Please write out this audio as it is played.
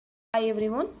Hi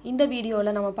everyone. இந்த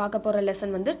வீடியோல நம்ம பார்க்க போற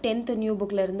லெசன் வந்து 10th நியூ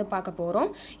புக்ல இருந்து பார்க்க போறோம்.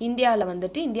 இந்தியால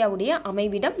வந்துட்டு இந்தியாவுடைய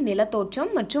அமைவிடம், நிலத்தோற்றம்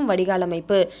மற்றும் வடிகால்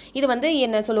அமைப்பு. இது வந்து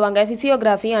என்ன சொல்லுவாங்க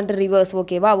physiography and rivers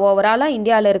ஓகேவா? ஓவராலா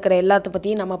இந்தியால இருக்கிற எல்லாத்த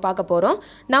பத்தியும் நம்ம பார்க்க போறோம்.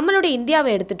 நம்மளுடைய இந்தியாவை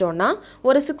எடுத்துட்டோம்னா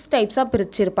ஒரு 6 டைப்ஸா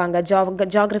பிரிச்சிருப்பாங்க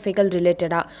geographical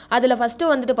ரிலேட்டடா. அதுல ஃபர்ஸ்ட்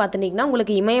வந்துட்டு பாத்தீங்கன்னா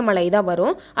உங்களுக்கு இமயமலை தான்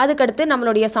வரும். அதுக்கு அடுத்து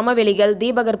நம்மளுடைய சமவெளிகள்,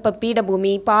 தீபகற்ப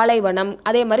பீடபூமி, பாலைவனம்,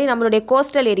 அதே மாதிரி நம்மளுடைய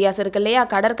கோஸ்டல் ஏரியாஸ் இருக்கு இல்லையா,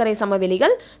 கடற்கரை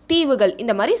சமவெளிகள், தீவுகள்,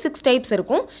 இந்த மாதிரி 6 டைப்ஸ்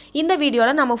இருக்கும். இந்த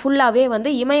வீடியோல நம்ம ஃபுல்லாவே வந்து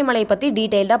இமயமலை பத்தி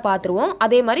டீடைல்டா பார்த்துருவோம்.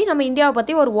 அதே மாதிரி நம்ம இந்தியாவை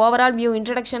பத்தி ஒரு ஓவரால் வியூ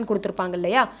இன்ட்ரோடக்ஷன் கொடுத்துருப்பாங்க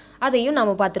இல்லையா, அதையும்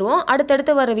நம்ம பார்த்துருவோம்.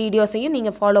 அடுத்தடுத்து வர வீடியோஸையும்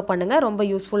நீங்க ஃபாலோ பண்ணுங்க, ரொம்ப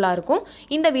யூஸ்ஃபுல்லா இருக்கும்.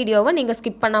 இந்த வீடியோவை நீங்க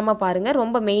ஸ்கிப் பண்ணாம பாருங்க,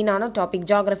 ரொம்ப மெயினான டாபிக்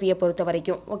ஜியோகிராஃபியை பொறுத்த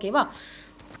வரைக்கும். ஓகேவா?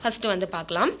 ஃபர்ஸ்ட் வந்து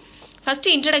பார்க்கலாம். ஃபர்ஸ்ட்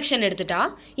இன்ட்ரடக்ஷன் எடுத்துட்டா,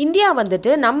 இந்தியா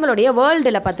வந்துட்டு நம்மளுடைய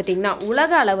வேர்ல்டில் பார்த்துட்டிங்கன்னா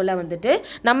உலக அளவில் வந்துட்டு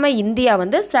நம்ம இந்தியா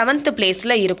வந்து 7th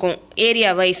பிளேஸில் இருக்கும்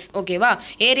ஏரியா வைஸ். ஓகேவா?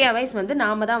 ஏரியா வைஸ் வந்து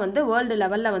நாம தான் வந்து வேர்ல்டு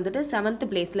லெவலில் வந்துட்டு 7th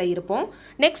பிளேஸில் இருப்போம்.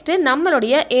 நெக்ஸ்ட்டு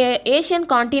நம்மளுடைய ஏஷியன்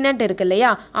கான்டினென்ட் இருக்கு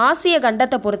இல்லையா, ஆசிய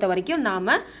கண்டத்தை பொறுத்த வரைக்கும்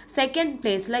நாம் 2nd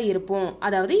பிளேஸில் இருப்போம்.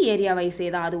 அதாவது ஏரியா வைஸே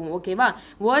தான் அதுவும். ஓகேவா?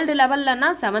 வேர்ல்டு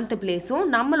லெவல்லனா 7th பிளேஸும்,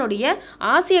 நம்மளுடைய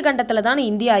ஆசிய கண்டத்தில் தானே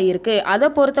இந்தியா இருக்குது, அதை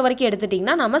பொறுத்த வரைக்கும்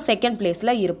எடுத்துட்டிங்கன்னா நம்ம 2nd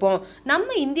பிளேஸில் இருப்போம். நம்ம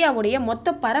இந்தியாவுடைய மொத்த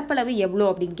பரப்பளவு எவ்வளோ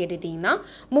அப்படின்னு கேட்டுட்டிங்கன்னா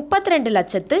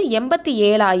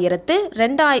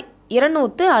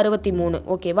 32,87,263.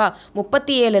 ஓகேவா?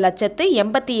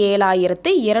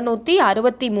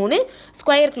 37,87,263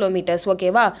 ஸ்கொயர் கிலோமீட்டர்ஸ்.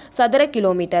 ஓகேவா? சதுர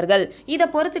கிலோமீட்டர்கள். இதை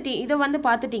வந்து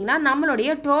பார்த்துட்டிங்கன்னா நம்மளுடைய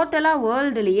டோட்டலாக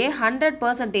வேர்ல்டுலேயே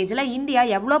 100%ல் இந்தியா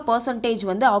எவ்வளோ பர்சன்டேஜ்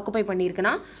வந்து ஆக்குபை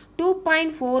பண்ணியிருக்குன்னா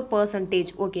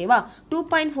 2.4%. ஓகேவா?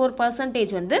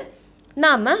 2.4% வந்து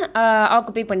நாம்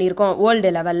ஆக்குபை பண்ணியிருக்கோம் வேர்ல்டு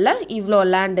லெவலில். இவ்வளோ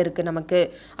லேண்ட் இருக்குது நமக்கு.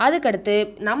 அதுக்கடுத்து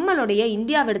நம்மளுடைய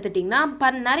இந்தியாவை எடுத்துட்டிங்கன்னா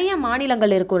நிறைய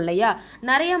மாநிலங்கள் இருக்கும் இல்லையா,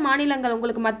 நிறைய மாநிலங்கள்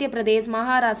உங்களுக்கு மத்திய பிரதேஷ்,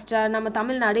 மகாராஷ்டிரா, நம்ம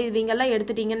தமிழ்நாடு, இவங்கெல்லாம்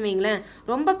எடுத்துட்டிங்கன்னு வைங்களேன்,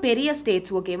 ரொம்ப பெரிய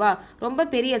ஸ்டேட்ஸ். ஓகேவா? ரொம்ப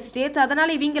பெரிய ஸ்டேட்ஸ்.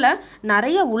 அதனால் இவங்கள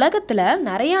நிறைய உலகத்தில்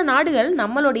நிறைய நாடுகள்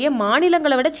நம்மளுடைய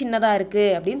மாநிலங்களை விட சின்னதாக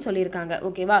இருக்குது அப்படின்னு சொல்லியிருக்காங்க.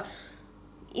 ஓகேவா?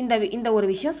 இந்த ஒரு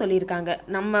விஷயம் சொல்லியிருக்காங்க,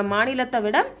 நம்ம மாநிலத்தை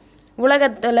விட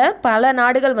உலகத்தில் பல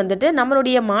நாடுகள் வந்துட்டு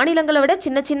நம்மளுடைய மாநிலங்களை விட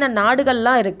சின்ன சின்ன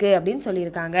நாடுகள்லாம் இருக்குது அப்படின்னு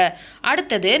சொல்லியிருக்காங்க.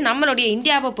 அடுத்தது நம்மளுடைய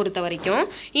இந்தியாவை பொறுத்த வரைக்கும்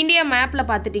இந்தியா மேப்பில்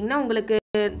பார்த்துட்டிங்கன்னா உங்களுக்கு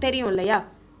தெரியும் இல்லையா,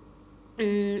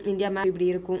 இந்தியா மேப்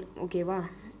இப்படி இருக்கும். ஓகேவா?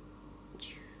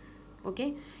 ஓகே,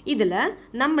 இதில்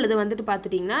நம்மளது வந்துட்டு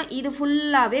பார்த்துட்டிங்கன்னா இது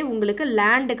ஃபுல்லாகவே உங்களுக்கு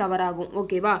லேண்டு கவர் ஆகும்.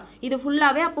 ஓகேவா? இது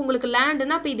ஃபுல்லாகவே அப்போ உங்களுக்கு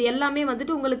லேண்டுனா இப்போ இது எல்லாமே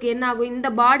வந்துட்டு உங்களுக்கு என்ன ஆகும், இந்த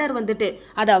பார்டர் வந்துட்டு,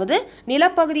 அதாவது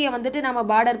நிலப்பகுதியை வந்துட்டு நம்ம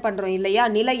பார்டர் பண்ணுறோம் இல்லையா,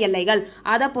 நில எல்லைகள்,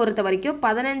 அதை பொறுத்த வரைக்கும்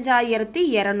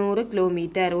 15,200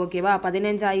 கிலோமீட்டர். ஓகேவா?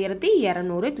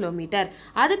 15,200 கிலோமீட்டர்.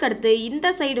 அதுக்கடுத்து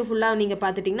இந்த சைடு ஃபுல்லாக நீங்கள்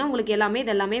பார்த்துட்டிங்கன்னா உங்களுக்கு எல்லாமே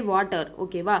இது எல்லாமே வாட்டர்.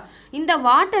 ஓகேவா? இந்த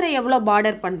வாட்டரை எவ்வளோ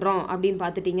பார்டர் பண்ணுறோம் அப்படின்னு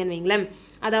பார்த்துட்டிங்கன்னு வைங்களேன்,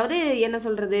 அதாவது என்ன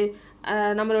சொல்கிறது,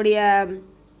 நம்மளுடைய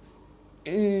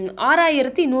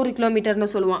 6,100 கிலோமீட்டர்னு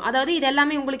சொல்லுவோம். அதாவது இது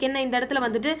எல்லாமே உங்களுக்கு என்ன, இந்த இடத்துல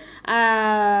வந்துட்டு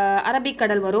அரபிக்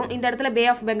கடல் வரும், இந்த இடத்துல பே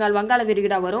ஆஃப் பெங்கால் வங்காள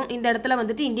விரிகுடா வரும், இந்த இடத்துல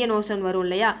வந்துட்டு இந்தியன் ஓஷன் வரும்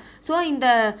இல்லையா. ஸோ இந்த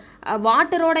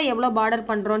வாட்டரோட எவ்வளோ பார்டர்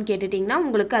பண்ணுறோன்னு கேட்டுட்டிங்கன்னா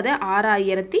உங்களுக்கு அது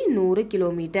 6,100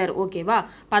 கிலோமீட்டர். ஓகேவா?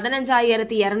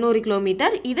 15,200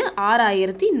 கிலோமீட்டர், இது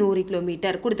 6,100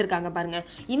 கிலோமீட்டர் கொடுத்துருக்காங்க பாருங்கள்.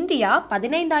 இந்தியா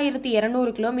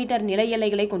 15,200 கிலோமீட்டர் நில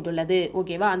எல்லைகளை கொண்டுள்ளது.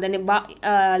 ஓகேவா? அந்த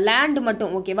லேண்டு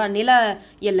மட்டும். ஓகேவா? நில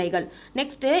எல்லைகள்.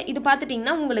 நெக்ஸ்ட்டு இது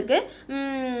பார்த்துட்டிங்கன்னா உங்களுக்கு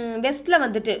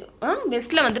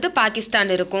வெஸ்ட்டில் வந்துட்டு பாகிஸ்தான்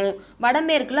இருக்கும்,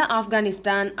 வடமேற்கில்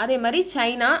ஆப்கானிஸ்தான், அதே மாதிரி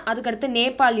சைனா, அதுக்கடுத்து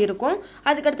நேபாள் இருக்கும்,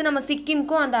 அதுக்கடுத்து நம்ம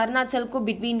சிக்கிம்க்கும் அந்த அருணாச்சலுக்கும்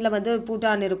பிட்வீனில் வந்து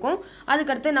பூட்டான் இருக்கும்,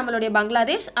 அதுக்கடுத்து நம்மளுடைய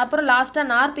பங்களாதேஷ், அப்புறம்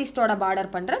லாஸ்ட்டாக நார்த் ஈஸ்டோட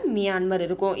பார்டர் பண்ணுற மியான்மர்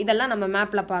இருக்கும். இதெல்லாம் நம்ம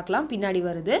மேப்பில் பார்க்கலாம், பின்னாடி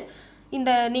வருது.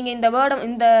 நீங்கள்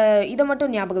இந்த இதை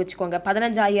மட்டும் ஞாபகம் வச்சுக்கோங்க,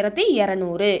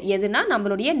 15,200 எதுனா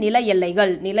நம்மளுடைய நில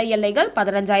எல்லைகள்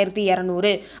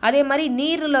 15,200. அதே மாதிரி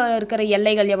நீரில் இருக்கிற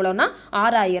எல்லைகள் எவ்வளோனா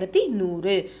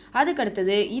 6,100.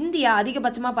 அதுக்கடுத்தது இந்தியா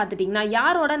அதிகபட்சமாக பார்த்துட்டிங்கன்னா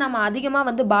யாரோட நம்ம அதிகமாக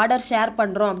வந்து பார்டர் ஷேர்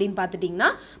பண்ணுறோம் அப்படின்னு பார்த்துட்டிங்கன்னா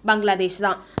பங்களாதேஷ்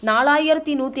தான்.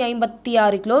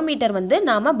 4,156 கிலோமீட்டர் வந்து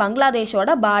நாம் பங்களாதேஷோட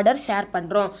பார்டர் ஷேர்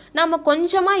பண்ணுறோம். நம்ம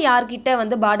கொஞ்சமாக யார்கிட்ட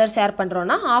வந்து பார்டர் ஷேர்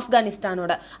பண்ணுறோன்னா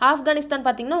ஆப்கானிஸ்தானோட. ஆப்கானிஸ்தான்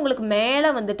பார்த்திங்கன்னா உங்களுக்கு மேலே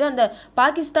வந்துட்டு அந்த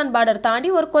பாகிஸ்தான் பார்டர் தாண்டி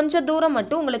ஒரு கொஞ்சம் தூரம்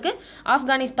மட்டும் உங்களுக்கு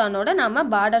ஆப்கானிஸ்தானோட நாம்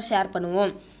பார்டர் ஷேர்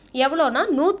பண்ணுவோம். எவ்வளோனா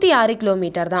 106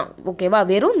 கிலோமீட்டர் தான். ஓகேவா,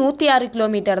 வெறும் 106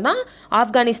 கிலோமீட்டர் தான்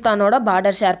ஆப்கானிஸ்தானோட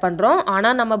பார்டர் ஷேர் பண்ணுறோம்.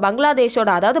 ஆனால் நம்ம பங்களாதேஷோட,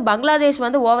 அதாவது பங்களாதேஷ்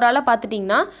வந்து ஓவராலாக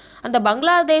பார்த்துட்டிங்கன்னா அந்த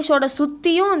பங்களாதேஷோட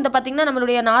சுற்றியும் இந்த பார்த்திங்கன்னா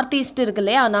நம்மளுடைய நார்த் ஈஸ்ட் இருக்கு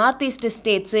இல்லையா, நார்த் ஈஸ்ட்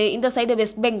ஸ்டேட்ஸு, இந்த சைடு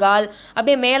வெஸ்ட் பெங்கால்,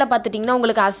 அப்படியே மேலே பார்த்துட்டிங்கன்னா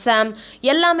உங்களுக்கு அஸ்ஸாம்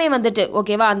எல்லாமே வந்துட்டு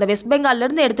ஓகேவா. அந்த வெஸ்ட்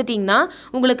பெங்கால்லேருந்து எடுத்துட்டிங்கன்னா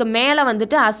உங்களுக்கு மேலே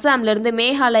வந்துட்டு அஸ்ஸாம்லேருந்து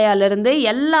மேகாலயாலேருந்து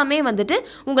எல்லாமே வந்துட்டு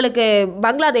உங்களுக்கு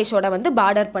பங்களாதேஷோட வந்து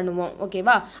பார்டர் பண்ணுவோம்.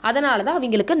 ஓகேவா, அதனால தான்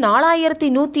அவங்களுக்கு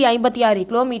 4156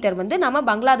 கிலோமீட்டர் வந்து நம்ம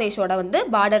பங்களாதேஷோட வந்து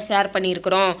பார்டர் ஷேர்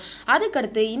பண்ணியிருக்கிறோம்.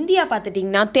 அதுக்கடுத்து இந்தியா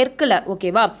பார்த்துட்டிங்கன்னா தெற்கில்,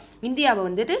 ஓகேவா, இந்தியாவை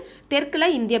வந்துட்டு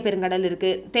தெற்கில் இந்திய பெருங்கடல்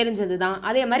இருக்குது, தெரிஞ்சது தான்.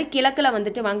 அதே மாதிரி கிழக்கில்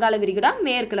வந்துட்டு வங்காள விரிகுடா,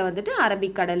 மேற்கில் வந்துட்டு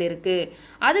அரபிக்கடல் இருக்குது.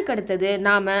 அதுக்கடுத்தது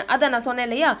நாம் அதை நான் சொன்னேன்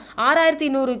இல்லையா,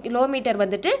 6100 கிலோமீட்டர்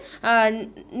வந்துட்டு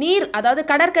நீர், அதாவது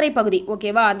கடற்கரை பகுதி,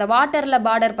 ஓகேவா, அந்த வாட்டரில்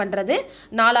பார்டர் பண்ணுறது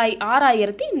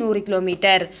 6100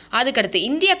 கிலோமீட்டர். அதுக்கடுத்து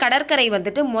இந்திய கடற்கரை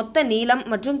வந்துட்டு மொத்த நீளம்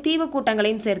மற்றும் தீவு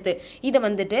கூட்டங்களையும் சேர்த்து இது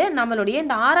வந்துட்டு நம்மளுடைய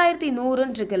இந்த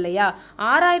 6100 இருக்கு இல்லையா,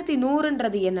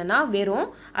 6100ன்றது என்னன்னா வெறும்,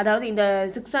 அதாவது இந்த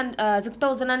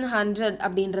 6100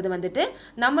 அப்படின்றது வந்துட்டு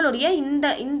நம்மளுடைய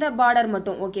இந்த பார்டர்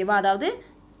மட்டும், ஓகேவா, அதாவது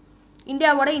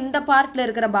இந்தியாவோட இந்த பார்ட்டில்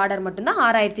இருக்கிற பார்டர் மட்டும்தான்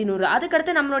 6100.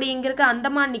 அதுக்கடுத்து நம்மளுடைய இங்கே இருக்க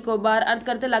அந்தமான் நிக்கோபார்,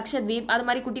 அதுக்கடுத்து லக்ஷத்வீப், அது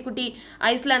மாதிரி குட்டி குட்டி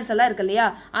ஐஸ்லாண்ட்ஸ் எல்லாம் இருக்கு இல்லையா,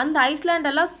 அந்த ஐஸ்லாண்ட்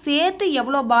எல்லாம் சேர்த்து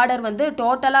எவ்வளோ பார்டர் வந்து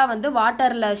டோட்டலாக வந்து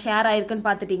வாட்டரில் ஷேர் ஆயிருக்குன்னு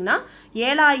பார்த்துட்டிங்கன்னா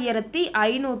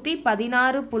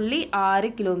 7516.6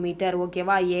 கிலோமீட்டர்.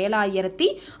 ஓகேவா,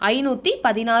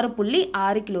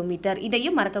 7516.6 கிலோமீட்டர்.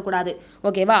 இதையும் மறக்கக்கூடாது.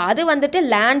 ஓகேவா, அது வந்துட்டு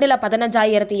லேண்டில்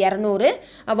 15200,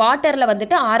 வாட்டரில்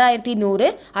வந்துட்டு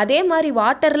 6100. அதே மாதிரி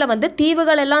வாட்டரில் வந்து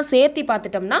தீவுகள் எல்லாம் சேர்த்து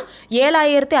பார்த்துட்டோம்னா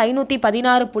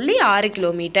 7516.6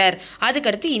 கிலோமீட்டர்.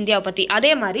 அதுக்கடுத்து இந்தியாவை பற்றி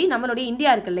அதே மாதிரி நம்மளுடைய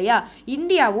இந்தியா இருக்கு இல்லையா,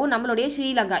 இந்தியாவும் நம்மளுடைய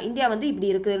ஸ்ரீலங்கா, இந்தியா வந்து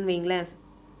இப்படி இருக்குதுன்னு வைங்களேன்,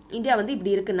 இந்தியா வந்து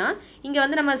இப்படி இருக்குன்னா இங்கே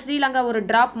வந்து நம்ம ஸ்ரீலங்கா ஒரு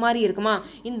ட்ராப் மாதிரி இருக்குமா,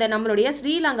 இந்த நம்மளுடைய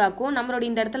ஸ்ரீலங்காக்கும் நம்மளுடைய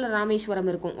இந்த இடத்துல ராமேஸ்வரம்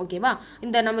இருக்கும். ஓகேவா,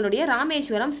 இந்த நம்மளுடைய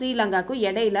ராமேஸ்வரம் ஸ்ரீலங்காக்கும்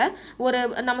இடையில ஒரு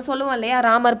நம்ம சொல்லுவோம் இல்லையா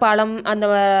ராமர் பாலம், அந்த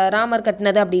ராமர்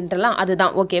கட்டினது அப்படின்றலாம்,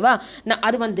 அதுதான். ஓகேவா,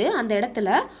 அது வந்து அந்த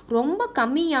இடத்துல ரொம்ப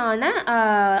கம்மியான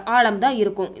ஆழம் தான்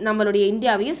இருக்கும். நம்மளுடைய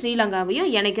இந்தியாவையும்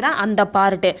ஸ்ரீலங்காவையும் இணைக்கிற அந்த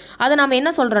பார்ட்டு அதை நம்ம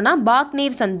என்ன சொல்கிறோன்னா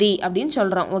பாக்நீர் சந்தி அப்படின்னு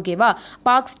சொல்கிறோம். ஓகேவா,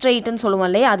 பாக் ஸ்ட்ரெயிட்னு சொல்லுவோம்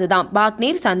இல்லையா, அதுதான்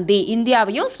பாக்நீர் சந்தி.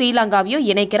 இந்தியாவையும் ஸ்ரீலங்காவையும்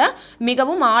இணைக்கிற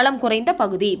மிகவும் ஆழம் குறைந்த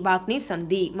பகுதி பாக்நீர்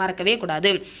சந்தி, மறக்கவே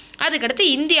கூடாது. அதுக்கடுத்து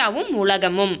இந்தியாவும்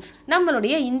உலகமும்.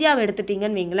 நம்மளுடைய இந்தியாவை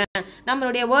எடுத்துட்டீங்கன்னு வைங்களேன்,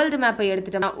 நம்மளுடைய வேர்ல்டு மேப்பை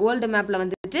எடுத்துட்டோம்னா வேர்ல்டு மேப்பில்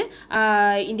வந்துட்டு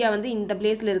இந்தியா வந்து இந்த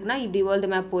பிளேஸில் இருக்குன்னா இப்படி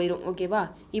வேர்ல்டு மேப் போயிடும். ஓகேவா,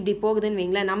 இப்படி போகுதுன்னு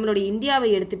வைங்களேன். நம்மளுடைய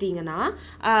இந்தியாவை எடுத்துட்டிங்கன்னா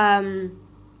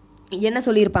என்ன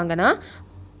சொல்லியிருப்பாங்கன்னா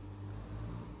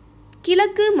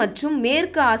கிழக்கு மற்றும்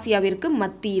மேற்கு ஆசியாவிற்கு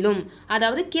மத்தியிலும்,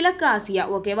 அதாவது கிழக்கு ஆசியா,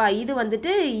 ஓகேவா, இது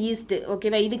வந்துட்டு ஈஸ்ட்,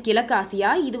 ஓகேவா, இது கிழக்கு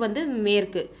ஆசியா, இது வந்து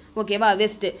மேற்கு, ஓகேவா,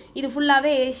 வெஸ்ட், இது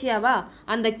ஃபுல்லாகவே ஏஷியாவா,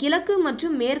 அந்த கிழக்கு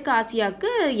மற்றும் மேற்கு ஆசியாவுக்கு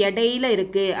இடையில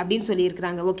இருக்குது அப்படின்னு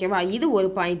சொல்லியிருக்கிறாங்க. ஓகேவா, இது ஒரு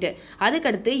பாயிண்ட்டு.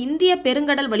 அதுக்கடுத்து இந்திய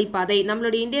பெருங்கடல் வழிப்பாதை,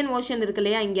 நம்மளுடைய இந்தியன் ஓஷன் இருக்கு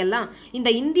இல்லையா, இங்கெல்லாம் இந்த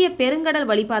இந்திய பெருங்கடல்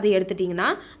வழிப்பாதை எடுத்துட்டிங்கன்னா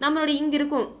நம்மளுடைய இங்கே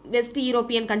இருக்கும் வெஸ்ட்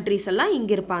யூரோப்பியன் கண்ட்ரீஸ் எல்லாம்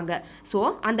இங்கே இருப்பாங்க. ஸோ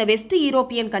அந்த வெஸ்ட்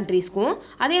யூரோப்பியன் கண்ட்ரீஸ்க்கும்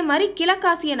அதே மாதிரி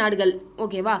கிழக்காசிய நாடுகள்,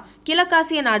 ஓகேவா,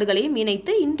 கிழக்காசிய நாடுகளையும்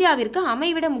இணைத்து இந்தியாவிற்கு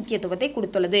அமைவிட முக்கியத்துவத்தை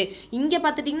கொடுத்துள்ளது. இங்கே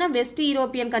பார்த்துட்டிங்கன்னா வெஸ்ட்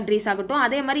யூரோப்பியன் கண்ட்ரீஸ் ஆகட்டும்,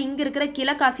 அதே மாதிரி இங்கே இருக்கிற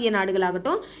கிழக்காசிய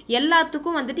நாடுகளாகட்டும்,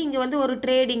 எல்லாத்துக்கும் வந்துட்டு இங்கே வந்து ஒரு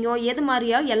ட்ரேடிங்கோ எது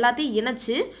மாதிரியோ எல்லாத்தையும்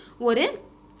இணைச்சு ஒரு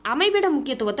அமைவிட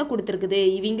முக்கியத்துவத்தை கொடுத்துருக்குது.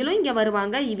 இவங்களும் இங்கே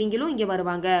வருவாங்க, இவங்களும் இங்கே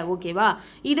வருவாங்க. ஓகேவா,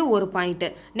 இது ஒரு பாயிண்ட்.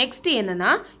 நெக்ஸ்ட்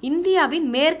என்னன்னா இந்தியாவின்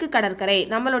மேற்கு கடற்கரை,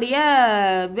 நம்மளுடைய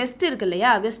வெஸ்ட் இருக்கு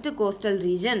இல்லையா, வெஸ்ட் கோஸ்டல்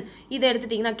ரீஜன், இதை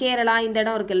எடுத்துட்டிங்கன்னா கேரளா இந்த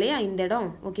இடம் இருக்கு இல்லையா, இந்த இடம்,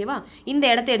 ஓகேவா, இந்த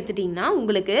இடத்த எடுத்துட்டிங்கன்னா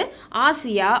உங்களுக்கு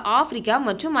ஆசியா, ஆப்பிரிக்கா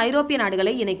மற்றும் ஐரோப்பிய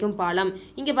நாடுகளை இணைக்கும் பாலம்.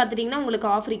 இங்கே பார்த்துட்டிங்கன்னா உங்களுக்கு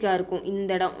ஆப்பிரிக்கா இருக்கும்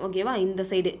இந்த இடம், ஓகேவா, இந்த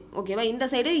சைடு, ஓகேவா,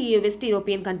 இந்த சைடு வெஸ்ட்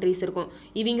யூரோப்பியன் கண்ட்ரீஸ் இருக்கும்.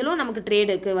 இவங்களும் நமக்கு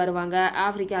ட்ரேடுக்கு வருவாங்க,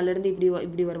 ஆப்பிரிக்காவிலேருந்து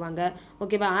இப்படி வருவாங்க.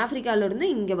 ஓகேவா, ஆப்பிரிக்கால இருந்து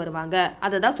இங்க வருவாங்க.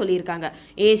 அதை தான் சொல்லியிருக்காங்க,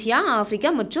 ஏசியா, ஆப்பிரிக்கா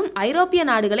மற்றும் ஐரோப்பிய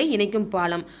நாடுகளை இணைக்கும்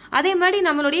பாலம். அதே மாதிரி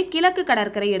நம்மளுடைய கிழக்கு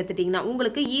கடற்கரை எடுத்துட்டீங்கன்னா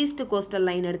உங்களுக்கு ஈஸ்ட் கோஸ்டல்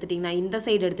லைன் எடுத்துட்டீங்கன்னா இந்த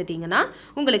சைடு எடுத்துட்டீங்கன்னா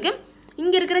உங்களுக்கு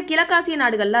இங்க இருக்கிற கிழக்காசிய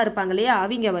நாடுகள்லாம் இருப்பாங்க இல்லையா,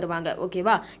 அவங்க வருவாங்க.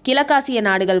 ஓகேவா, கிழக்காசிய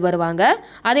நாடுகள் வருவாங்க.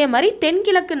 அதே மாதிரி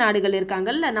தென்கிழக்கு நாடுகள்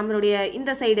இருக்காங்கல்ல, நம்மளுடைய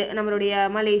இந்த சைடு நம்மளுடைய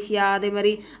மலேசியா, அதே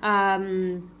மாதிரி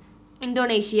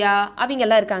இந்தோனேஷியா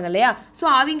அவங்கெல்லாம் இருக்காங்க இல்லையா, ஸோ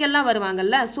அவங்கெல்லாம்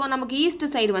வருவாங்கல்ல. ஸோ நமக்கு ஈஸ்ட்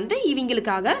சைடு வந்து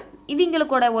இவங்களுக்காக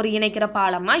இவங்களுக்கூட ஒரு இணைக்கிற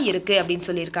பாலமாக இருக்குது அப்படின்னு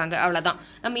சொல்லியிருக்காங்க. அவ்வளோதான்.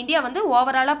 நம்ம இந்தியா வந்து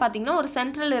ஓவராலாக பார்த்திங்கன்னா ஒரு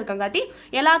சென்ட்ரல் இருக்கங்காட்டி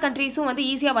எல்லா கண்ட்ரீஸும் வந்து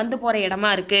ஈஸியாக வந்து போகிற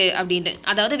இடமா இருக்குது அப்படின்ட்டு.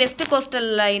 அதாவது வெஸ்ட் கோஸ்டல்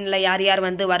லைனில் யார் யார்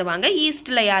வந்து வருவாங்க,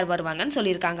 ஈஸ்ட்டில் யார் வருவாங்கன்னு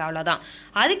சொல்லியிருக்காங்க. அவ்வளோதான்.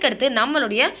 அதுக்கடுத்து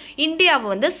நம்மளுடைய இந்தியாவை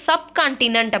வந்து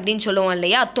சப்கான்டினென்ட் அப்படின்னு சொல்லுவோம்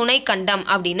இல்லையா, துணை கண்டம்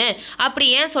அப்படின்னு. அப்படி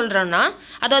ஏன் சொல்கிறோன்னா,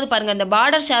 அதாவது பாருங்கள், இந்த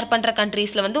பார்டர் ஷேர் பண்ணுற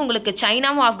கண்ட்ரீஸில் வந்து உங்களுக்கு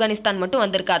சைனாவும் ஆப்கானிஸ்தான் மட்டும்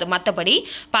வந்திருக்காது. மற்றபடி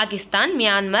பாகிஸ்தான்,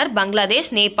 மியான்மர்,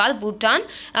 பங்களாதேஷ், நேபாள், பூட்டான்,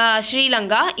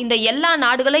 ஸ்ரீலங்கா இந்த எல்லா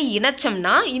நாடுகளையும்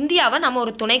இணைச்சோம்னா இந்தியாவை நம்ம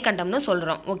ஒரு துணை கண்டம்னு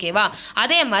சொல்கிறோம். ஓகேவா.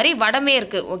 அதே மாதிரி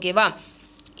வடமேற்கு. ஓகேவா.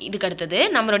 இதுக்கு அடுத்தது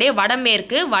நம்மளுடைய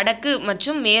வடமேற்கு, வடக்கு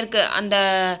மற்றும் மேற்கு அந்த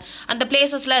அந்த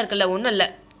பிளேசஸ்லாம் இருக்குல்ல, ஒன்றும் இல்லை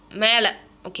மேலே.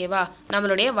 ஓகேவா.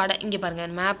 நம்மளுடைய இங்கே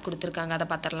பாருங்கள் மேப் கொடுத்துருக்காங்க, அதை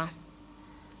பார்த்துடலாம்.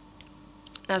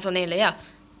 நான் சொன்னேன் இல்லையா,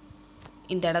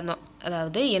 இந்த இடம் தான்.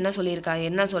 அதாவது என்ன சொல்லியிருக்காங்க,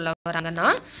 என்ன சொல்ல வராங்கன்னா,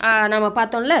 நம்ம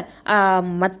பார்த்தோம்ல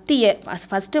மத்திய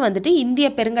ஃபஸ்ட்டு வந்துட்டு இந்திய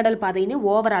பெருங்கடல் பாதைன்னு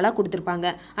ஓவராலாக கொடுத்துருப்பாங்க.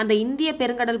 அந்த இந்திய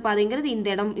பெருங்கடல் பாதைங்கிறது இந்த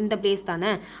இடம், இந்த பிளேஸ்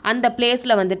தானே. அந்த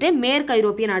பிளேஸில் வந்துட்டு மேற்கு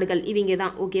ஐரோப்பிய நாடுகள் இவங்க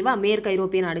தான். ஓகேவா. மேற்கு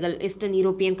ஐரோப்பிய நாடுகள், வெஸ்டர்ன்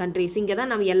யூரோப்பியன் கண்ட்ரிஸ் இங்கே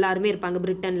தான் நம்ம எல்லாருமே இருப்பாங்க.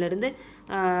 பிரிட்டன்லேருந்து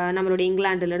நம்மளுடைய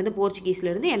இங்கிலாந்துலேருந்து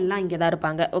போர்ச்சுகீஸ்லேருந்து எல்லாம் இங்கே தான்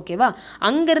இருப்பாங்க. ஓகேவா.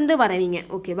 அங்கேருந்து வரவங்க.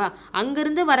 ஓகேவா.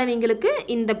 அங்கேருந்து வரவங்களுக்கு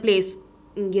இந்த பிளேஸ்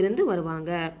இங்கிருந்து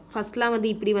வருவாங்க. ஃபர்ஸ்ட்லாம் வந்து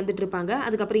இப்படி வந்துட்டு இருப்பாங்க.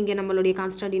 அதுக்கப்புறம் இங்கே நம்மளுடைய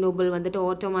கான்ஸ்டாண்டினோபிள் வந்துட்டு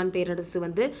ஓட்டோமான் பேரரசு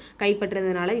வந்து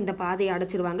கைப்பற்றதுனால இந்த பாதையை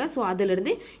அடைச்சிருவாங்க. ஸோ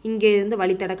அதிலிருந்து இங்கேருந்து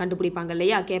வழித்தட கண்டுபிடிப்பாங்க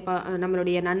இல்லையா,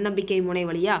 நம்மளுடைய நன்னம்பிக்கை முனை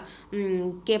வழியாக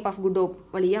கேப் ஆஃப் குட் ஹோப்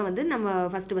வழியாக வந்து நம்ம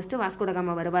ஃபஸ்ட்டு வாஸ்கோ ட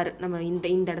காமா வருவார். நம்ம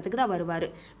இந்த இடத்துக்கு தான் வருவார்,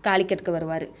 காலிக்கட்டுக்கு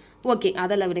வருவார். ஓகே,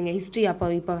 அதெல்லாம் விடுங்க, ஹிஸ்ட்ரி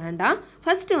இப்போ வேண்டாம்.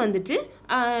 ஃபஸ்ட்டு வந்துட்டு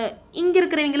இங்கே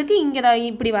இருக்கிறவங்களுக்கு இங்கே தான்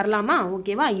இப்படி வரலாமா.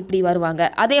 ஓகேவா. இப்படி வருவாங்க.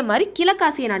 அதே மாதிரி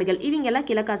கிழக்காசிய நாடுகள், இவங்கெல்லாம்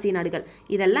கிழக்காசிய நாடுகள்,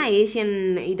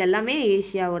 இதெல்லாமே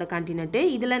ஏசியாவோட கான்டினென்ட்.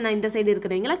 இதில் நான் இந்த சைடு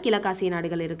இருக்கிறவங்களாம் கிழக்காசிய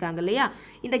நாடுகள் இருக்காங்க இல்லையா,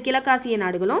 இந்த கிழக்காசிய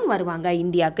நாடுகளும் வருவாங்க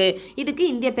இந்தியாவுக்கு. இதுக்கு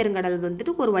இந்திய பெருங்கடல்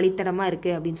வந்துட்டு ஒரு வழித்தடமாக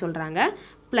இருக்குது அப்படின்னு சொல்கிறாங்க.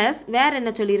 ப்ளஸ் வேறு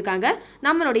என்ன சொல்லியிருக்காங்க,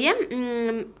 நம்மளுடைய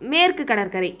மேற்கு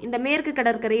கடற்கரை, இந்த மேற்கு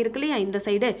கடற்கரை இருக்கு இல்லையா,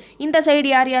 இந்த சைடு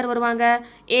யார் யார் வருவாங்க,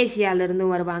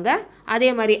 ஏசியாவிலேருந்தும் வருவாங்க, அதே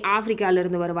மாதிரி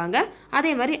ஆஃப்ரிக்காவிலேருந்து வருவாங்க,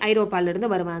 அதே மாதிரி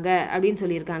ஐரோப்பாவிலேருந்து வருவாங்க அப்படின்னு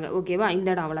சொல்லியிருக்காங்க. ஓகேவா. இந்த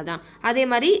இடம் அவ்வளோதான். அதே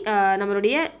மாதிரி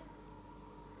நம்மளுடைய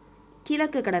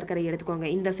கிழக்கு கடற்கரை எடுத்துக்கோங்க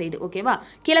இந்த சைடு. ஓகேவா.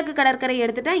 கிழக்கு கடற்கரை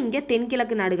எடுத்துட்டா இங்கே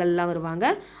தென்கிழக்கு நாடுகள்லாம் வருவாங்க.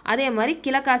 அதே மாதிரி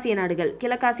கிழக்காசிய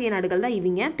நாடுகள் தான்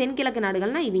இவங்க. தென்கிழக்கு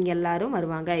நாடுகள்னால் இவங்க எல்லாரும்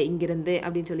வருவாங்க இங்கிருந்து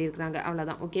அப்படின்னு சொல்லியிருக்கிறாங்க.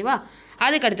 அவ்வளோதான். ஓகேவா.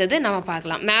 அதுக்கு அடுத்தது நம்ம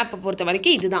பார்க்கலாம். மேப்பை பொறுத்த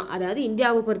வரைக்கும் இதுதான். அதாவது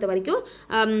இந்தியாவை பொறுத்த வரைக்கும்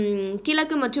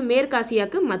கிழக்கு மற்றும்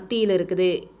மேற்காசியாவுக்கு மத்தியில்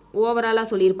இருக்குது. ஓவராலாக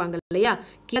சொல்லியிருப்பாங்க இல்லையா,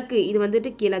 கிழக்கு இது வந்துட்டு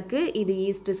கிழக்கு, இது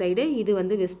ஈஸ்ட் சைடு, இது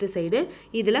வந்து வெஸ்ட் சைடு,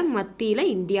 இதில் மத்தியில்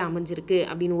இந்தியா அமைஞ்சிருக்கு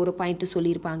அப்படின்னு ஒரு பாயிண்ட்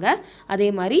சொல்லியிருப்பாங்க. அதே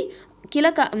மாதிரி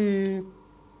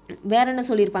வேற என்ன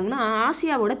சொல்லியிருப்பாங்கன்னா,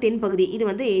 ஆசியாவோட தென்பகுதி, இது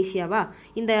வந்து ஏசியாவா,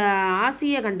 இந்த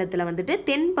ஆசிய கண்டத்தில் வந்துட்டு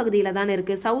தென் பகுதியில் தானே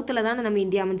இருக்குது, சவுத்தில் தானே நம்ம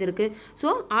இந்தியா அமைஞ்சிருக்கு. ஸோ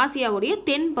ஆசியாவுடைய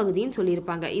தென்பகுதின்னு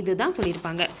சொல்லியிருப்பாங்க. இதுதான்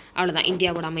சொல்லியிருப்பாங்க. அவ்வளோதான்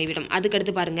இந்தியாவோட அமைவிடம்.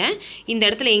 அதுக்கடுத்து பாருங்கள், இந்த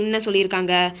இடத்துல என்ன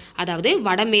சொல்லியிருக்காங்க, அதாவது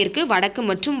வடமேற்கு, வடக்கு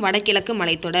மற்றும் வடகிழக்கு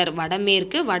மலைத்தொடர்,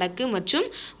 வடமேற்கு, வடக்கு மற்றும்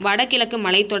வடகிழக்கு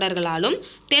மலைத்தொடர்களாலும்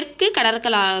தெற்கு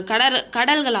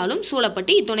கடல்களாலும்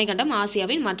சூழப்பட்டு இத்துணை கண்டம்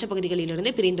ஆசியாவின் மற்ற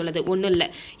பகுதிகளிலிருந்து பிரிந்துள்ளது. ஒன்றும் இல்லை,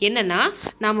 என்னன்னா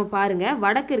நாம் பாருங்க,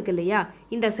 வடக்கு இருக்கு இல்லையா,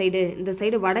 இந்த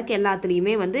சைடு வடக்கு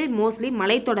எல்லாத்துலேயுமே வந்து மோஸ்ட்லி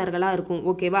மலைத்தொடர்களாக இருக்கும்.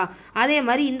 ஓகேவா. அதே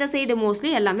மாதிரி இந்த சைடு மோஸ்ட்லி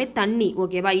எல்லாமே தண்ணி.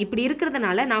 ஓகேவா. இப்படி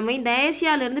இருக்கிறதுனால நம்ம இந்த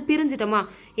ஏசியாவிலேருந்து பிரிஞ்சிட்டோமா,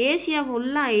 ஏசியா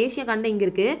கண்டம் இங்கே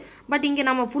இருக்குது, பட் இங்கே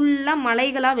நம்ம ஃபுல்லாக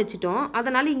மலைகளாக வச்சுட்டோம்.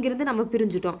 அதனால் இங்கேருந்து நம்ம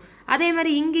பிரிஞ்சுட்டோம். அதே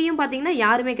மாதிரி இங்கேயும் பார்த்தீங்கன்னா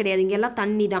யாருமே கிடையாது, இங்கெல்லாம்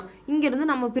தண்ணி தான், இங்கேருந்து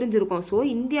நம்ம பிரிஞ்சிருக்கோம். ஸோ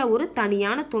இந்தியா ஒரு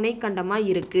தனியான துணை கண்டமாக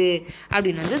இருக்குது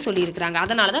அப்படின்னு வந்து சொல்லியிருக்கிறாங்க.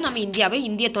 அதனால தான் நம்ம இந்தியாவை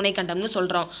இந்திய துணை கண்டம்னு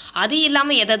சொல்கிறோம். அது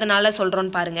இல்லாமல் எதனால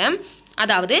சொல்கிறோன்னு பாருங்கள்.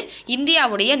 அதாவது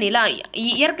இந்தியாவுடைய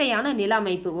இயற்கையான நில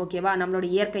அமைப்பு. ஓகேவா.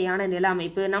 நம்மளுடைய இயற்கையான நில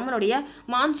அமைப்பு, நம்மளுடைய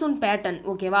மான்சூன் பேட்டர்ன்.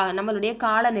 ஓகேவா. நம்மளுடைய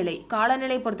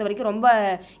காலநிலை பொறுத்த வரைக்கும் ரொம்ப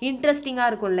இன்ட்ரெஸ்டிங்காக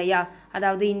இருக்கும் இல்லையா.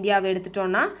 அதாவது இந்தியாவை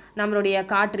எடுத்துட்டோம்னா நம்மளுடைய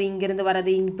காற்று இங்கேருந்து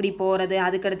வர்றது, இப்படி போகிறது,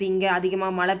 அதுக்கடுத்து இங்கே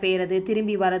அதிகமாக மழை பெய்யறது,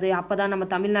 திரும்பி வர்றது, அப்போ தான் நம்ம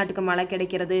தமிழ்நாட்டுக்கு மழை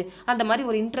கிடைக்கிறது. அந்த மாதிரி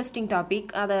ஒரு இன்ட்ரெஸ்டிங்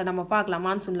டாபிக், அதை நம்ம பார்க்கலாம்,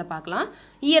 மான்சூனில் பார்க்கலாம்.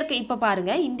 இயற்கை இப்போ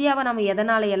பாருங்கள், இந்தியாவை நம்ம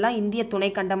எதனாலையெல்லாம் இந்திய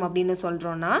துணைக்கண்டம் அப்படின்னு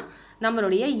சொல்கிறோன்னா,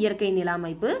 நம்மளுடைய இயற்கை நில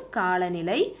அமைப்பு,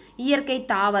 காலநிலை, இயற்கை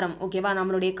தாவரம். ஓகேவா.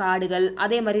 நம்மளுடைய காடுகள்,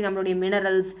 அதே மாதிரி நம்மளுடைய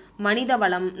மினரல்ஸ், மனித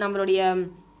வளம், நம்மளுடைய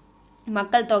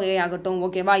மக்கள் தொகையாகட்டும்.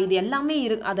 ஓகேவா. இது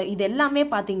எல்லாமே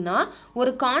பார்த்தீங்கன்னா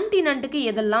ஒரு கான்டினென்ட்டுக்கு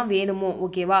எதெல்லாம் வேணுமோ,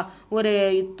 ஓகேவா,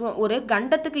 ஒரு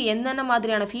கண்டத்துக்கு என்னென்ன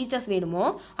மாதிரியான ஃபீச்சர்ஸ் வேணுமோ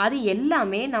அது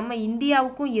எல்லாமே நம்ம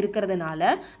இந்தியாவுக்கும் இருக்கிறதுனால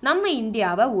நம்ம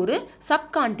இந்தியாவை ஒரு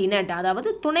சப்கான்டினென்ட்,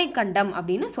 அதாவது துணை கண்டம்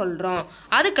அப்படின்னு சொல்கிறோம்.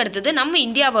 அதுக்கடுத்தது நம்ம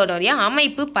இந்தியாவோடைய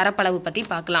அமைப்பு பரப்பளவு பற்றி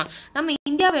பார்க்கலாம். நம்ம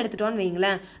இந்தியாவை எடுத்துட்டோம்னு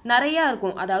வைங்களேன், நிறையா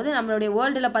இருக்கும். அதாவது நம்மளுடைய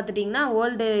வேர்ல்டில் பார்த்துட்டிங்கன்னா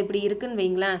வேர்ல்டு இப்படி இருக்குன்னு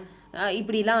வைங்களேன்,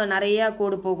 இப்படிலாம் நிறையா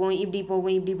கோடு போகும், இப்படி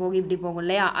போகும், இப்படி போகும், இப்படி போகும்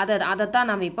இல்லையா? அதைத்தான்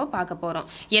நம்ம இப்போ பார்க்க போகிறோம்.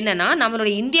 என்னென்னா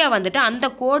நம்மளுடைய இந்தியா வந்துட்டு அந்த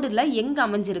கோடில் எங்கே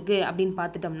அமைஞ்சிருக்கு அப்படின்னு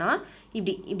பார்த்துட்டோம்னா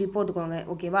இப்படி போட்டுக்கோங்க.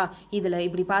 ஓகேவா? இதில்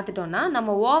இப்படி பார்த்துட்டோம்னா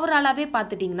நம்ம ஓவராலாகவே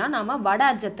பார்த்துட்டிங்கன்னா நம்ம வட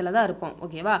அஜத்தில் தான் இருப்போம்.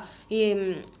 ஓகேவா?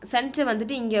 சென்டர்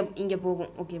வந்துட்டு இங்கே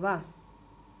போகும். ஓகேவா?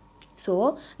 ஸோ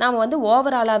நாம் வந்து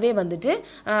ஓவராலாகவே வந்துட்டு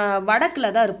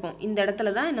வடக்கில் தான் இருப்போம். இந்த இடத்துல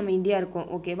தான் நம்ம இந்தியா இருக்கும்.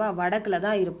 ஓகேவா? வடக்கில்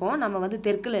தான் இருப்போம். நம்ம வந்து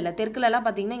தெற்கில் இல்லை. தெற்குலலாம்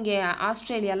பார்த்திங்கன்னா இங்கே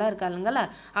ஆஸ்திரேலியாலாம் இருக்காங்கல்ல,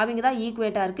 அவங்க தான்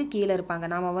ஈக்குவேட்டாருக்கு கீழே இருப்பாங்க.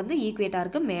 நாம் வந்து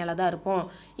ஈக்குவேட்டாருக்கு மேலே தான் இருப்போம்.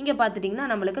 இங்கே பார்த்துட்டிங்கன்னா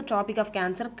நம்மளுக்கு ட்ராபிக் ஆஃப்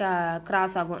கேன்சர்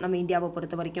கிராஸ் ஆகும் நம்ம இந்தியாவை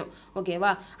பொறுத்த வரைக்கும்.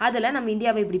 ஓகேவா? அதில் நம்ம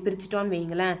இந்தியாவை இப்படி பிரிச்சிட்டோன்னு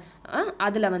வைங்களேன்,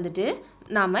 அதில் வந்துட்டு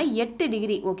நாம் 8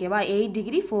 டிகிரி, ஓகேவா, 8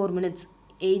 டிகிரி 4 மினிட்ஸ்,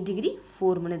 8 டிகிரி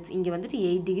 4 மினிட்ஸ், இங்கே வந்துட்டு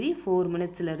 8 டிகிரி 4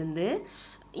 மினிட்ஸ்லேருந்து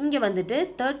இங்கே வந்துட்டு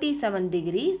 37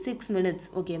 டிகிரி 6 மினிட்ஸ்.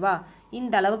 ஓகேவா?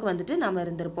 இந்த அளவுக்கு வந்துட்டு நம்ம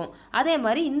இருந்திருப்போம். அதே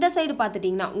மாதிரி இந்த சைடு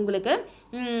பார்த்துட்டிங்கன்னா உங்களுக்கு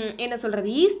என்ன சொல்கிறது,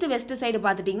 ஈஸ்ட் வெஸ்ட் சைடு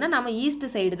பார்த்துட்டிங்கன்னா நம்ம ஈஸ்ட்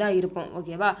சைடு தான் இருப்போம்.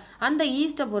 ஓகேவா? அந்த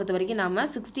ஈஸ்ட்டை பொறுத்த வரைக்கும் நம்ம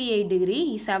 68 டிகிரி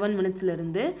 7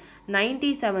 மினிட்ஸ்லேருந்து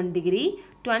 97 டிகிரி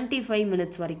 25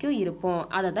 மினிட்ஸ் வரைக்கும் இருப்போம்.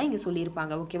 அதை தான் இங்கே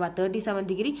சொல்லியிருப்பாங்க. ஓகேவா? 37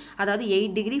 டிகிரி, அதாவது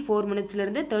 8 டிகிரி 4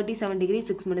 மினிட்ஸ்லேருந்து 37 டிகிரி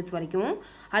 6 மினிட்ஸ் வரைக்கும்.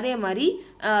 அதே மாதிரி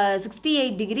 68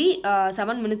 டிகிரி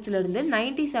 7 மினிட்ஸ்லேருந்து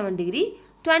 97 டிகிரி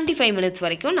 25 மினிட்ஸ்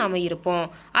வரைக்கும் நாம் இருப்போம்.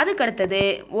 அதுக்கடுத்தது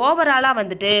ஓவராலாக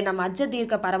வந்துட்டு நம்ம அஜ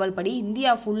தீர்க்க பரவல் படி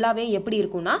இந்தியா ஃபுல்லாகவே எப்படி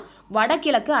இருக்கும்னா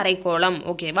வடகிழக்கு அரைக்கோளம்.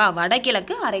 ஓகேவா?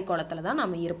 வடகிழக்கு அரைக்கோளத்தில் தான்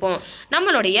நம்ம இருப்போம்.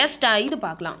 நம்மளுடைய இது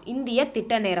பார்க்கலாம், இந்திய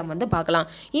திட்ட நேரம் வந்து பார்க்கலாம்.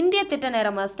 இந்திய திட்ட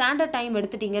நேரம் ஸ்டாண்டர்ட் டைம்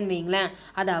எடுத்துட்டிங்கன்னு வைங்களேன்,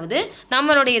 அதாவது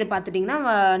நம்மளுடைய இது பார்த்துட்டிங்கன்னா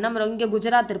நம்ம இங்கே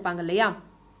குஜராத் இருப்பாங்க இல்லையா,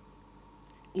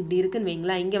 இப்படி இருக்குன்னு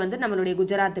வைங்களேன், இங்கே வந்து நம்மளுடைய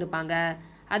குஜராத் இருப்பாங்க.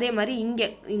 அதே மாதிரி இங்கே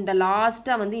இந்த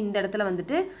லாஸ்ட்டாக வந்து இந்த இடத்துல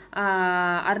வந்துட்டு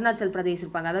அருணாச்சல் பிரதேஷ்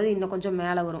இருப்பாங்க. அதாவது இன்னும் கொஞ்சம்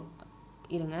மேலே வரும்,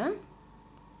 இருங்க,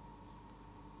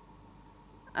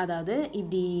 அதாவது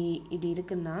இப்படி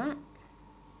இருக்குன்னா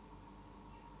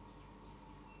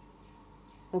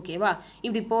ஓகேவா,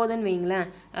 இப்படி போகுதுன்னு வைங்களேன்.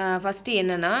 ஃபஸ்ட்டு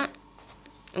என்னென்னா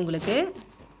உங்களுக்கு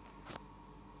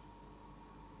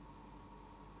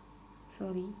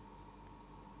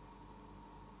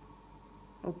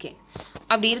ஓகே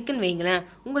அப்படி இருக்குன்னு வைங்களேன்,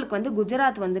 உங்களுக்கு வந்து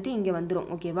குஜராத் வந்துட்டு இங்கே வந்துடும்.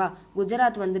 ஓகேவா?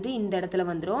 குஜராத் வந்துட்டு இந்த இடத்துல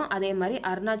வந்துடும். அதே மாதிரி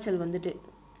அருணாச்சல் வந்துட்டு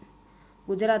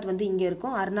குஜராத் வந்து இங்கே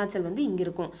இருக்கும், அருணாச்சல் வந்து இங்கே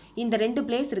இருக்கும். இந்த 2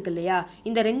 பிளேஸ் இருக்கு இல்லையா,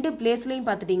 இந்த 2 பிளேஸ்லையும்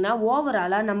பார்த்துட்டிங்கன்னா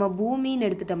ஓவராலாக நம்ம பூமின்னு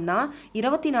எடுத்துட்டோம்னா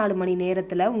 24 மணி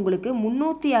நேரத்தில் உங்களுக்கு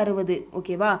 360,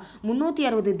 ஓகேவா,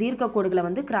 360 தீர்க்க கோடுகளை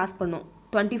வந்து கிராஸ் பண்ணும்.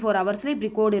 24 ஹவர்ஸில் இப்படி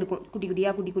கோடு இருக்கும், குட்டி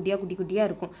குட்டியாக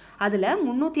இருக்கும். அதில்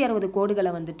 360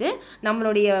 கோடுகளை வந்துட்டு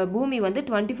நம்மளுடைய பூமி வந்து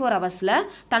 24 ஹவர்ஸில்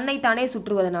தன்னைத்தானே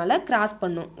சுற்றுவதனால கிராஸ்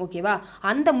பண்ணும். ஓகேவா?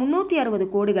 அந்த 360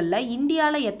 கோடுகளில்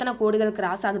இந்தியாவில் எத்தனை கோடுகள்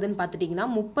கிராஸ் ஆகுதுன்னு பார்த்துட்டிங்கன்னா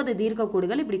 30 தீர்க்க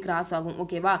கோடுகள் இப்படி கிராஸ் ஆகும்.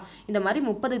 ஓகேவா? இந்த மாதிரி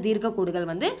 30 தீர்க்க கோடுகள்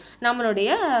வந்து நம்மளுடைய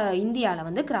இந்தியாவில்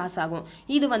வந்து கிராஸ் ஆகும்.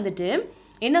 இது வந்துட்டு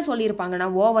என்ன சொல்லியிருப்பாங்கன்னா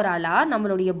ஓவராலாக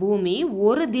நம்மளுடைய பூமி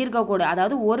ஒரு தீர்க்க கோடு,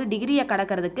 அதாவது 1 டிகிரியை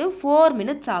கடக்கிறதுக்கு 4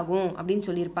 மினிட்ஸ் ஆகும் அப்படின்னு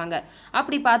சொல்லியிருப்பாங்க.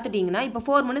 அப்படி பார்த்துட்டிங்கன்னா இப்போ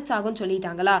 4 மினிட்ஸ் ஆகும்னு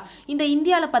சொல்லிட்டாங்களா. இந்த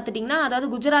இந்தியாவில் பார்த்துட்டிங்கன்னா அதாவது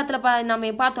குஜராத்தில் நம்ம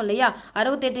பார்த்தோம் இல்லையா,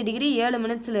 68 டிகிரி 7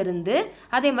 மினிட்ஸ்லேருந்து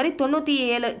அதே மாதிரி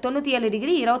 97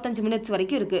 டிகிரி 25 மினிட்ஸ்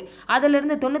வரைக்கும் இருக்குது.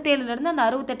 அதிலிருந்து 97லேருந்து அந்த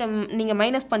 68 நீங்கள்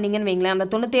மைனஸ் பண்ணிங்கன்னு வைங்களேன், அந்த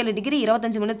 97 டிகிரி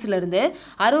 25 மினிட்ஸ்லேருந்து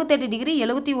 68 டிகிரி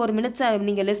 71 மினிட்ஸை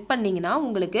நீங்கள் லெஸ் பண்ணிங்கன்னா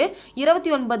உங்களுக்கு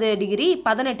 29 டிகிரி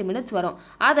 18 மினிட்ஸ் வரும்.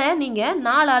 அதை நீங்கள்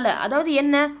 4ஆல், அதாவது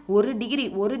என்ன, 1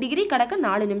 டிகிரி கடக்க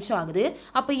 4 நிமிஷம் ஆகுது.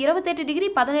 அப்போ 28 டிகிரி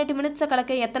 18 மினிட்ஸை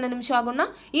கடக்க எத்தனை நிமிஷம் ஆகும்னா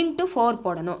இன்ட்டு 4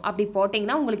 போடணும். அப்படி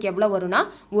போட்டிங்கன்னா உங்களுக்கு எவ்வளோ வரும்னா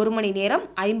 1 மணி நேரம்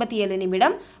 57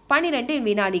 நிமிடம் 12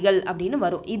 வினாடிகள் அப்படின்னு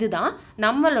வரும். இதுதான்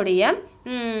நம்மளுடைய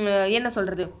என்ன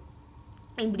சொல்கிறது,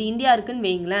 இப்படி இந்தியா இருக்குன்னு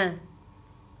வைங்களேன்,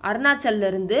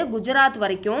 அருணாச்சல்லிருந்து குஜராத்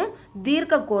வரைக்கும்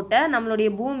தீர்க்க கோட்டை நம்மளுடைய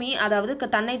பூமி அதாவது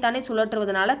தன்னைத்தானே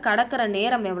சுழற்றுவதனால கடக்கிற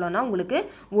நேரம் எவ்வளோனா உங்களுக்கு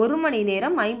 1 மணி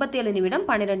நேரம் 57 நிமிடம்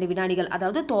 12 வினாடிகள்,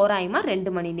 அதாவது தோராயமாக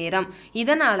 2 மணி நேரம்.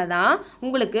 இதனால தான்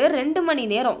உங்களுக்கு 2 மணி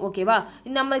நேரம். ஓகேவா?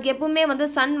 நம்மளுக்கு எப்பவுமே வந்து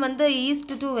சன் வந்து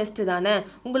ஈஸ்ட் டு வெஸ்ட் தானே,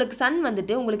 உங்களுக்கு சன்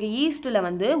வந்துட்டு உங்களுக்கு ஈஸ்ட்டில்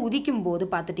வந்து உதிக்கும் போது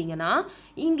பார்த்துட்டிங்கன்னா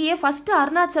இங்கேயே ஃபஸ்ட்டு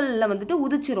அருணாச்சலில் வந்துட்டு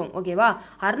உதிச்சிரும். ஓகேவா?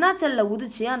 அருணாச்சலில்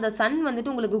உதிச்சு அந்த சன்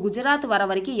வந்துட்டு உங்களுக்கு குஜராத் வர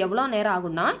வரைக்கும் எவ்வளோ நேரம்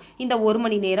ஆகும்னா இந்த 1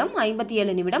 மணி நேரம்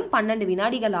 57 நிமிடம் 12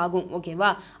 வினாடிகள் ஆகும். ஓகேவா?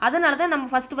 அதனால தான் நம்ம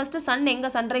ஃபர்ஸ்ட் சன் எங்கே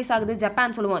சன்ரைஸ் ஆகுது,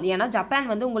 ஜப்பான் சொல்லுவோம். ஏன்னா ஜப்பான்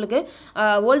வந்து உங்களுக்கு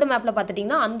வேர்ல்டு மேப்பில்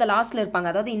பார்த்துட்டிங்கன்னா அந்த லாஸ்ட்டில் இருப்பாங்க,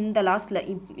 அதாவது இந்த லாஸ்ட்டில்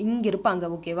இங்கே இருப்பாங்க.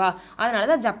 ஓகேவா? அதனால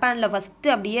தான் ஜப்பானில்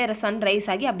ஃபஸ்ட்டு அப்படியே சன் ரைஸ்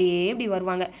ஆகி அப்படியே இப்படி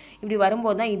வருவாங்க. இப்படி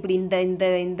வரும்போது தான் இப்படி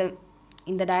இந்த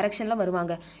இந்த டைரக்ஷனில்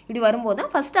வருவாங்க. இப்படி வரும்போது தான்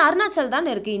ஃபஸ்ட்டு அருணாச்சல் தான்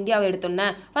இருக்குது இந்தியாவை எடுத்தோன்னே,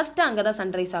 ஃபஸ்ட்டு அங்கே தான்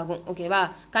சன்ரைஸ் ஆகும். ஓகேவா?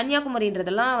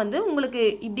 கன்னியாகுமரின்றதெல்லாம் வந்து உங்களுக்கு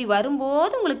இப்படி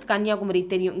வரும்போது உங்களுக்கு கன்னியாகுமரி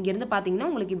தெரியும், இங்கேருந்து பார்த்தீங்கன்னா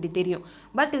உங்களுக்கு இப்படி தெரியும்.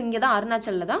 பட் இங்கே தான்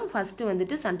அருணாச்சலில் தான் ஃபஸ்ட்டு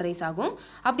வந்துட்டு சன்ரைஸ் ஆகும்.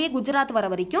 அப்படியே குஜராத் வர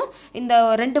வரைக்கும் இந்த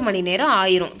 2 மணி நேரம்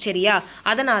ஆயிரும். சரியா?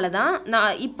 அதனால தான்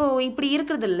நான் இப்போ இப்படி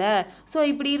இருக்கிறது இல்லை. ஸோ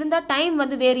இப்படி இருந்தால் டைம்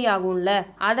வந்து வேரி ஆகும்ல.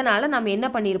 அதனால் நம்ம என்ன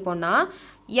பண்ணியிருப்போம்னா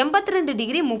 82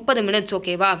 டிகிரி 30 மினிட்ஸ்.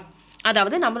 ஓகேவா?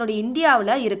 அதாவது நம்மளுடைய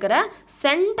இந்தியாவில் இருக்கிற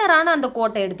சென்டரான அந்த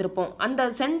கோட்டை எடுத்திருப்போம். அந்த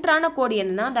சென்டரான கோடு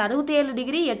என்னன்னா அந்த 67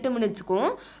 டிகிரி 8 மினிட்ஸுக்கும்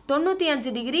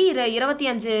 95 டிகிரி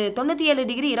 97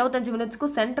 டிகிரி 25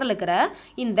 மினிட்ஸ்க்கும் சென்டரில் இருக்கிற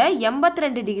இந்த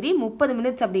 82 டிகிரி 30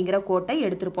 மினிட்ஸ் அப்படிங்கிற கோட்டை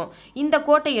எடுத்திருப்போம். இந்த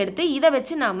கோட்டை எடுத்து இதை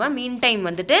வச்சு நாம் மீன் டைம்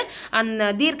வந்துட்டு அந்த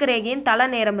தீர்க்கரேகையின் தலை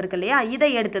நேரம் இருக்கு இல்லையா, இதை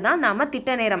எடுத்து தான் நாம்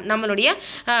திட்ட நேரம் நம்மளுடைய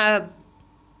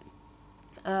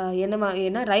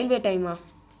என்ன ரயில்வே டைமா,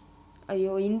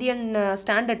 ஐயோ இந்தியன்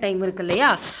ஸ்டாண்டர்ட் டைம் இருக்கு இல்லையா,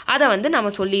 அதை வந்து நம்ம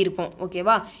சொல்லியிருப்போம்.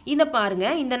 ஓகேவா? இதை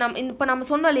பாருங்கள். இப்போ நம்ம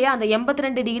சொன்னோம் இல்லையா அந்த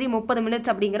 82 டிகிரி 30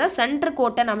 மினிட்ஸ் அப்படிங்கிற சென்டர்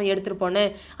கோட்டை நம்ம எடுத்துருப்போன்னு,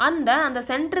 அந்த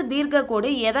சென்டர் தீர்க்க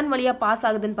கோடு எதன் வழியாக பாஸ்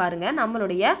ஆகுதுன்னு பாருங்கள்.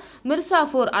 நம்மளுடைய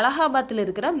மிர்சாபூர், அலகாபாத்தில்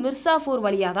இருக்கிற மிர்சாபூர்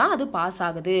வழியாக தான் அது பாஸ்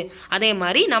ஆகுது. அதே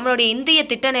மாதிரி நம்மளுடைய இந்திய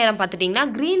திட்ட நேரம் பார்த்துட்டிங்கன்னா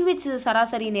கிரீன்விச்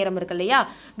சராசரி நேரம் இருக்கு இல்லையா,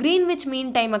 கிரீன்விச்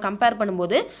மீன் டைமை கம்பேர்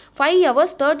பண்ணும்போது 5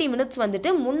 hours 30 minutes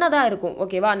வந்துட்டு முன்னதாக இருக்கும்.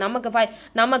 ஓகேவா?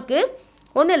 நமக்கு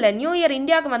ஒன்றும் இல்லை, நியூ இயர்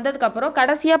இந்தியாவுக்கு வந்ததுக்கப்புறம்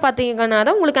கடைசியாக பார்த்தீங்கன்னா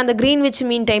தான் உங்களுக்கு அந்த கிரீன்விச்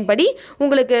மீன் டைம் படி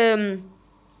உங்களுக்கு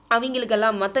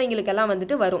அவங்களுக்கெல்லாம் மற்றவங்களுக்கெல்லாம்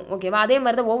வந்துட்டு வரும். ஓகேவா? அதே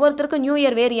மாதிரி தான் ஒவ்வொருத்தருக்கும் நியூ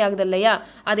இயர் வேரி ஆகுது இல்லையா,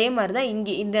 அதே மாதிரி தான்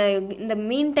இங்கே இந்த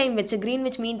மீன் டைம் வச்சு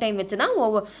கிரீன்விச் மீன் டைம் வச்சு தான்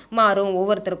மாறும்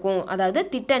ஒவ்வொருத்தருக்கும். அதாவது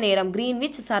திட்ட நேரம்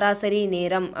கிரீன்விச் சராசரி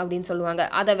நேரம் அப்படின்னு சொல்லுவாங்க.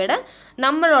 அதை விட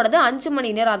நம்மளோடது 5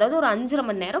 மணி நேரம், அதாவது ஒரு 5.5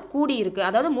 மணி நேரம் கூடி இருக்குது,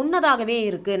 அதாவது முன்னதாகவே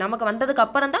இருக்குது. நமக்கு வந்ததுக்கு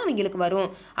அப்புறம் தான் அவங்களுக்கு வரும்.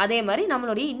 அதே மாதிரி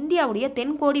நம்மளுடைய இந்தியாவுடைய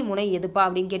தென்கோடி முனை எதுப்பா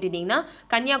அப்படின்னு கேட்டுட்டிங்கன்னா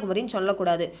கன்னியாகுமரின்னு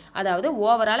சொல்லக்கூடாது. அதாவது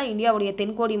ஓவராலாக இந்தியாவுடைய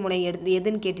தென்கோடி முனை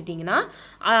எதுன்னு கேட்டுட்டிங்கன்னா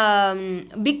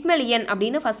பிக்மெலியன்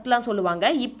அப்படின்னு ஃபர்ஸ்ட்லாம் சொல்லுவாங்க.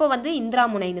 இப்போ வந்து இந்திரா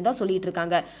முனைன்னு தான் சொல்லிட்டு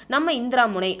இருக்காங்க. நம்ம இந்திரா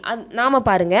முனை நாம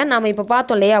பாருங்க, நாம இப்போ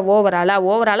பார்த்தோம் இல்லையா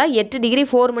ஓவராலா 8 டிகிரி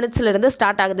 4 மினிட்ஸ்ல இருந்து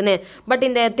ஸ்டார்ட் ஆகுதுன்னு. பட்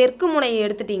இந்த தெற்கு முனையை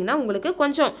எடுத்துட்டிங்கன்னா உங்களுக்கு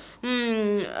கொஞ்சம்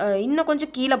இன்னும்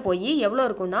கொஞ்சம் கீழே போய் எவ்வளோ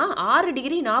இருக்குன்னா 6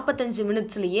 டிகிரி 45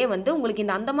 மினிட்ஸ்லேயே வந்து உங்களுக்கு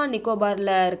இந்த அந்தமான்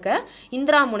நிக்கோபாரில் இருக்க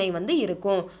இந்திரா முனை வந்து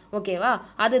இருக்கும். ஓகேவா?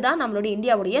 அதுதான் நம்மளுடைய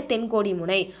இந்தியாவுடைய தென்கோடி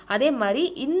முனை. அதே மாதிரி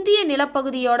இந்திய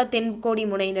நிலப்பகுதியோட தென்கோடி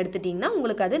முனைன்னு எடுத்துட்டிங்கன்னா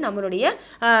உங்களுக்கு அது நம்மளுடைய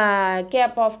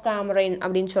கேப் ஆஃப் காமரைன்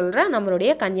அப்படின்னு சொல்கிற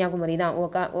நம்மளுடைய கன்னியாகுமரி தான்.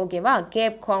 ஓகேவா?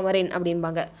 கேப் காமரைன்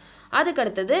அப்படின்பாங்க. அதுக்கு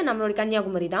அடுத்தது நம்மளுடைய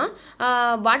கன்னியாகுமரி தான்.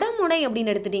 வடமுனை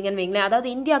அப்படின்னு எடுத்துட்டிங்கன்னு வைங்களேன், அதாவது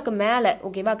இந்தியாவுக்கு மேலே.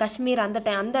 ஓகேவா? காஷ்மீர் அந்த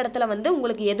இடத்துல வந்து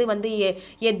உங்களுக்கு எது வந்து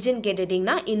எட்ஜுன்னு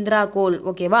கேட்டுட்டிங்கன்னா இந்திரா கோல்.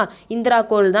 ஓகேவா? இந்திரா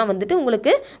கோல் தான் வந்துட்டு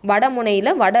உங்களுக்கு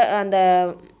வடமுனையில் அந்த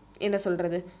என்ன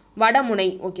சொல்கிறது வடமுனை.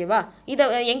 ஓகேவா? இதை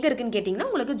எங்கே இருக்குன்னு கேட்டிங்கன்னா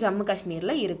உங்களுக்கு ஜம்மு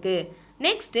காஷ்மீரில் இருக்குது.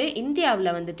 நெக்ஸ்ட்டு இந்தியாவில்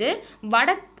வந்துட்டு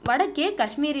வடக்கே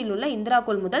காஷ்மீரில் உள்ள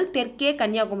இந்திராகோல் முதல் தெற்கே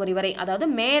கன்னியாகுமரி வரை, அதாவது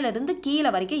மேலிருந்து கீழே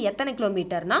வரைக்கும் எத்தனை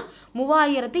கிலோமீட்டர்னா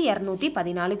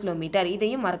 3214 கிலோமீட்டர்.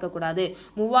 இதையும் மறக்கக்கூடாது.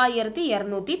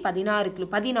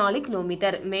 3214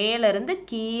 கிலோமீட்டர் மேலிருந்து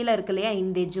கீழே இருக்கு இல்லையா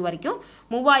இந்த எட்ஜ் வரைக்கும்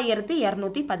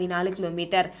 3214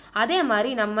 கிலோமீட்டர். அதே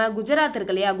மாதிரி நம்ம குஜராத்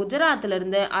இருக்கு இல்லையா,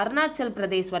 குஜராத்திலிருந்து அருணாச்சல்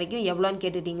பிரதேஷ் வரைக்கும் எவ்வளோன்னு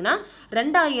கேட்டுட்டிங்கன்னா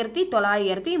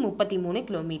 2933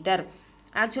 கிலோமீட்டர்.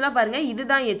 ஆக்சுவலாக பாருங்கள்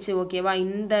இதுதான் எச்சு. ஓகேவா?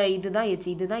 இதுதான் எச்சு,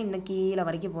 இதுதான் இன்னும் கீழே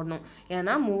வரைக்கும் போடணும்.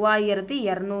 ஏன்னா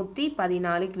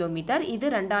 3214 கிலோமீட்டர், இது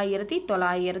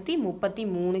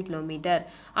 2933 கிலோமீட்டர்.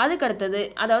 அதுக்கடுத்தது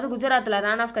அதாவது குஜராத்தில்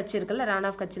ரான் ஆஃப் கட்ச் இருக்குல்ல, ரான்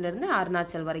ஆஃப் கட்சிலேருந்து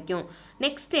அருணாச்சல் வரைக்கும்.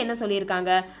 நெக்ஸ்ட் என்ன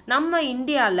சொல்லியிருக்காங்க, நம்ம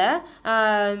இந்தியாவில்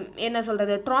என்ன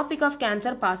சொல்கிறது ட்ராபிக் ஆஃப்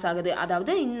கேன்சர் பாஸ் ஆகுது.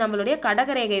 அதாவது நம்மளுடைய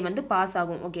கடகரேகை வந்து பாஸ்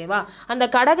ஆகும். ஓகேவா? அந்த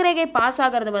கடகரேகை பாஸ்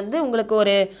ஆகிறது வந்து உங்களுக்கு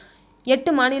ஒரு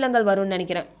 8 மாநிலங்கள் வரும்னு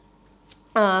நினைக்கிறேன்.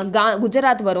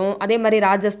 குஜராத் வரும், அதே மாதிரி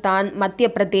ராஜஸ்தான், மத்திய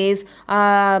பிரதேஷ்,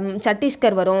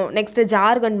 சத்தீஸ்கர் வரும், நெக்ஸ்ட்டு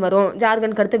ஜார்க்கண்ட் வரும்,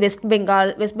 ஜார்க்கண்ட்க்கு அடுத்து வெஸ்ட்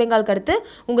பெங்காலுக்கு அடுத்து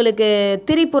உங்களுக்கு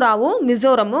திரிபுராவும்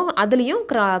மிசோரமும் அதுலேயும்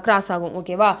கிராஸ் ஆகும்.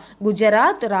 ஓகேவா?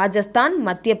 குஜராத், ராஜஸ்தான்,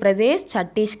 மத்திய பிரதேஷ்,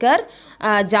 சத்தீஸ்கர்,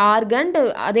 ஜார்க்கண்ட்,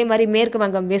 அதே மாதிரி மேற்கு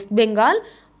வங்கம், வெஸ்ட் பெங்கால்,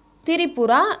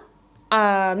 திரிபுரா,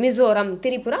 மிசோரம்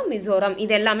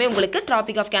இது எல்லாமே உங்களுக்கு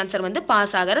ட்ராபிக் ஆஃப் கேன்சர் வந்து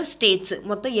பாஸ் ஆகிற ஸ்டேட்ஸ்.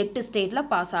 மொத்தம் 8 ஸ்டேட்டில்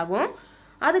பாஸ் ஆகும்.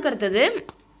 அதுக்கடுத்தது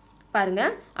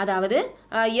பாருங்கள், அதாவது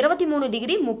 23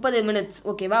 டிகிரி 30 மினிட்ஸ்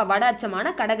ஓகேவா. வட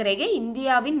அச்சமான கடகரேகை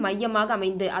இந்தியாவின் மையமாக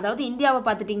அமைந்து, அதாவது இந்தியாவை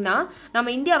பார்த்துட்டிங்கன்னா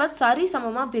நம்ம இந்தியாவை சரி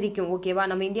சமமாக பிரிக்கும் ஓகேவா.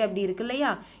 நம்ம இந்தியா இப்படி இருக்கு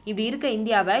இல்லையா, இப்படி இருக்க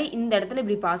இந்தியாவை இந்த இடத்துல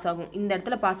இப்படி பாஸ் ஆகும், இந்த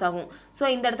இடத்துல பாஸ் ஆகும். ஸோ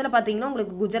இந்த இடத்துல பார்த்தீங்கன்னா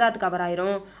உங்களுக்கு குஜராத் கவர்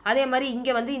ஆயிரும். அதே மாதிரி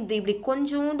இங்கே வந்து இந்த இப்படி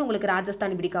கொஞ்சோண்டு உங்களுக்கு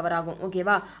ராஜஸ்தான் இப்படி கவர் ஆகும்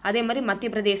ஓகேவா. அதே மாதிரி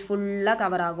மத்திய பிரதேஷ் ஃபுல்லாக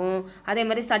கவர் ஆகும். அதே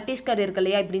மாதிரி சத்தீஸ்கர் இருக்கு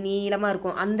இல்லையா, இப்படி நீளமாக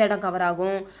இருக்கும், அந்த இடம் கவர்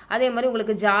ஆகும். அதே மாதிரி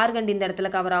உங்களுக்கு ஜார்க்கண்ட் இந்த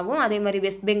இடத்துல கவர் ஆகும். அதே மாதிரி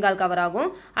வெஸ்ட் பெங்கால் கவர் ஆகும்.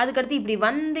 அதுக்கடுத்து இப்படி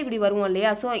வந்து இப்படி வருவோம்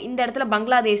இல்லையா. ஸோ இந்த இடத்துல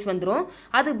பங்களாதேஷ் வந்துடும்.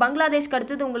 அது பங்களாதேஷ்க்கு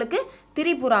அடுத்தது உங்களுக்கு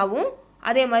திரிபுராவும்,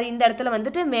 அதே மாதிரி இந்த இடத்துல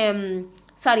வந்துட்டு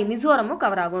மிசோரமும்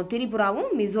கவர் ஆகும். திரிபுராவும்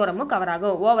மிசோரமும் கவர்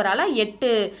ஆகும். ஓவராலாக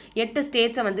 8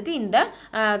 ஸ்டேட்ஸை வந்துட்டு இந்த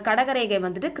கடகரேகை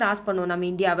வந்துட்டு கிராஸ் பண்ணும் நம்ம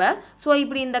இந்தியாவை. ஸோ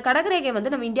இப்படி இந்த கடகரேகை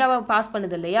வந்து நம்ம இந்தியாவை பாஸ்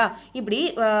பண்ணுது இல்லையா. இப்படி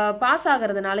பாஸ்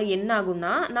ஆகிறதுனால என்ன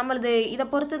ஆகும்னா நம்மளது இதை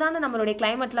பொறுத்து தானே நம்மளுடைய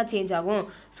கிளைமேட்லாம் சேஞ்ச் ஆகும்.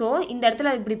 ஸோ இந்த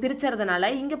இடத்துல இப்படி பிரிச்சறதுனால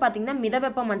இங்கே பார்த்தீங்கன்னா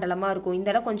மிதவெப்ப மண்டலமாக இருக்கும்.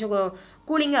 இந்த இடம் கொஞ்சம்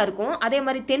கூலிங்காக இருக்கும். அதே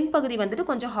மாதிரி தென்பகுதி வந்துட்டு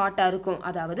கொஞ்சம் ஹாட்டாக இருக்கும்.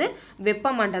 அதாவது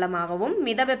வெப்ப மண்டலமாகவும்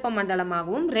மிதவெப்ப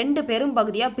மண்டலமாகவும் 2 பெரும்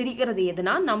பகுதியாக பிரிக்கிறது எதுனா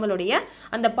நம்மளுடைய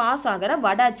அந்த பாஸ் ஆகிற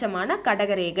வட அச்சமான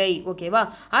கடகரேகை ஓகேவா.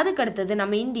 அதுக்கடுத்தது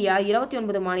நம்ம இந்தியா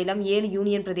 29 மாநிலம் 7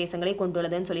 யூனியன் பிரதேசங்களை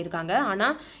கொண்டுள்ளதுன்னு சொல்லியிருக்காங்க.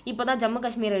 ஆனால் இப்போ தான் ஜம்மு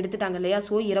காஷ்மீரை எடுத்துட்டாங்க இல்லையா.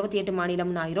 ஸோ 28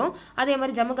 மாநிலம்னு ஆயிரும். அதே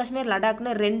மாதிரி ஜம்மு காஷ்மீர்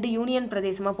லடாக்னு 2 யூனியன்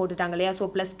பிரதேசமாக போட்டுட்டாங்க இல்லையா. ஸோ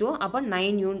 +2 அப்போ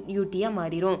 9 யூடியாக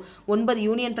மாறிடும். 9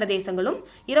 யூனியன் பிரதேசங்களும்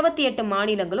 28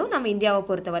 மாநிலங்களும் நம்ம இந்தியாவை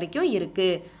பொறுத்த வரைக்கும்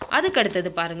இருக்குது.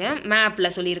 அதுக்கடுத்தது பாருங்க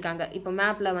மேப்பில் சொல்லியிருக்காங்க. இப்போ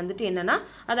மேப்பில் வந்துட்டு என்னன்னா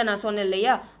அதை நான் சொன்னேன்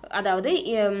இல்லையா. அதாவது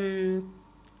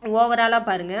ஓவராலாக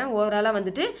பாருங்கள், ஓவராலாக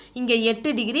வந்துட்டு இங்கே 8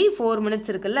 டிகிரி 4 மினிட்ஸ்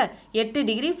இருக்குல்ல, 8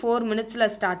 டிகிரி 4 மினிட்ஸில்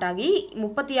ஸ்டார்ட் ஆகி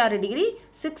 36 டிகிரி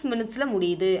 6 மினிட்ஸில்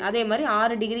முடியுது. அதே மாதிரி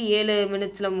 6 டிகிரி 7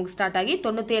 மினிட்ஸில் ஸ்டார்ட் ஆகி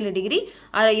 97 டிகிரி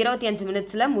 25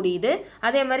 மினிட்ஸில் முடியுது.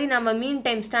 அதே மாதிரி நம்ம மீன்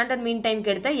டைம் ஸ்டாண்டர்ட் மீன்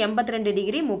டைம்க்கு எடுத்த 82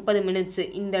 டிகிரி 30 மினிட்ஸ்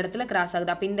இந்த இடத்துல கிராஸ்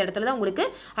ஆகுது. அப்போ இந்த இடத்துல தான் உங்களுக்கு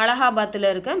அலகாபாத்தில்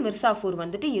இருக்க மிர்சாபூர்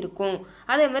வந்துட்டு இருக்கும்.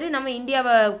 அதே மாதிரி நம்ம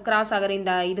இந்தியாவை கிராஸ் ஆகிற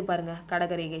இந்த இது பாருங்கள்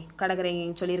கடகரேகை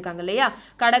சொல்லியிருக்காங்க இல்லையா.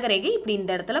 கடகரேகை இப்படி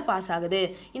இந்த இடத்துல பாஸ் ஆகுது.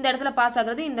 இந்த இடத்துல பாஸ்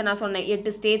ஆகுறது இந்த நான் சொன்னேன்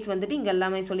 8 ஸ்டேட்ஸ் வந்துட்டு இங்கே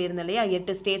எல்லாமே சொல்லியிருந்தேன் இல்லையா.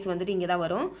 8 ஸ்டேட்ஸ் வந்துட்டு இங்கே தான்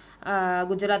வரும்.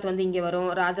 குஜராத் வந்து இங்கே வரும்,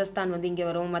 ராஜஸ்தான் வந்து இங்கே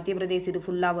வரும், மத்திய பிரதேஷ் இது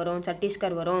ஃபுல்லாக வரும்,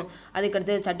 சத்தீஸ்கர் வரும்.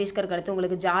 அதுக்கடுத்து சத்தீஸ்கருக்கு அடுத்து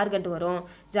உங்களுக்கு ஜார்க்கண்ட் வரும்,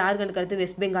 ஜார்க்கண்டுக்கு அடுத்து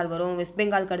வெஸ்ட் பெங்கால் வரும், வெஸ்ட்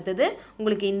பெங்காலுக்கு அடுத்தது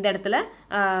உங்களுக்கு இந்த இடத்துல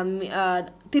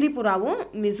திரிபுராவும்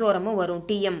மிசோரமும் வரும்.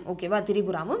 டிஎம் ஓகேவா.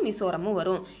 திரிபுராவும் மிசோரமும்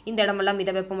வரும். இந்த இடமெல்லாம்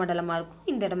மித வெப்பமண்டலமாக இருக்கும்,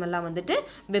 இந்த இடமெல்லாம் வந்துட்டு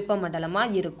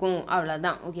வெப்பமண்டலமாக இருக்கும்.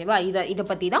 அவ்வளோதான் ஓகேவா. இதை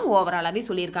பற்றி தான் ஓவராலாகவே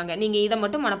சொல்லியிருக்காங்க. நீங்கள் இதை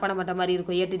மட்டும் மனப்பாடம் பண்ணுற மாதிரி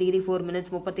இருக்கும். 8 டிகிரி 4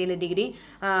 மினிட்ஸ், 37 டிகிரி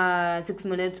 6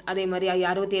 மினிட்ஸ், அதே மாதிரி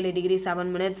 67 டிகிரி 7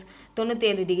 மினிட்ஸ்,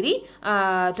 97 டிகிரி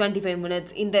 25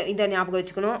 மினிட்ஸ். இதை ஞாபகம்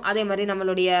வச்சுக்கணும். அதே மாதிரி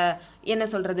நம்மளுடைய என்ன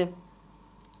சொல்கிறது,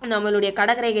 நம்மளுடைய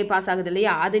கடகரேகை பாஸ் ஆகுது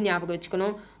இல்லையா, அது ஞாபகம்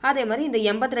வச்சுக்கணும். அதே மாதிரி இந்த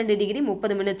 82 டிகிரி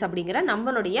 30 மினிட்ஸ் அப்படிங்கிற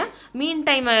நம்மளுடைய மீன்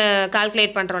டைமை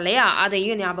கால்குலேட் பண்ணுறோம் இல்லையா,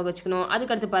 அதையும் ஞாபகம் வச்சுக்கணும்.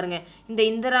 அதுக்கடுத்து பாருங்கள் இந்த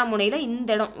இந்திரா முனையில் இந்த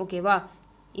இடம் ஓகேவா,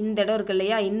 இந்த இடம் இருக்கு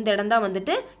இல்லையா, இந்த இடம் தான்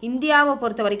வந்துட்டு இந்தியாவை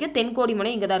பொறுத்த வரைக்கும் தென்கோடி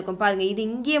முனை இங்கே தான் இருக்கும். பாருங்கள் இது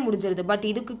இங்கேயே முடிஞ்சிருது, பட்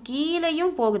இதுக்கு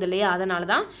கீழேயும் போகுது இல்லையா, அதனால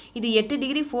தான் இது 8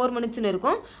 டிகிரி 4 மினிட்ஸ்னு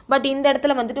இருக்கும். பட் இந்த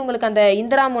இடத்துல வந்துட்டு உங்களுக்கு அந்த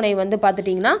இந்திரா முனை வந்து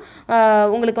பார்த்துட்டிங்கன்னா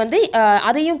உங்களுக்கு வந்து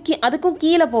அதுக்கும்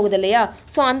கீழே போகுது இல்லையா.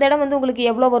 ஸோ அந்த இடம் வந்து உங்களுக்கு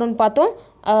எவ்வளோ வரும்னு பார்த்தோம்,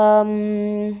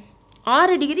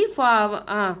 6 டிகிரி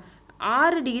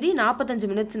 45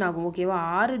 மினிட்ஸ்னு ஆகும் ஓகேவா.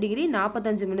 6 டிகிரி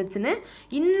 45 மினிட்ஸ்னு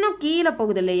இன்னும் கீழே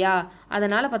போகுது இல்லையா,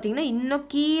 அதனால் பார்த்தீங்கன்னா இன்னும்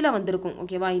கீழே வந்திருக்கும்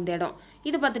ஓகேவா இந்த இடம்.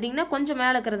 இது பார்த்துட்டிங்கன்னா கொஞ்சம்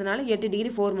மேலே இருக்கிறதுனால 8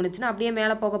 டிகிரி 4 மினிட்ஸ்னு அப்படியே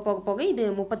மேலே போக இது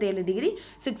 37 டிகிரி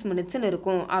 6 மினிட்ஸ்னு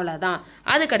இருக்கும். அவ்வளோதான்.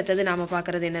 அதுக்கடுத்தது நாம்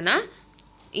பார்க்குறது என்னென்னா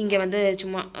இங்கே வந்து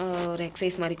சும்மா ஒரு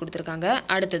எக்ஸசைஸ் மாதிரி கொடுத்துருக்காங்க.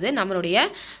 அடுத்தது நம்மளுடைய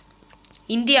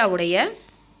இந்தியாவுடைய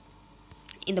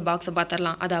இந்த பாக்ஸை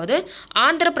பார்த்துடலாம். அதாவது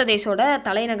ஆந்திர பிரதேஷோட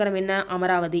தலைநகரம் என்ன,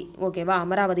 அமராவதி ஓகேவா.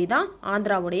 அமராவதி தான்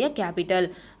ஆந்திராவுடைய கேபிட்டல்.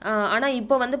 ஆனால்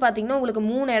இப்போ வந்து பார்த்திங்கன்னா உங்களுக்கு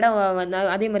 3 இடம் வந்து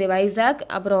அதே மாதிரி வைசாக்,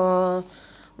 அப்புறம்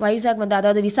வைசாக் வந்து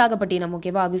அதாவது விசாகப்பட்டினம்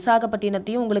ஓகேவா.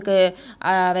 விசாகப்பட்டினத்தையும் உங்களுக்கு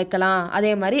வைக்கலாம்,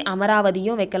 அதே மாதிரி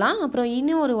அமராவதியும் வைக்கலாம், அப்புறம்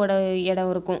இன்னும் ஒரு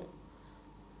இடம் இருக்கும்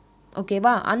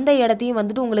ஓகேவா. அந்த இடத்தையும்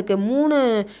வந்துட்டு உங்களுக்கு 3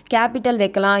 கேபிட்டல்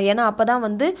வைக்கலாம். ஏன்னா அப்போ தான்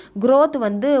வந்து க்ரோத்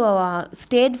வந்து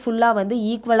ஸ்டேட் ஃபுல்லாக வந்து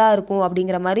ஈக்குவலாக இருக்கும்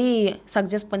அப்படிங்கிற மாதிரி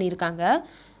சஜஸ்ட் பண்ணியிருக்காங்க.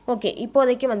 ஓகே,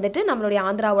 இப்போதைக்கு வந்துட்டு நம்மளுடைய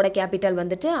ஆந்திராவோட கேபிட்டல்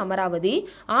வந்துட்டு அமராவதி.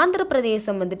 ஆந்திர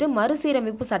பிரதேசம் வந்துட்டு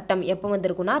மறுசீரமைப்பு சட்டம் எப்போ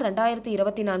வந்திருக்குன்னா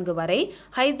 2024 வரை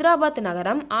ஹைதராபாத்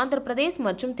நகரம் ஆந்திர பிரதேஷ்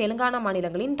மற்றும் தெலுங்கானா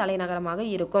மாநிலங்களின் தலைநகரமாக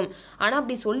இருக்கும். ஆனால்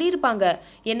அப்படி சொல்லியிருப்பாங்க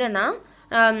என்னன்னா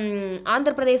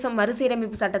ஆந்திர பிரதேசம்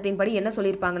மறுசீரமைப்பு சட்டத்தின்படி என்ன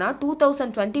சொல்லியிருப்பாங்கன்னா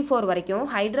 2024 வரைக்கும்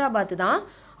ஹைதராபாத் தான்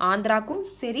ஆந்திராக்கும்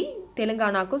சரி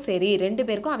தெலுங்கானாக்கும் சரி 2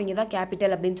 பேருக்கும் அவங்க தான்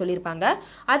கேபிட்டல் அப்படின்னு சொல்லியிருப்பாங்க.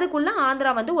 அதுக்குள்ளே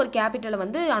ஆந்திரா வந்து ஒரு கேபிட்டலை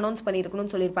வந்து அனௌன்ஸ்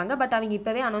பண்ணியிருக்கணும்னு சொல்லியிருப்பாங்க. பட் அவங்க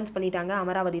இப்போவே அனௌன்ஸ் பண்ணிட்டாங்க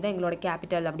அமராவதி தான் எங்களோட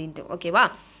கேபிட்டல் அப்படின்ட்டு. ஓகேவா?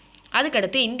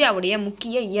 அதுக்கடுத்து இந்தியாவுடைய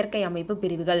முக்கிய இயற்கை அமைப்பு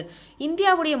பிரிவுகள்.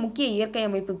 இந்தியாவுடைய முக்கிய இயற்கை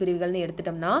அமைப்பு பிரிவுகள்னு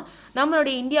எடுத்துட்டோம்னா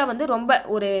நம்மளுடைய இந்தியா வந்து ரொம்ப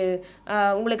ஒரு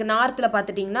உங்களுக்கு நார்த்தில்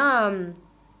பார்த்துட்டிங்கன்னா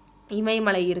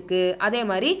இமயமலை இருக்குது. அதே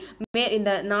மாதிரி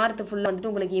இந்த நார்த்து ஃபுல்லாக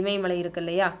வந்துட்டு உங்களுக்கு இமயமலை இருக்குது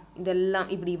இல்லையா,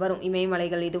 இதெல்லாம் இப்படி வரும்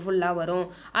இமயமலைகள், இது ஃபுல்லாக வரும்.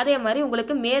 அதே மாதிரி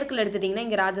உங்களுக்கு மேற்கில் எடுத்துட்டிங்கன்னா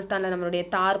இங்கே ராஜஸ்தானில் நம்மளுடைய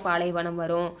தார் பாலைவனம்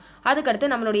வரும்.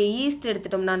 அதுக்கடுத்து நம்மளுடைய ஈஸ்ட்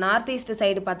எடுத்துட்டோம்னா நார்த் ஈஸ்ட்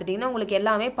சைடு பார்த்துட்டிங்கன்னா உங்களுக்கு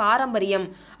எல்லாமே பாரம்பரியம்,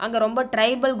 அங்கே ரொம்ப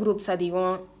ட்ரைபல் குரூப்ஸ்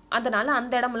அதிகம். அதனால்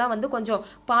அந்த இடம்லாம் வந்து கொஞ்சம்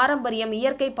பாரம்பரியம்,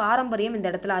 இயற்கை பாரம்பரியம் இந்த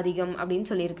இடத்துல அதிகம் அப்படின்னு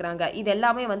சொல்லியிருக்கிறாங்க. இது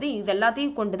எல்லாமே வந்து இது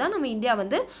எல்லாத்தையும் கொண்டு தான் நம்ம இந்தியா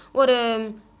வந்து ஒரு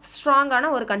ஸ்ட்ராங்கான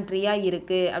ஒரு கண்ட்ரியாக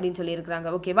இருக்குது அப்படின்னு சொல்லியிருக்கிறாங்க.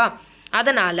 ஓகேவா?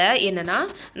 அதனால் என்னென்னா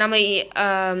நம்ம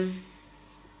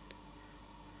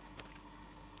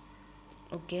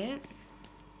ஓகே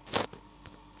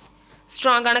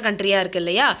ஸ்ட்ராங்கான கண்ட்ரியாக இருக்குது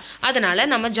இல்லையா, அதனால்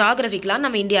நம்ம ஜாகிரபிக்கலாக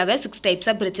நம்ம இந்தியாவை 6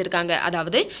 டைப்ஸாக பிரிச்சிருக்காங்க.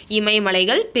 அதாவது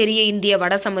இமயமலைகள், பெரிய இந்திய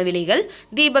வட சமவெளிகள்,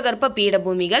 தீபகற்ப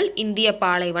பீடபூமிகள், இந்திய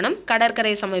பாலைவனம்,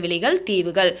 கடற்கரை சமவெளிகள்,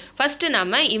 தீவுகள். ஃபஸ்ட்டு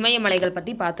நம்ம இமயமலைகள்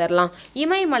பற்றி பார்த்துடலாம்.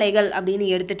 இமயமலைகள் அப்படின்னு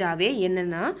எடுத்துட்டாவே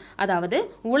என்னென்னா, அதாவது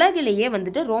உலகிலேயே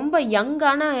வந்துட்டு ரொம்ப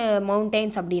யங்கான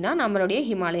மவுண்டெயின்ஸ் அப்படின்னா நம்மளுடைய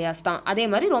ஹிமாலயாஸ் தான். அதே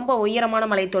மாதிரி ரொம்ப உயரமான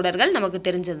மலைத்தொடர்கள் நமக்கு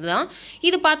தெரிஞ்சது தான்.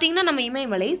 இது பார்த்திங்கன்னா நம்ம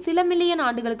இமயமலை சில மில்லியன்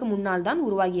ஆண்டுகளுக்கு முன்னால் தான்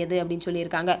உருவாகியது அப்படின்னு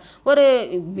சொல்லியிருக்காங்க. ஒரு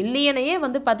மில்லியனையே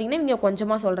வந்து பார்த்தீங்கன்னா இங்கே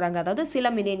கொஞ்சமாக சொல்கிறாங்க, அதாவது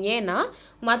சில மில்லியன். ஏன்னா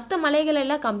மற்ற மலைகள்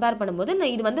எல்லாம் கம்பேர் பண்ணும்போது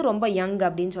இது வந்து ரொம்ப யங்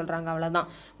அப்படின்னு சொல்கிறாங்க, அவ்வளோதான்.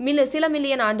 சில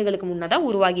மில்லியன் ஆண்டுகளுக்கு முன்னதான்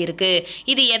உருவாகி இருக்கு.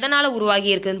 இது எதனால்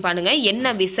உருவாகி இருக்குன்னு பாருங்க.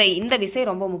 என்ன விசை? இந்த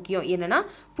விசை ரொம்ப முக்கியம். என்னன்னா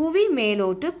புவி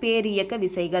மேலோட்டு பேரியக்க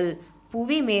விசைகள்,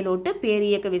 புவி மேலோட்டு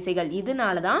பேரியக்க விசைகள்.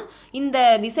 இதனால தான் இந்த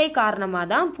விசை காரணமாக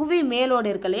தான் புவி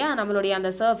மேலோடு இருக்கு இல்லையா நம்மளுடைய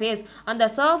அந்த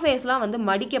சர்ஃபேஸ்லாம் வந்து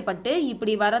மடிக்கப்பட்டு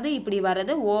இப்படி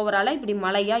வரது ஓவராலாக இப்படி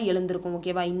மலையாக எழுந்திருக்கும்.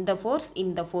 ஓகேவா? இந்த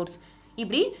ஃபோர்ஸ்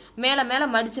இப்படி மேலே மேலே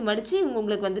மடித்து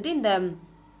உங்களுக்கு வந்துட்டு இந்த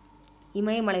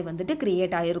இமயமலை வந்துட்டு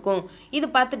கிரியேட் ஆகிருக்கும். இது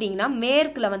பார்த்துட்டிங்கன்னா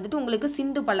மேற்கில் வந்துட்டு உங்களுக்கு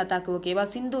சிந்து பள்ளத்தாக்கு, ஓகேவா,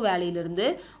 சிந்து வேலியிலிருந்து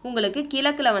உங்களுக்கு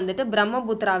கிழக்கில் வந்துட்டு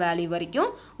பிரம்மபுத்திரா வேலி வரைக்கும்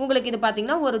உங்களுக்கு இது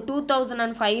பார்த்திங்கன்னா ஒரு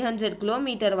 2500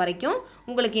 கிலோமீட்டர் வரைக்கும்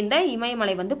உங்களுக்கு இந்த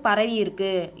இமயமலை வந்து பரவி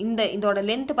இருக்குது. இதோட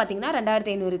லென்த்து பார்த்திங்கன்னா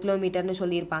 2500 கிலோமீட்டர்னு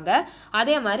சொல்லியிருப்பாங்க.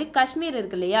 அதே மாதிரி காஷ்மீர்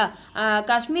இருக்கு இல்லையா,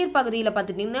 காஷ்மீர் பகுதியில்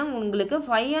பார்த்துட்டிங்கன்னா உங்களுக்கு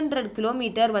 500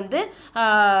 கிலோமீட்டர் வந்து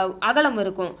அகலம்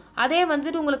இருக்கும். அதே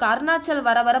வந்துட்டு உங்களுக்கு அருணாச்சல்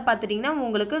வர பார்த்துட்டிங்கன்னா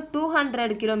உங்களுக்கு 200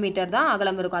 கிலோமீட்டர் தான்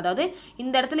அகலம் இருக்கும். அதாவது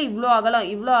இந்த இடத்துல இவ்வளோ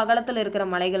அகலத்தில் இருக்கிற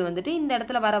மலைகள் வந்துட்டு இந்த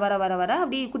இடத்துல வர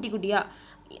அப்படி குட்டி குட்டியாக,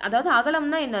 அதாவது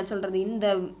அகலம்னா என்ன சொல்கிறது, இந்த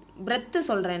பிரெத்து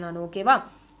சொல்கிறேன் நான். ஓகேவா?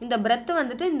 இந்த பிரெத்து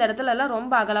வந்துட்டு இந்த இடத்துல எல்லாம்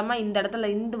ரொம்ப அகலமாக இந்த இடத்துல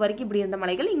இந்த வரைக்கும் இப்படி இருந்த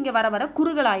மலைகள் இங்கே வர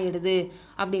குறுகலாயிடுது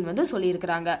அப்படின்னு வந்து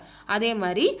சொல்லியிருக்கிறாங்க. அதே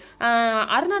மாதிரி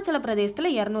அருணாச்சல பிரதேசத்தில்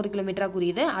 200 கிலோமீட்டராக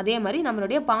குறியுது. அதே மாதிரி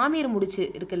நம்மளுடைய பாமீர் முடிச்சு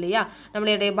இருக்கு இல்லையா,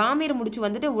 நம்மளுடைய பாமீர் முடிச்சு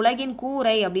வந்துட்டு உலகின்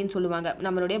கூரை அப்படின்னு சொல்லுவாங்க.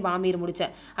 நம்மளுடைய பாமீர் முடிச்ச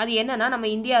அது என்னன்னா நம்ம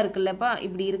இந்தியா இருக்குல்லப்பா,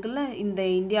 இப்படி இருக்குல்ல, இந்த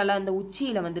இந்தியாவில் அந்த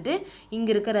உச்சியில் வந்துட்டு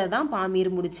இங்கே இருக்கிறது தான்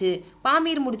பாமீர் முடிச்சு.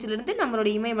 பாமீர் முடிச்சிலேருந்து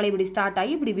நம்மளுடைய இமயமலை இப்படி ஸ்டார்ட்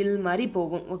ஆகி இப்படி வில் மாதிரி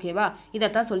போகும். ஓகேவா?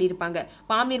 இதைத்தான் சொல்லியிருப்பாங்க.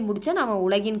 பாமீர் முடிச்சா நம்ம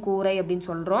உலகின் கூரை அப்படின்னு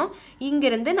சொல்கிறோம்.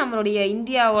 இங்கிருந்து நம்மளுடைய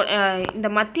இந்த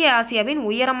மத்திய ஆசியாவின்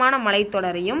உயரமான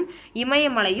மலைத்தொடரையும்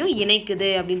இமயமலையும் இணைக்குது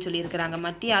அப்படின்னு சொல்லியிருக்கிறாங்க.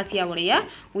 மத்திய ஆசியாவுடைய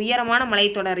உயரமான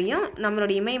மலைத்தொடரையும்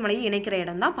நம்மளுடைய இமயமலையும் இணைக்கிற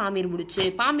இடம் தான் பாமீர் முடிச்சு.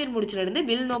 பாமீர் முடிச்சிலிருந்து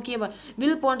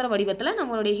வில் போன்ற வடிவத்தில்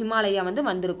நம்மளுடைய ஹிமாலயா வந்து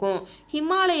வந்திருக்கும்.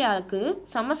 ஹிமாலயாவுக்கு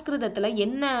சமஸ்கிருதத்தில்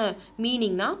என்ன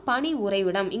மீனிங்னா பனி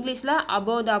உறைவிடம். இங்கிலீஷில்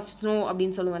அபோட் ஆஃப் ஸ்னோ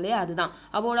அப்படின்னு சொல்லுவோம் இல்லையா, அதுதான்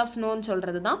அபோட் ஆஃப் ஸ்னோன்னு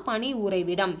சொல்கிறது தான் பனி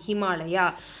உறைவிடம் ஹிமாலயா.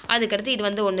 அதுக்கடுத்து இது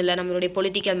வந்து ஒன்றும் இல்லை, நம்மளுடைய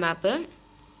பொலிட்டிக்கல் மேப்பு.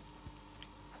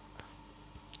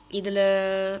 இதில்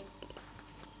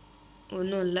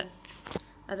ஒன்றும் இல்லை,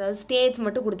 அதாவது ஸ்டேட்ஸ்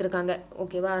மட்டும் கொடுத்துருக்காங்க.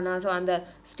 ஓகேவா? நான் அந்த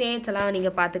ஸ்டேட்ஸ் எல்லாம்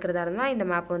நீங்கள் பார்த்துக்கிறதா இருந்தால் இந்த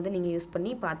மேப்பை வந்து நீங்கள் யூஸ்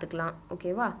பண்ணி பார்த்துக்கலாம்.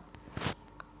 ஓகேவா?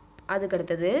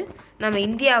 அதுக்கடுத்தது நம்ம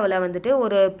இந்தியாவில் வந்துட்டு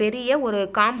ஒரு பெரிய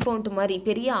காம்பவுண்ட் மாதிரி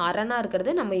பெரிய அரணாக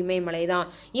இருக்கிறது நம்ம இமயமலை தான்.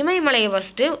 இமயமலையை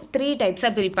ஃபஸ்ட்டு 3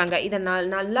 டைப்ஸாக பிரிப்பாங்க. இதை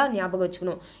நல்லா ஞாபகம்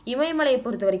வச்சுக்கணும். இமயமலையை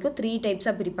பொறுத்த வரைக்கும் 3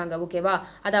 டைப்ஸாக பிரிப்பாங்க. ஓகேவா?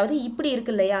 அதாவது இப்படி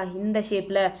இருக்கு இல்லையா இந்த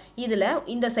ஷேப்பில், இதில்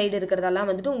இந்த சைடு இருக்கிறதெல்லாம்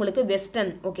வந்துட்டு உங்களுக்கு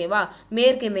வெஸ்டர்ன், ஓகேவா,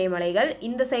 மேற்கு இமயமலைகள்.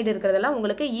 இந்த சைடு இருக்கிறதெல்லாம்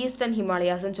உங்களுக்கு ஈஸ்டர்ன்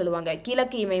ஹிமாலயாஸ்ன்னு சொல்லுவாங்க,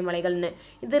 கிழக்கு இமயமலைகள்னு.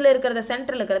 இதில் இருக்கிறத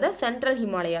சென்ட்ரல்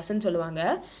ஹிமாலயாஸ்ன்னு சொல்லுவாங்க.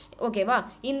 ஓகேவா?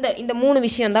 இந்த 3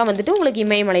 விஷயம் தான் வந்துட்டு உங்களுக்கு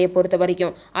இமயமலையை பொறுத்த பொறுத்த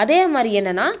வரைக்கும். அதே மாதிரி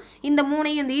என்னன்னா இந்த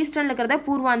மூணையும் இந்த ஈஸ்டர்னில் இருக்கிறத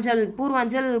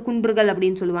பூர்வாஞ்சல் குன்றுகள்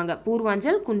அப்படின்னு சொல்லுவாங்க.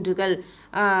 பூர்வாஞ்சல் குன்றுகள்,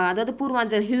 அதாவது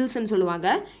பூர்வாஞ்சல் ஹில்ஸ்ன்னு சொல்லுவாங்க.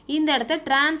 இந்த இடத்த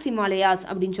டிரான்ஸ் ஹிமாலயாஸ்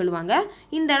அப்படின்னு சொல்லுவாங்க.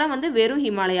 இந்த இடம் வந்து வெறும்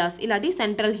ஹிமாலயாஸ் இல்லாட்டி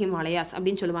சென்ட்ரல் ஹிமாலயாஸ்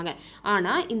அப்படின்னு சொல்லுவாங்க.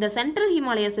 ஆனால் இந்த சென்ட்ரல்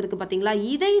ஹிமாலயாஸ் இருக்குது பார்த்தீங்களா,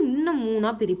 இதை இன்னும்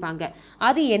 3ஆக பிரிப்பாங்க.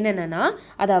 அது என்னென்னா,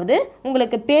 அதாவது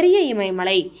உங்களுக்கு பெரிய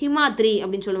இமயமலை ஹிமாத்ரி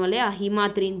அப்படின்னு சொல்லுவோம் இல்லையா,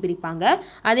 ஹிமாத்ரின்னு பிரிப்பாங்க.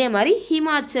 அதே மாதிரி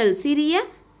ஹிமாச்சல் சிறிய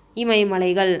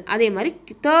இமயமலைகள். அதே மாதிரி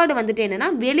தேர்டு வந்துட்டு என்னென்னா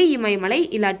வெளி இமயமலை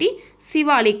இல்லாட்டி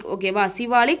சிவாலிக். ஓகேவா,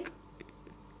 சிவாலிக்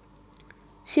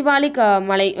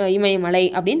மலை இமயமலை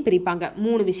அப்படின்னு பிரிப்பாங்க.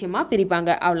 3 விஷயமா பிரிப்பாங்க,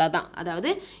 அவ்வளோதான். அதாவது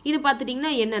இது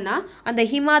பார்த்துட்டிங்கன்னா என்னென்னா அந்த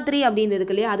ஹிமாத்ரி அப்படின்னு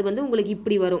இருக்கு இல்லையா, அது வந்து உங்களுக்கு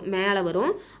இப்படி வரும், மேலே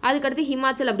வரும். அதுக்கடுத்து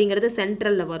ஹிமாச்சல் அப்படிங்கிறது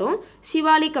சென்ட்ரலில் வரும்.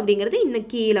 சிவாலிக் அப்படிங்கிறது இன்னும்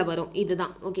கீழே வரும்.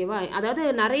 இதுதான் ஓகேவா. அதாவது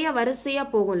நிறைய வரிசையாக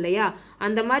போகும் இல்லையா,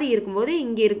 அந்த மாதிரி இருக்கும்போது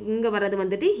இங்கே வர்றது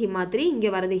வந்துட்டு ஹிமாத்ரி,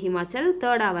 இங்கே வர்றது ஹிமாச்சல்,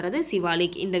 தேர்டாக வர்றது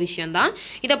சிவாலிக். இந்த விஷயம்தான்,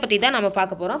 இதை பற்றி தான் நம்ம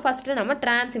பார்க்க போகிறோம். ஃபஸ்ட்டு நம்ம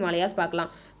டிரான்ஸ் ஹிமாலயாஸ்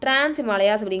பார்க்கலாம். டிரான்ஸ்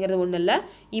ஹிமாலயாஸ் அப்படிங்கிறது ஒன்றும் இல்லை,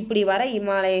 இப்படி வர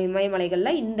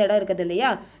இமயமலைகளில் இந்த இடம் இருக்குது இல்லையா,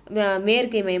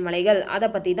 மேற்கு இமயமலைகள், அதை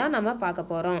பற்றி தான் நம்ம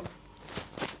பார்க்க போகிறோம்.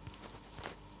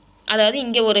 அதாவது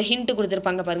இங்கே ஒரு ஹிண்ட்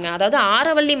கொடுத்துருப்பாங்க பாருங்கள். அதாவது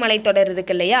ஆரவல்லி மலைத்தொடர்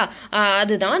இருக்கு இல்லையா,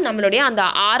 அதுதான் நம்மளுடைய அந்த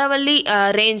ஆரவல்லி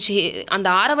ரேஞ்ச். அந்த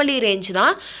ஆரவல்லி ரேஞ்ச்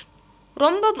தான்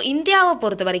ரொம்ப இந்தியாவை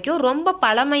பொறுத்த வரைக்கும் ரொம்ப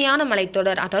பழமையான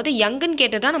மலைத்தொடர். அதாவது யங்குன்னு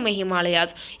கேட்டுட்டா நம்ம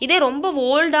ஹிமாலயாஸ். இதே ரொம்ப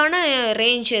ஓல்டான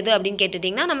ரேஞ்ச் எது அப்படின்னு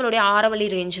கேட்டுட்டிங்கன்னா நம்மளுடைய ஆரவல்லி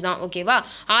ரேஞ்ச் தான். ஓகேவா,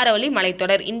 ஆரவல்லி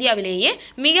மலைத்தொடர் இந்தியாவிலேயே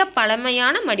மிக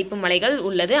பழமையான மடிப்பு மலைகள்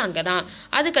உள்ளது அங்கே தான்.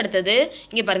 அதுக்கடுத்தது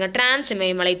இங்கே பாருங்கள், டிரான்ஸ்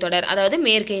இமயமலைத்தொடர், அதாவது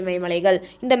மேற்கு இமயமலைகள்.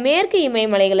 இந்த மேற்கு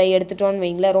இமயமலைகளை எடுத்துட்டோன்னு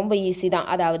வைங்களேன், ரொம்ப ஈஸி தான்.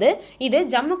 அதாவது இது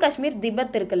ஜம்மு காஷ்மீர்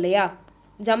திபெத் இருக்கு இல்லையா,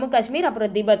 ஜம்மு காஷ்மீர்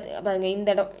அப்புறம் திபெத் பாருங்கள்,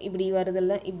 இந்த இடம் இப்படி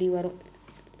வருதில்ல, இப்படி வரும்,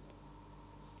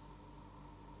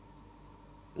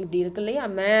 இப்படி இருக்கு இல்லையா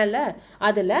மேலே.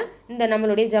 அதில் இந்த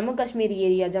நம்மளுடைய ஜம்மு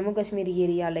காஷ்மீர்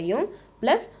ஏரியாலையும்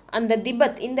ப்ளஸ் அந்த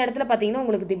திபெத், இந்த இடத்துல பார்த்தீங்கன்னா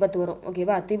உங்களுக்கு திபெத் வரும்.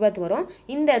 ஓகேவா, திபெத் வரும்.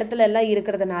 இந்த இடத்துல எல்லாம்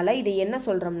இருக்கிறதுனால இது என்ன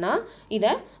சொல்கிறோம்னா,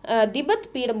 இதை திபெத்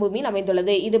பீடபூமியில்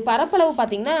அமைந்துள்ளது. இது பரப்பளவு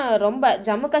பார்த்தீங்கன்னா ரொம்ப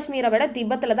ஜம்மு காஷ்மீரை விட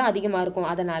திபெத்தில் தான் அதிகமாக இருக்கும்.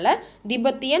 அதனால்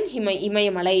திபெத்தியன்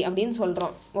இமயமலை அப்படின்னு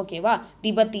சொல்கிறோம். ஓகேவா,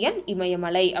 திபெத்தியன்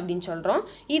இமயமலை அப்படின்னு சொல்கிறோம்.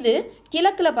 இது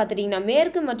கிழக்கில் பார்த்துட்டிங்கன்னா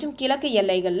மேற்கு மற்றும் கிழக்கு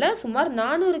எல்லைகளில் சுமார்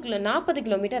 40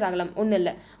 கிலோமீட்டர் அகலம். ஒன்றும்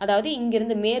இல்லை, அதாவது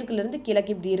இங்கேருந்து மேற்குலேருந்து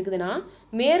கிழக்கு இப்படி இருக்குதுன்னா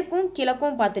மேற்கும்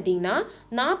கிழக்கும் பார்த்துட்டிங்கன்னா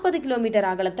 40 கிலோமீட்டர்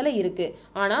அகலத்தில் இருக்குது.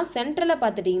 ஆனால் சென்ட்ரலில்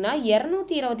பார்த்துட்டிங்கன்னா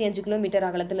 225 கிலோமீட்டர்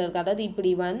அகலத்தில் இருக்குது. அதாவது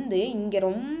இப்படி வந்து இங்கே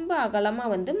ரொம்ப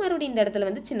அகலமாக வந்து மறுபடியும் இந்த இடத்துல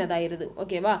வந்து சின்னதாயிருது.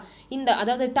 ஓகேவா,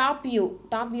 அதாவது டாப்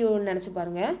வியூன்னு நினச்சி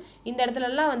பாருங்கள். இந்த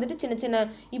இடத்துலலாம் வந்துட்டு சின்ன சின்ன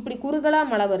இப்படி குறுகலாக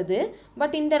மழை வருது.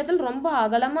 பட் இந்த இடத்துல ரொம்ப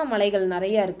அகலமாக மலைகள்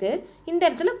நிறையா இருக்குது, இந்த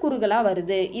இடத்துல குறுகலாக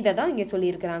வருது. இதை தான் இங்கே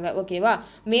சொல்லியிருக்கிறாங்க. ஓகேவா,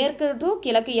 மேற்கு டு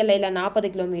கிழக்கு எல்லையில் 40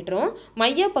 கிலோமீட்டரும்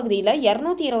மையப்பகுதியில்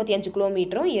 225 கிலோமீட்டரும்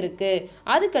இருக்குது.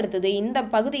 அதுக்கடுத்தது இந்த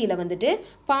பகுதியில் வந்துட்டு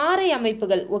பாறை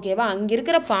அமைப்புகள். ஓகேவா, அங்கே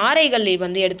இருக்கிற பாறைகள்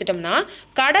வந்து எடுத்துட்டோம்னா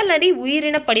கடலடி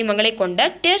உயிரின படிமங்களை கொண்ட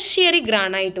டெர்ஷியரி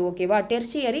கிரானைட். ஓகேவா,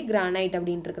 டெர்ஷியரி கிரானைட்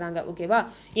அப்படின்ட்டு இருக்கிறாங்க. ஓகேவா,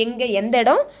 எந்த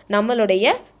இடம்,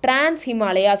 நம்மளுடைய டிரான்ஸ்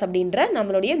ஹிமாலயாஸ் அப்படின்ற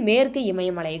நம்மளுடைய மேற்கு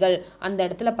இமயமலைகள். அந்த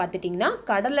இடத்துல பார்த்துட்டிங்கன்னா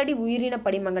கடலடி உயிரின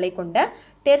படிமங்களை கொண்ட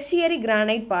டெர்ஷியரி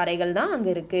கிரானைட் பாறைகள் தான்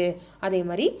அங்கே இருக்குது. அதே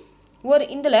மாதிரி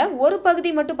ஒரு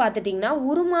பகுதி மட்டும் பார்த்துட்டிங்கன்னா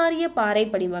உருமாறிய பாறை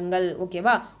படிமங்கள்.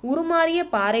 ஓகேவா, உருமாறிய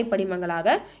பாறை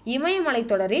படிமங்களாக இமயமலை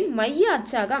தொடரின் மைய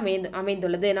அச்சாக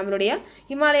அமைந்துள்ளது. நம்மளுடைய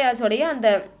ஹிமாலயாஸோடைய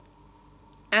அந்த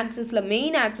ஆக்சிஸில்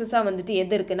மெயின் ஆக்சிஸாக வந்துட்டு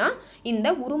எது இருக்குன்னா இந்த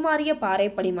உருமாறிய பாறை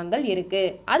படிமங்கள் இருக்குது.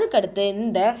 அதுக்கடுத்து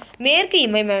இந்த மேற்கு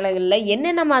இமயமலைகளில்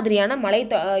என்னென்ன மாதிரியான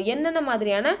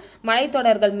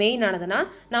மலைத்தொடர்கள் மெயின் ஆனதுன்னா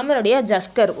நம்மளுடைய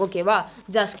ஜஸ்கர். ஓகேவா,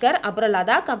 ஜஸ்கர், அப்புறம்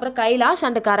லடாக், அப்புறம் கைலாஷ்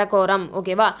அண்ட் காரகோரம்.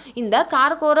 ஓகேவா, இந்த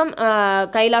காரகோரம்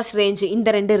கைலாஷ் ரேஞ்சு,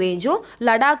 இந்த 2 ரேஞ்சும்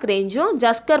லடாக் ரேஞ்சும்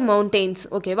ஜஸ்கர் மவுண்டெயின்ஸ்.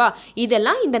 ஓகேவா,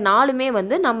 இதெல்லாம் இந்த 4மே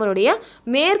வந்து நம்மளுடைய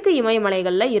மேற்கு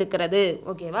இமயமலைகளில் இருக்கிறது.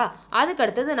 ஓகேவா,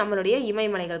 அதுக்கடுத்தது நம்மளுடைய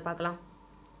இமயமலை பார்க்கலாம்.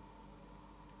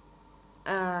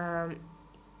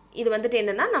 இது வந்துட்டு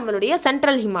என்னன்னா நம்மளுடைய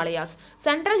சென்ட்ரல்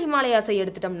ஹிமாலயாஸை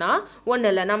எடுத்துட்டோம்னா ஒன்றும்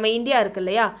இல்லை, நம்ம இந்தியா இருக்கு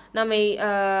இல்லையா, நம்ம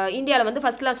இந்தியாவில் வந்து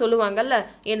ஃபர்ஸ்ட்லாம் சொல்லுவாங்கல்ல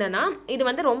என்னன்னா இது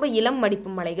வந்து ரொம்ப இளம்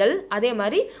மடிப்பு மலைகள். அதே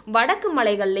மாதிரி வடக்கு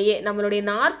மலைகள்லையே நம்மளுடைய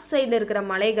நார்த் சைடில் இருக்கிற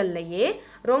மலைகள்லையே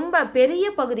ரொம்ப பெரிய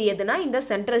பகுதி எதுனா இந்த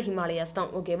சென்ட்ரல் ஹிமாலயாஸ் தான்.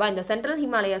 ஓகேவா, இந்த சென்ட்ரல்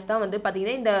ஹிமாலயாஸ் தான் வந்து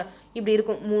பார்த்தீங்கன்னா இந்த இப்படி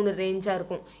இருக்கும், 3 ரேஞ்சாக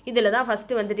இருக்கும். இதில் தான்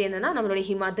ஃபஸ்ட்டு வந்துட்டு என்னன்னா நம்மளுடைய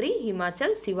ஹிமாத்ரி,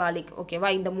 ஹிமாச்சல், சிவாலிக். ஓகேவா,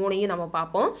 இந்த 3ஐயும் நம்ம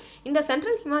பார்ப்போம். இந்த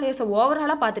சென்ட்ரல் ஹிமாலயாஸை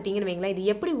ஓவராலாக பார்த்துட்டு பார்த்துட்டிங்கன்னு வைங்களேன், இது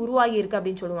எப்படி உருவாகி இருக்குது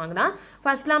அப்படின்னு சொல்லுவாங்கன்னா,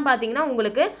 ஃபர்ஸ்ட்லாம் பார்த்தீங்கன்னா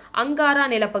உங்களுக்கு அங்காரா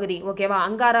நிலப்பகுதி, ஓகேவா,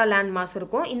 அங்காரா லேண்ட் மாஸ்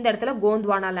இருக்கும், இந்த இடத்துல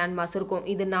கோந்த்வானா லேண்ட் மாஸ் இருக்கும்,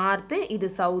 இது நார்த்து இது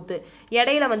சவுத்து,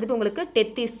 இடையில வந்துட்டு உங்களுக்கு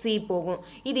டெத்திஸ் சி போகும்.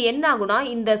 இது என்ன ஆகுனா,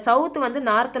 இந்த சவுத்து வந்து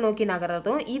நார்த்தை நோக்கி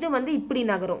நகர்றதும் இது வந்து இப்படி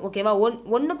நகரும், ஓகேவா,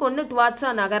 ஒன்றுக்கு ஒன்று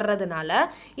டுவார்ட்ஸாக நகர்றதுனால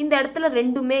இந்த இடத்துல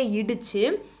ரெண்டுமே இடிச்சு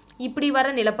இப்படி வர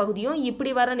நிலப்பகுதியும்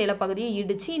இப்படி வர நிலப்பகுதியும்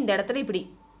இடிச்சு இந்த இடத்துல இப்படி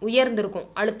உயர்ந்திருக்கும்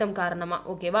அழுத்தம் காரணமா,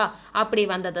 ஓகேவா. அப்படி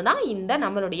வந்தது தான் இந்த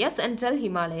நம்மளுடைய சென்ட்ரல்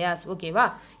ஹிமாலயாஸ், ஓகேவா.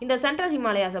 இந்த சென்ட்ரல்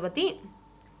ஹிமாலயாஸை பற்றி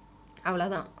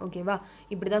அவ்வளோதான், ஓகேவா.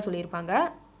 இப்படி தான் சொல்லியிருப்பாங்க.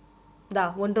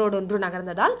 ஒன்றோடு ஒன்று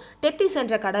நகர்ந்ததால் டெத்திஸ்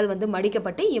என்ற கடல் வந்து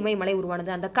மடிக்கப்பட்டு இமயமலை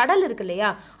உருவானது. அந்த கடல் இருக்கு இல்லையா,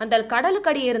 அந்த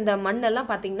கடலுக்கடி இருந்த மண்ணெல்லாம்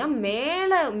பார்த்தீங்கன்னா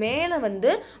மேலே வந்து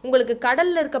உங்களுக்கு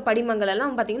கடலில் இருக்க படிமங்கள்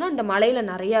எல்லாம் பார்த்தீங்கன்னா இந்த மலையில்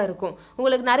நிறையா இருக்கும்.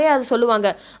 உங்களுக்கு நிறையா அது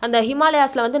சொல்லுவாங்க, அந்த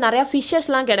ஹிமாலயாஸில் வந்து நிறையா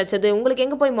ஃபிஷ்ஷஸ்லாம் கிடச்சது. உங்களுக்கு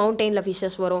எங்கே போய் மவுண்டெயினில்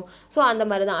ஃபிஷ்ஷஸ் வரும், ஸோ அந்த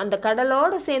மாதிரி தான் அந்த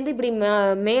கடலோடு சேர்ந்து இப்படி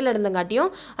மேலே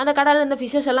இருந்தங்காட்டியும் அந்த கடலில் இருந்த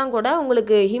ஃபிஷ்ஷஸ் எல்லாம் கூட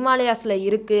உங்களுக்கு ஹிமாலயாஸில்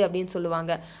இருக்குது அப்படின்னு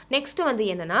சொல்லுவாங்க. நெக்ஸ்ட்டு வந்து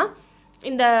என்னென்னா,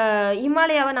 இந்த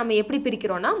ஹிமாலயாவை நம்ம எப்படி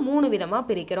பிரிக்கிறோம்னா 3 விதமாக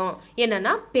பிரிக்கிறோம்.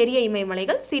 என்னென்னா பெரிய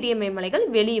இமயமலைகள், சிறிய இமயமலைகள்,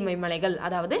 வெளி இமயமலைகள்,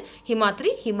 அதாவது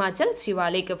ஹிமாத்ரி, ஹிமாச்சல்,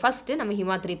 சிவாலிக். ஃபஸ்ட்டு நம்ம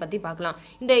ஹிமாத்ரி பற்றி பார்க்கலாம்.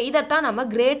 இதைத்தான் நம்ம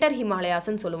கிரேட்டர்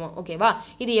ஹிமாலயாஸ்ன்னு சொல்லுவோம், ஓகேவா.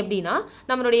 இது எப்படின்னா,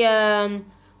 நம்மளுடைய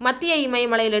மத்திய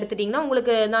இமயமலையில் எடுத்துட்டிங்கன்னா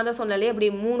உங்களுக்கு நான் தான் சொன்னாலே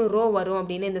அப்படி 3 ரோ வரும்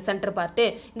அப்படின்னு இந்த சென்டர் பார்ட்டு.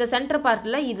 இந்த சென்டர்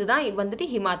பார்ட்டில் இதுதான் வந்துட்டு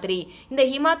ஹிமாத்ரி. இந்த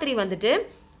ஹிமாத்ரி வந்துட்டு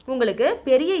உங்களுக்கு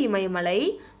பெரிய இமயமலை,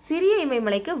 சிறிய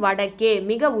இமயமலைக்கு வடக்கே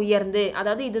மிக உயர்ந்து,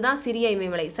 அதாவது இதுதான் சிறிய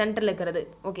இமயமலை சென்ட்ரல் இருக்கிறது,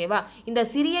 ஓகேவா. இந்த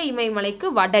சிறிய இமயமலைக்கு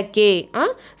வடக்கே,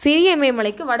 சிறிய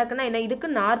இமயமலைக்கு வடக்குன்னா என்ன, இதுக்கு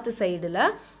நார்த் சைடில்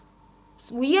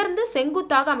உயர்ந்து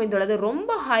செங்குத்தாக அமைந்துள்ளது.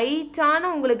 ரொம்ப ஹைட்டான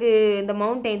உங்களுக்கு இந்த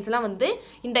மவுண்டெயின்ஸ்லாம் வந்து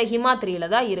இந்த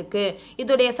ஹிமாத்ரியில் தான் இருக்குது.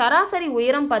 இதோடைய சராசரி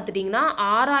உயரம் பார்த்துட்டிங்கன்னா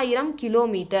 6000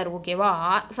 கிலோமீட்டர், ஓகேவா.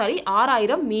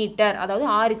 6000 மீட்டர், அதாவது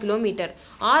 6 கிலோமீட்டர்.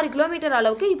 6 கிலோமீட்டர்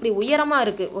அளவுக்கு இப்படி உயரமாக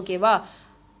இருக்குது, ஓகேவா.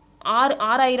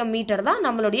 6000 மீட்டர் தான்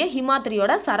நம்மளுடைய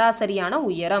ஹிமாத்ரியோட சராசரியான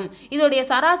உயரம். இதோடைய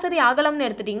சராசரி அகலம்னு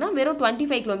எடுத்துட்டிங்கன்னா வெறும்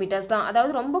 25 கிலோமீட்டர்ஸ் தான்,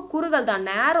 அதாவது ரொம்ப குறுகல் தான்,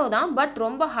 நேரோ தான், பட்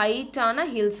ரொம்ப ஹைட்டான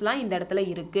ஹில்ஸ்லாம் இந்த இடத்துல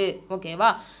இருக்குது, ஓகேவா.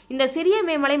 இந்த சிறிய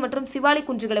இமயமலை மற்றும் சிவாலிக்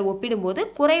குன்றுகளை ஒப்பிடும்போது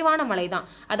குறைவான மலை தான்,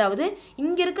 அதாவது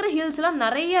இங்கே இருக்கிற ஹில்ஸ்லாம்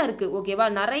நிறைய இருக்குது, ஓகேவா,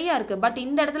 நிறையா இருக்குது. பட்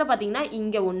இந்த இடத்துல பார்த்தீங்கன்னா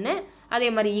இங்கே ஒன்று, அதே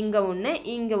மாதிரி இங்கே ஒன்று,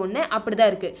 இங்கே ஒன்று, அப்படி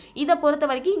தான் இருக்குது. இதை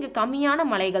பொறுத்த வரைக்கும் இங்கே கம்மியான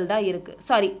மலைகள் தான்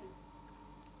இருக்குது.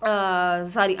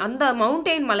 சாரி அந்த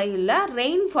மவுண்டெயின் மலையில்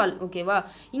ரெயின்ஃபால், ஓகேவா.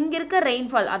 இங்கே இருக்க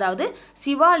ரெயின்ஃபால், அதாவது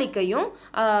சிவாலிக்கையும்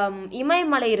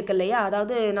இமயமலை இருக்கு இல்லையா,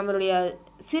 அதாவது நம்மளுடைய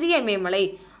சிறிய இமயமலை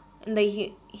இந்த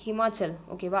ஹிமாச்சல்,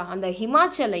 ஓகேவா, அந்த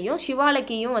ஹிமாச்சலையும்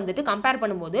சிவாலிக்கையும் வந்துட்டு கம்பேர்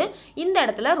பண்ணும்போது இந்த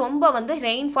இடத்துல ரொம்ப வந்து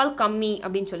ரெயின்ஃபால் கம்மி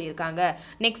அப்படின்னு சொல்லியிருக்காங்க.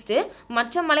 நெக்ஸ்ட்டு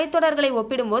மற்ற மலைத்தொடர்களை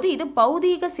ஒப்பிடும்போது இது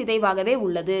பௌதீக சிதைவாகவே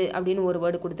உள்ளது அப்படின்னு ஒரு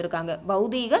வேர்டு கொடுத்துருக்காங்க.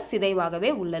 பௌதீக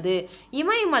சிதைவாகவே உள்ளது.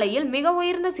 இமயமலையில் மிக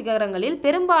உயர்ந்த சிகரங்களில்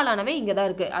பெரும்பாலானவை இங்கே தான்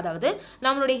இருக்குது. அதாவது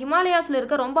நம்மளுடைய ஹிமாலயாஸில்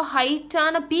இருக்க ரொம்ப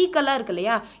ஹைட்டான பீக்கெல்லாம் இருக்கு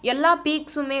இல்லையா, எல்லா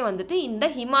பீக்ஸுமே வந்துட்டு இந்த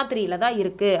ஹிமாத்ரியில் தான்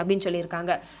இருக்குது அப்படின்னு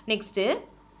சொல்லியிருக்காங்க. நெக்ஸ்ட்டு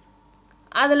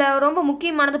அதில் ரொம்ப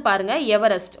முக்கியமானது பாருங்கள்,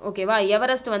 எவரெஸ்ட், ஓகேவா.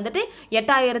 எவரெஸ்ட் வந்துட்டு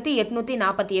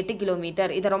 8848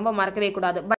 கிலோமீட்டர், இதை ரொம்ப மறக்கவே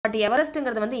கூடாது. பட்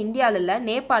எவரெஸ்ட்டுங்கிறது வந்து இந்தியாவில் இல்லை,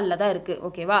 நேபாளில் தான் இருக்குது,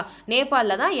 ஓகேவா.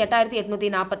 நேபாளில் தான்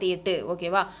 8848,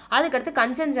 ஓகேவா. அதுக்கடுத்து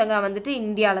கஞ்சன்ஜங்கா வந்துட்டு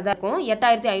இந்தியாவில் தான் இருக்கும்,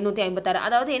 8556.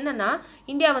 அதாவது என்னென்னா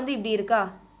இந்தியா வந்து இப்படி இருக்கா,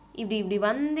 இப்படி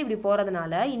வந்து இப்படி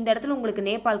போகிறதுனால இந்த இடத்துல உங்களுக்கு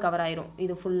நேபாள் கவர் ஆயிரும்,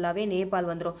 இது ஃபுல்லாகவே நேபாள்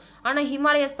வந்துடும். ஆனால்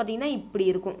ஹிமாலயாஸ் பார்த்தீங்கன்னா இப்படி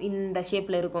இருக்கும், இந்த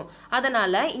ஷேப்பில் இருக்கும்.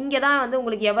 அதனால் இங்கே தான் வந்து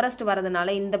உங்களுக்கு எவரெஸ்ட்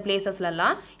வரதுனால இந்த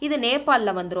பிளேசஸ்லலாம் இது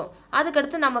நேபாளில் வந்துடும்.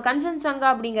 அதுக்கடுத்து நம்ம கஞ்சன்ஜங்கா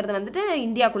அப்படிங்கிறது வந்துட்டு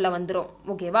இந்தியாவுக்குள்ளே வந்துடும்,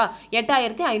 ஓகேவா.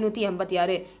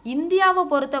 8586. இந்தியாவை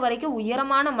பொறுத்த வரைக்கும்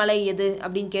உயரமான மலை எது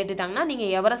அப்படின்னு கேட்டுட்டாங்கன்னா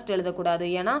நீங்கள் எவரெஸ்ட் எழுதக்கூடாது.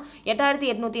 ஏன்னா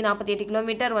 8848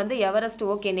 கிலோமீட்டர் வந்து எவரெஸ்ட்,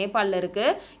 ஓகே, நேபாளில்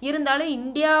இருக்குது. இருந்தாலும்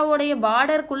இந்தியாவுடைய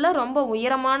பார்டருக்குள்ள ரொம்ப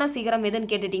உயரமான சிகரம் எதுன்னு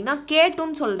கேட்டுட்டிங்கன்னா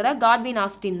K2ன்னு சொல்கிற காட்வின்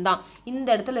ஆஸ்டின் தான் இந்த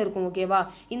இடத்துல இருக்கும், ஓகேவா.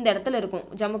 இந்த இடத்துல இருக்கும்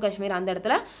ஜம்மு காஷ்மீர், அந்த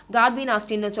இடத்துல காட்வின்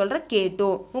ஆஸ்டின்னு சொல்கிற K2.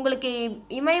 உங்களுக்கு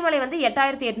இமயமலை வந்து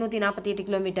 8848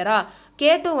 கிலோமீட்டரா,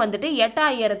 K2 வந்துட்டு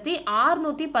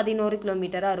 8611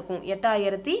 கிலோமீட்டராக இருக்கும்,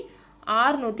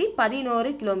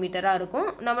 8611 கிலோமீட்டராக இருக்கும்.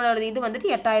 நம்மளோட இது வந்துட்டு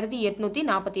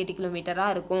 8848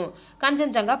 கிலோமீட்டராக இருக்கும்.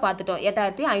 கஞ்சன்ஜங்கா பார்த்துட்டோம்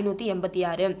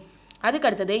 8586.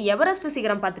 அதுக்கடுத்தது எவரெஸ்ட்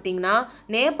சிகரம் பார்த்துட்டிங்கன்னா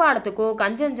நேபாளத்துக்கும்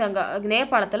கஞ்சன்ஜங்கா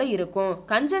நேபாளத்தில் இருக்கும்.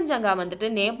 கஞ்சன்ஜங்கா வந்துட்டு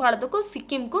நேபாளத்துக்கும்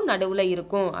சிக்கிமுக்கும் நடுவில்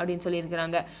இருக்கும் அப்படின்னு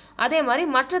சொல்லியிருக்கிறாங்க. அதே மாதிரி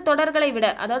மற்ற தொடர்களை விட,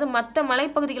 அதாவது மற்ற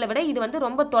மலைப்பகுதிகளை விட இது வந்து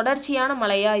ரொம்ப தொடர்ச்சியான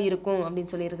மலையாக இருக்கும்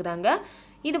அப்படின்னு சொல்லியிருக்கிறாங்க.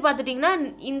 இது பார்த்துட்டிங்கன்னா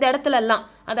இந்த இடத்துலலாம்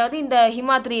அதாவது இந்த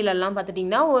ஹிமாத்ரியிலலாம்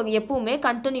பார்த்துட்டிங்கன்னா எப்பவுமே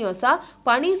கண்டினியூஸாக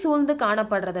பனி சூழ்ந்து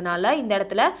காணப்படுறதுனால இந்த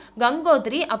இடத்துல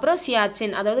கங்கோத்ரி அப்புறம்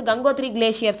சியாச்சின் அதாவது கங்கோத்ரி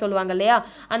கிளேஷியர் சொல்லுவாங்க இல்லையா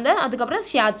அதுக்கப்புறம்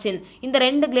சியாச்சின் இந்த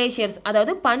 2 கிளேஷியர்ஸ்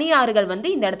அதாவது பனியாறுகள் வந்து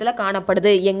இந்த இடத்துல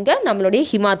காணப்படுது எங்கே நம்மளுடைய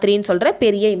ஹிமாத்ரின்னு சொல்கிற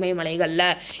பெரிய இமயமலைகளில்.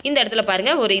 இந்த இடத்துல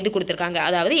பாருங்கள் ஒரு இது கொடுத்துருக்காங்க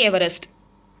அதாவது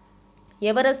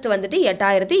எவரெஸ்ட் வந்துட்டு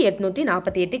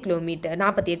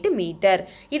 8848 மீட்டர்.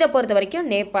 இதை பொறுத்த வரைக்கும்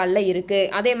நேபாளில் இருக்குது.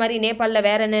 அதே மாதிரி நேபாளில்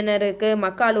வேறு என்னென்ன இருக்குது,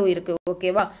 மக்காலு இருக்குது.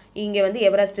 ஓகேவா, இங்கே வந்து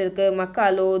எவரெஸ்ட் இருக்குது,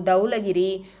 மக்காலு, தௌலகிரி,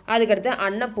 அதுக்கடுத்து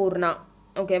அன்னபூர்ணா.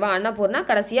 ஓகேவா, அன்னபூர்ணா,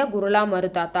 கடைசியாக குருலா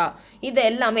மருதாத்தா. இது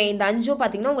எல்லாமே இந்த 5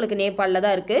 பார்த்தீங்கன்னா உங்களுக்கு நேபாளில்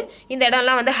தான் இருக்குது. இந்த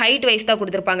இடம்லாம் வந்து ஹைட் வைஸ் தான்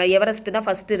கொடுத்துருப்பாங்க. எவரெஸ்ட் தான்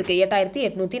ஃபஸ்ட்டு இருக்குது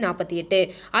 8848.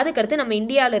 அதுக்கடுத்து நம்ம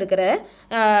இந்தியாவில் இருக்கிற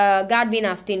காட்வின்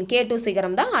ஆஸ்டின் K2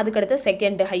 சிகரம் தான் அதுக்கடுத்து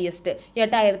செகண்ட் ஹையஸ்ட்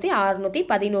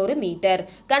 8611 மீட்டர்.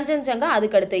 கஞ்சன்ஜங்கா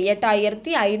அதுக்கடுத்து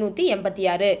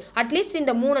 8586. அட்லீஸ்ட்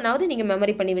இந்த 3னாவது நீங்கள்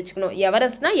மெமரி பண்ணி வச்சுக்கணும்.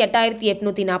 எவரெஸ்ட்னா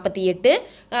 8848,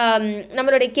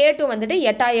 நம்மளுடைய K2 வந்துட்டு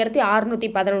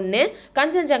 8611,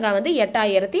 கஞ்சன்ஜங்கா வந்து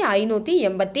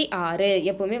 8586.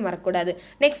 எப்பவுமே மறக்கக்கூடாது.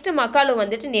 நெக்ஸ்ட் மக்காலு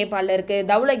வந்துட்டு நேபாளில் இருக்குது,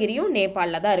 தௌலகிரியும்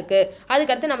நேபாளில் தான் இருக்குது.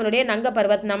 அதுக்கடுத்து நம்மளுடைய நங்க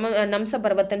பர்வத் நம்ச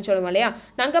பர்வத்னு சொல்லுவோம் இல்லையா,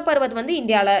 நங்க பர்வத் வந்து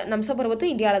இந்தியாவில், நம்ச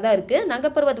பர்வத்தும் இந்தியாவில் தான் இருக்குது. நங்க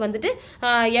பர்வத் வந்துட்டு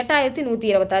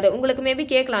 8126. உங்களுக்கு மேபி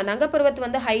கேட்கலாம் நங்க பர்வத்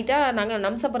வந்து ஹைட்டா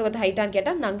நம்ச பர்வத் ஹைட்டான்னு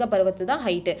கேட்டால் நங்க பர்வத்து தான்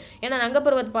ஹைட்டு. ஏன்னா நங்க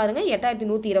பர்வத் பாருங்கள்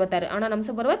 8126, ஆனால் நம்ச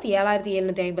பர்வத்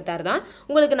 7756 தான்.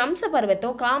 உங்களுக்கு நம்ச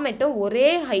பர்வத்தோ காமெட்டோ ஒரே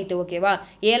ஹைட்டு. ஓகேவா,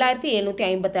 7756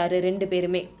 2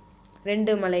 பேருமே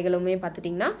 2 மலைகளுமே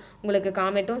பார்த்துட்டிங்கன்னா உங்களுக்கு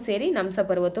காமெட்டும் சரி நம்ச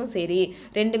பர்வத்தும் சரி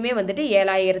ரெண்டுமே வந்துட்டு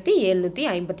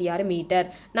 7756 மீட்டர்.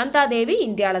 நந்தா தேவி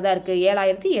இந்தியாவில் தான் இருக்குது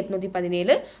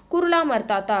 7817. குருலா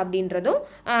மர்தாத்தா அப்படின்றதும்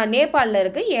நேபாளில்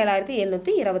இருக்குது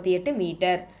 7728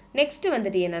 மீட்டர். நெக்ஸ்ட்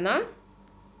வந்துட்டு என்னென்னா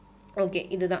ஓகே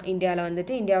இதுதான் இந்தியாவில்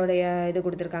வந்துட்டு இந்தியாவுடைய இது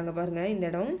கொடுத்துருக்காங்க பாருங்கள் இந்த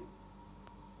இடம்.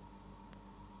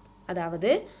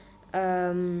 அதாவது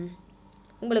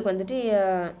உங்களுக்கு வந்துட்டு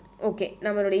ஓகே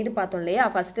நம்மளுடைய இது பார்த்தோம் இல்லையா,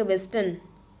 ஃபஸ்ட்டு வெஸ்டர்ன்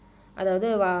அதாவது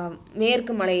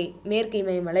மேற்கு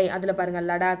இமயமலை அதில் பாருங்கள்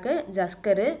லடாக்கு,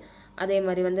 ஜஸ்கரு, அதே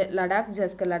மாதிரி வந்து லடாக்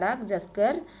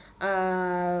ஜஸ்கர்,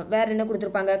 வேறு என்ன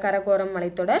கொடுத்துருப்பாங்க, கரக்கோரம்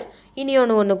மலைத்தொடர், இனி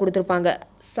ஒன்று கொடுத்துருப்பாங்க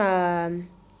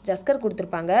ஜஸ்கர்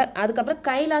கொடுத்துருப்பாங்க. அதுக்கப்புறம்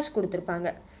கைலாஷ் கொடுத்துருப்பாங்க.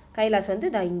 கைலாஷ் வந்து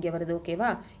இங்கே வருது. ஓகேவா,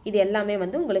 இது எல்லாமே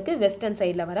வந்து உங்களுக்கு வெஸ்டர்ன்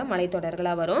சைடில் வர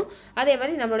மலைத்தொடர்களாக வரும். அதே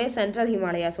மாதிரி நம்மளுடைய சென்ட்ரல்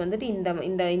ஹிமாலயாஸ் வந்துட்டு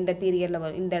இந்த பீரியடில்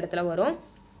வரும், இந்த இடத்துல வரும்.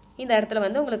 இந்த இடத்துல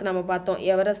வந்து உங்களுக்கு நம்ம பார்த்தோம்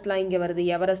எவரெஸ்ட்லாம் இங்கே வருது,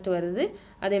 எவரெஸ்ட் வருது.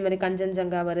 அதே மாதிரி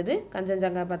கஞ்சன்ஜங்கா வருது,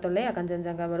 கஞ்சன்ஜங்கா பார்த்தோம் இல்லையா,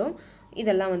 கஞ்சன்ஜங்கா வரும்.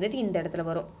 இதெல்லாம் வந்துட்டு இந்த இடத்துல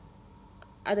வரும்.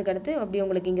 அதுக்கடுத்து அப்படி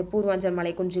உங்களுக்கு இங்கே பூர்வாஞ்சல்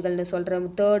மலை குஞ்சுகள்னு சொல்கிற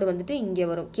 3rd வந்துட்டு இங்கே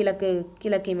வரும்,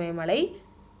 கிழக்கு இமயமலை.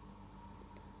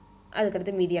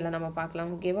 அதுக்கடுத்து மீதியெல்லாம் நம்ம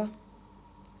பார்க்கலாம். ஓகேவா,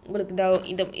 உங்களுக்கு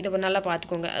இதை நல்லா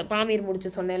பார்த்துக்கோங்க. பாமீர்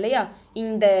முடிச்சு சொன்னேன் இல்லையா,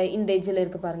 இந்த எஜ்ஜில்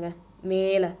இருக்குது பாருங்கள்,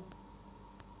 மேலே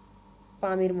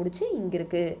பாமீர் முடிச்சு இங்கே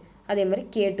இருக்குது. அதே மாதிரி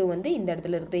K2 வந்து இந்த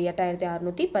இடத்துல இருக்குது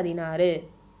 8616.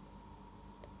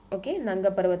 ஓகே, நங்க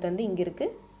பர்வத் வந்து இங்கே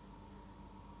இருக்குது,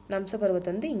 நம்ச பர்வத்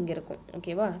வந்து இங்கே இருக்கும்.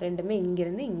 ஓகேவா, ரெண்டுமே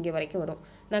இங்கேருந்து இங்கே வரைக்கும் வரும்.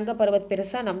 நங்க பர்வத்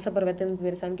பெருசாக நம்ச பர்வத்துன்னு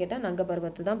பெருசான்னு கேட்டால் நங்க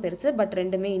பர்வத்து தான் பெருசு. பட்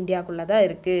ரெண்டுமே இந்தியாவுக்குள்ளே தான்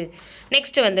இருக்குது.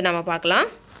 நெக்ஸ்ட் வந்து நம்ம பார்க்கலாம்.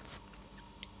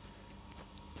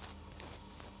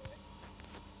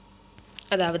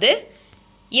 அதாவது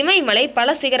இமயமலை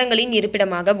பல சிகரங்களின்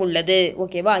இருப்பிடமாக உள்ளது.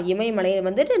 ஓகேவா, இமயமலை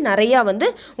வந்துட்டு நிறையா வந்து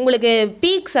உங்களுக்கு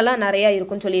பீக்ஸ் எல்லாம் நிறையா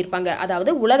இருக்குன்னு சொல்லியிருப்பாங்க.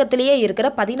 அதாவது உலகத்திலேயே இருக்கிற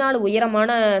 14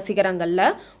 உயரமான சிகரங்களில்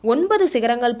 9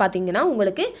 சிகரங்கள் பார்த்தீங்கன்னா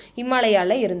உங்களுக்கு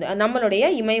ஹிமாலயாவில் நம்மளுடைய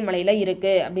இமயமலையில்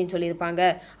இருக்குது அப்படின்னு சொல்லியிருப்பாங்க.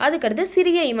 அதுக்கடுத்து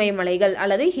சிறிய இமயமலைகள்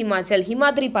அல்லது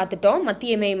ஹிமாத்ரி பார்த்துட்டோம்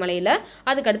மத்திய இமயமலையில்.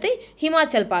 அதுக்கடுத்து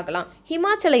ஹிமாச்சல் பார்க்கலாம்.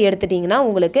 ஹிமாச்சலை எடுத்துட்டிங்கன்னா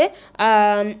உங்களுக்கு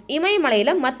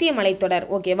இமயமலையில் மத்திய மலைத்தொடர்.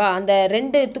 ஓகேவா, அந்த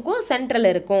 2த்துக்கும் சென்ட்ரல்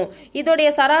இருக்கும். இதோடைய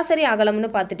சராசரி அகலம்னு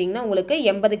பார்த்துட்டிங்கன்னா உங்களுக்கு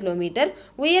 80 கிலோமீட்டர்,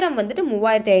 உயரம் வந்துட்டு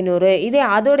 3500. இதே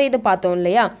அதோட இது பார்த்தோம்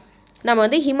இல்லையா, நம்ம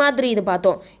வந்து ஹிமாத்ரி இது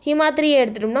பார்த்தோம். ஹிமாத்ரியை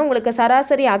எடுத்துட்டோம்னா உங்களுக்கு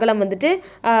சராசரி அகலம் வந்துட்டு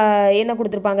என்ன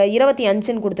கொடுத்துருப்பாங்க,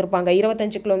 25ன்னு கொடுத்துருப்பாங்க,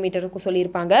 25 கிலோமீட்டருக்கு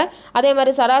சொல்லியிருப்பாங்க. அதே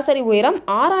மாதிரி சராசரி உயரம்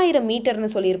 6000 மீட்டர்னு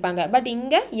சொல்லியிருப்பாங்க. பட்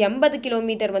இங்கே 80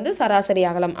 கிலோமீட்டர் வந்து சராசரி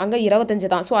அகலம், அங்கே 25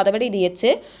 தான். ஸோ அதை விட இது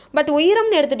எச்சு. பட்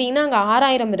உயரம்னு எடுத்துட்டிங்கன்னா அங்கே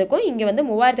 6000 இருக்கும், இங்கே வந்து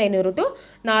 3500 to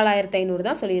 4500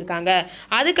 தான் சொல்லியிருக்காங்க.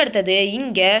 அதுக்கடுத்தது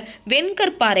இங்கே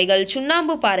வெண்கற்பாறைகள்,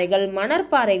 சுண்ணாம்பு பாறைகள்,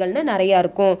 மணற்பாறைகள்னு நிறையா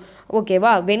இருக்கும்.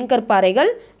 ஓகேவா,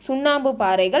 வெண்கற்பாறைகள், சுண்ணாம்பு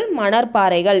பாறைகள்,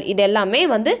 மணற்பாறைகள் இது எல்லாமே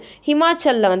வந்து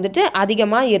ஹிமாச்சலில் வந்துட்டு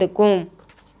அதிகமாக இருக்கும்.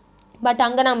 பட்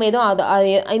அங்கே நம்ம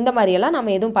எதுவும் இந்த மாதிரியெல்லாம்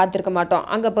நம்ம எதுவும் பார்த்துருக்க மாட்டோம்.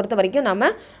 அங்கே பொறுத்த வரைக்கும் நம்ம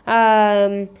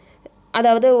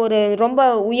அதாவது ஒரு ரொம்ப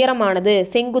உயரமானது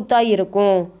செங்குத்தாக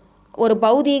இருக்கும் ஒரு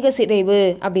பௌதீக சிதைவு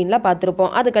அப்படின்லாம்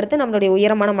பார்த்துருப்போம். அதுக்கடுத்து நம்மளுடைய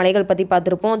உயரமான மலைகள் பற்றி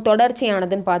பார்த்துருப்போம்.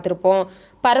 தொடர்ச்சியானதுன்னு பார்த்துருப்போம்.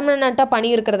 பர்மனண்ட்டாக பனி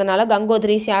இருக்கிறதுனால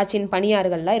கங்கோத்ரி, சியாச்சின்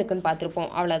பனியாறுகள்லாம் இருக்குன்னு பார்த்துருப்போம்.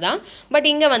 அவ்வளோதான். பட்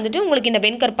இங்கே வந்துட்டு உங்களுக்கு இந்த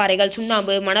வெண்கற்பாறைகள்,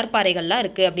 சுண்ணாம்பு, மணற்பாறைகள்லாம்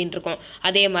இருக்குது அப்படின்ட்டு இருக்கும்.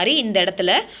 அதே மாதிரி இந்த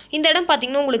இடம்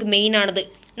பார்த்திங்கன்னா உங்களுக்கு மெயினானது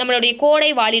நம்மளுடைய கோடை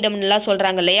வாழிடம்னுலாம்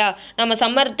சொல்கிறாங்க இல்லையா, நம்ம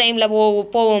சம்மர் டைமில்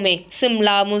போவோமே,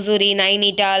 சிம்லா, முசூரி,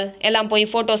 நைனிடால் எல்லாம் போய்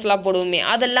ஃபோட்டோஸ்லாம் போடுவோமே,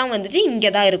 அதெல்லாம் வந்துட்டு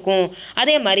இங்கே தான் இருக்கும்.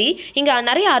 அதே மாதிரி இங்கே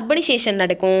நிறைய அர்பனைசேஷன்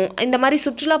நடக்கும். இந்த மாதிரி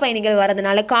சுற்றுலா பயணிகள்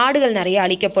வரதுனால காடுகள் நிறைய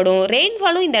அழிக்கப்படும்.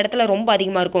 ரெயின்ஃபாலும் இந்த இடத்துல ரொம்ப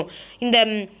அதிகமாக இருக்கும். இந்த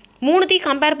மூணுத்தையும்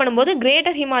கம்பேர் பண்ணும்போது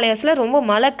கிரேட்டர் ஹிமாலயாஸில் ரொம்ப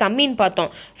மழை கம்மின்னு பார்த்தோம்.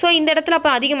 ஸோ இந்த இடத்துல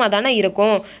அப்போ அதிகமாக தானே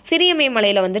இருக்கும். சிறியமை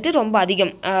மலையில் வந்துட்டு ரொம்ப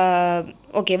அதிகம்.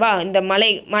 ஓகேவா, இந்த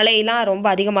மழைலாம் ரொம்ப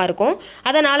அதிகமாக இருக்கும்.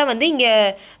 அதனால் வந்து இங்கே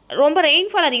ரொம்ப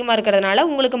ரெயின்ஃபால் அதிகமாக இருக்கிறதுனால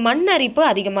உங்களுக்கு மண் அரிப்பு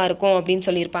அதிகமாக இருக்கும் அப்படின்னு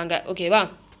சொல்லியிருப்பாங்க. ஓகேவா,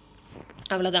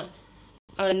 அவ்வளோதான்.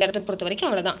 இந்த இடத்த பொறுத்த வரைக்கும்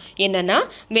அவ்வளோதான். என்னென்னா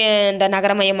இந்த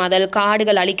நகரமயமாதல்,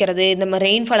 காடுகள் அழிக்கிறது, இந்த மாதிரி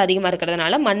ரெயின்ஃபால் அதிகமாக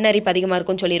இருக்கிறதுனால மண்ணரிப்பு அதிகமாக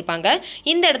இருக்கும்னு சொல்லியிருப்பாங்க.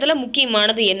 இந்த இடத்துல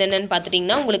முக்கியமானது என்னென்னு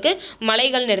பார்த்துட்டிங்கன்னா உங்களுக்கு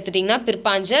மலைகள்னு எடுத்துட்டிங்கன்னா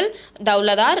பிற்பாஞ்சல்,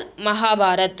 தௌலதார்,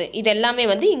 மகாபாரத் இது எல்லாமே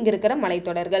வந்து இங்கே இருக்கிற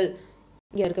மலைத்தொடர்கள்.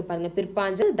 இங்கே இருக்குது பாருங்கள்,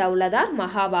 பிற்பாஞ்சல், தௌலதார்,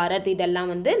 மகாபாரத்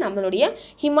இதெல்லாம் வந்து நம்மளுடைய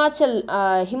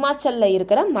ஹிமாச்சலில்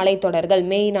இருக்கிற மலைத்தொடர்கள்,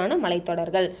 மெயினான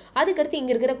மலைத்தொடர்கள். அதுக்கடுத்து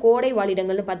இங்கே இருக்கிற கோடை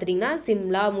வாழிடங்கள்னு பார்த்துட்டிங்கன்னா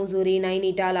சிம்லா, முசூரி,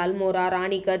 நைனிடால், அல்மோரா,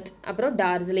 ராணிகட், அப்புறம்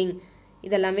டார்ஜிலிங்.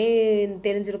 இதெல்லாமே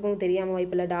தெரிஞ்சிருக்கும், தெரியாமல்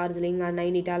வாய்ப்பில்லை. டார்ஜிலிங்,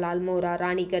 நைனிடால், அல்மோரா,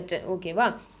 ராணிகட். ஓகேவா,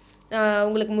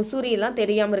 உங்களுக்கு முசூரியெல்லாம்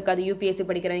தெரியாமல் இருக்காது. யூபிஎஸ்சி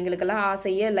படிக்கிறவங்களுக்கெல்லாம்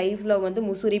ஆசையே லைஃப்பில் வந்து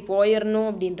முசூரி போயிடணும்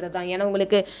அப்படின்றது தான். ஏன்னா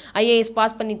உங்களுக்கு ஐஏஎஸ்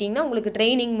பாஸ் பண்ணிட்டீங்கன்னா உங்களுக்கு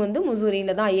ட்ரைனிங் வந்து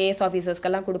முசூரியில் தான் ஐஏஎஸ்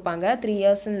ஆஃபீஸர்ஸ்க்கெல்லாம் கொடுப்பாங்க. 3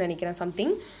 இயர்ஸ்ன்னு நினைக்கிறேன்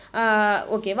சம்திங்.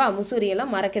 ஓகேவா,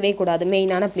 முசூரியெல்லாம் மறக்கவே கூடாது,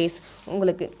 மெயினான பிளேஸ்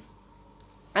உங்களுக்கு.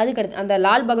 அதுக்கடுத்து அந்த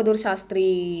லால் பகதூர் சாஸ்திரி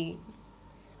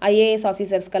ஐஏஎஸ்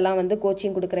ஆஃபீஸர்ஸ்க்கெல்லாம் வந்து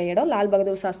கோச்சிங் கொடுக்குற இடம் லால்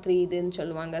பகதூர் சாஸ்திரி இதுன்னு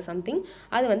சொல்லுவாங்க சம்திங்.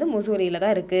 அது வந்து முசூரியில்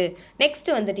தான் இருக்குது.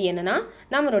 நெக்ஸ்ட்டு வந்துட்டு என்னென்னா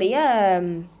நம்மளுடைய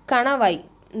கணவாய்.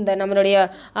 இந்த நம்மளுடைய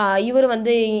இவர்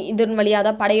வந்து இதன் வழியாக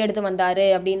தான் படையெடுத்து வந்தார்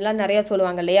அப்படின்லாம் நிறையா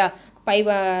சொல்லுவாங்க இல்லையா.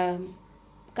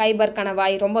 கைபர்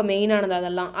கணவாய் ரொம்ப மெயினானது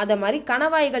அதெல்லாம். அதை மாதிரி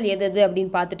கணவாய்கள் எது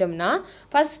அப்படின்னு பார்த்துட்டோம்னா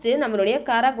ஃபஸ்ட்டு நம்மளுடைய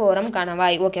காரகோரம்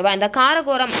கணவாய். ஓகேவா, இந்த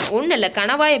காரகோரம் ஒன்றும் இல்லை,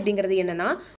 கணவாய் அப்படிங்கிறது என்னென்னா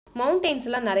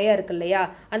மவுண்டெயின்ஸ்லாம் நிறையா இருக்குது இல்லையா.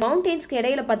 அந்த மவுண்டெயின்ஸ்க்கு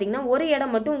இடையில பார்த்தீங்கன்னா ஒரு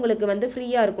இடம் மட்டும் உங்களுக்கு வந்து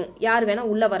ஃப்ரீயாக இருக்கும், யார் வேணால்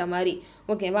உள்ளே வர மாதிரி.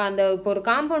 ஓகேவா, அந்த இப்போ ஒரு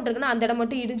காம்பவுண்ட் இருக்குன்னா அந்த இடம்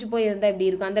மட்டும் இடிஞ்சு போய் இருந்தால் எப்படி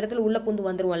இருக்கும், அந்த இடத்துல உள்ளே பூந்து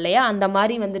வந்துருவோம் இல்லையா. அந்த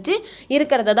மாதிரி வந்துட்டு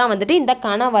இருக்கிறத தான் வந்துட்டு இந்த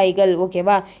கணவாய்கள்.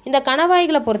 ஓகேவா, இந்த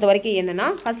கணவாய்களை பொறுத்த வரைக்கும் என்னென்னா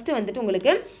ஃபஸ்ட்டு வந்துட்டு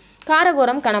உங்களுக்கு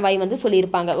காரகோரம் கணவாய் வந்து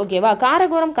சொல்லியிருப்பாங்க. ஓகேவா,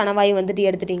 காரகோரம் கணவாய் வந்துட்டு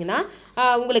எடுத்துட்டிங்கன்னா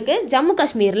உங்களுக்கு ஜம்மு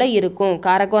காஷ்மீரில் இருக்கும்.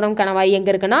 காரகோரம் கணவாய்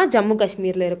எங்கே இருக்குன்னா ஜம்மு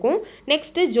காஷ்மீரில் இருக்கும்.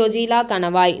 நெக்ஸ்ட்டு ஜோஜிலா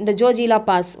கணவாய், இந்த ஜோஜிலா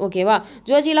பாஸ். ஓகேவா,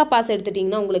 ஜோஜிலா பாஸ்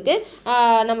எடுத்துட்டிங்கன்னா உங்களுக்கு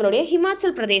நம்மளுடைய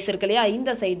ஹிமாச்சல் பிரதேஷ் இருக்கு இல்லையா,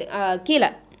 இந்த சைடு கீழே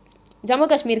ஜம்மு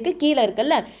காஷ்மீருக்கு கீழே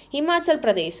இருக்குல்ல ஹிமாச்சல்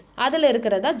பிரதேஷ், அதில்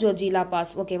இருக்கிறதா ஜோஜிலா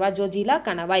பாஸ். ஓகேவா, ஜோஜிலா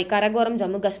கணவாய், கரகோரம்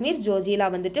ஜம்மு காஷ்மீர், ஜோஜிலா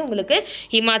வந்துட்டு உங்களுக்கு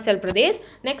ஹிமாச்சல் பிரதேஷ்.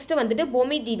 நெக்ஸ்ட்டு வந்துட்டு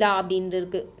பொமிடிலா அப்படின்னு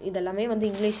இருக்குது. இதெல்லாமே வந்து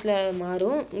இங்கிலீஷில்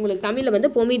மாறும், உங்களுக்கு தமிழில்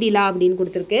வந்து பொமிடிலா அப்படின்னு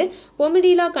கொடுத்துருக்கு.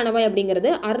 பொமிடிலா கணவாய்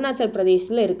அப்படிங்கிறது அருணாச்சல்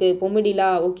பிரதேஷில் இருக்குது. பொமிடிலா.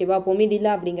 ஓகேவா,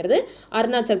 பொமிடிலா அப்படிங்கிறது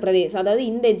அருணாச்சல் பிரதேஷ், அதாவது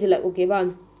இந்த எஜ்ஜில். ஓகேவா,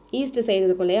 ஈஸ்ட் சைடு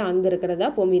இருக்கும் இல்லையா, அங்கே இருக்கிறதா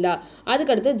பொமிலா.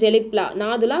 அதுக்கடுத்து ஜெலிப்லா,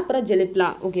 நாதுலா, அப்புறம் ஜெலிப்லா.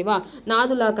 ஓகேவா,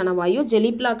 நாதுலா கணவாயும்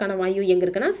ஜெலிப்லா கணவாயும் எங்கே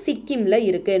இருக்குன்னா சிக்கிமில்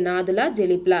இருக்குது. நாதுலா,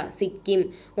 ஜெலிப்லா, சிக்கிம்.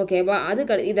 ஓகேவா,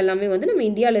 இதெல்லாமே வந்து நம்ம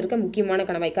இந்தியாவில் இருக்க முக்கியமான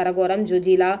கணவாய். கரகோரம்,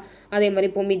 ஜோஜிலா, அதே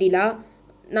மாதிரி பொமிடிலா,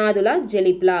 நாதுலா,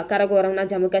 ஜெலிப்லா. கரகோரம்னா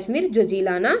ஜம்மு காஷ்மீர்,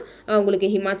 ஜோஜிலானா உங்களுக்கு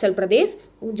ஹிமாச்சல் பிரதேஷ்,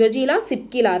 ஜோஜிலா,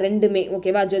 சிப்கிலா ரெண்டுமே.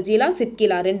 ஓகேவா, ஜோஜிலா,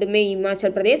 சிப்கிலா ரெண்டுமே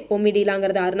ஹிமாச்சல் பிரதேஷ்,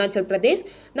 பொமிடிலாங்கிறது அருணாச்சல் பிரதேஷ்,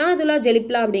 நாதுலா,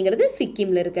 ஜெலிப்லா அப்படிங்கிறது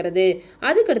சிக்கிமில் இருக்கிறது.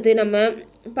 அதுக்கடுத்து நம்ம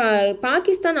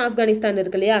பாகிஸ்தான், ஆப்கானிஸ்தான்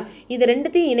இருக்கு இல்லையா, இது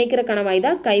ரெண்டுத்தையும் இணைக்கிற கணவாய்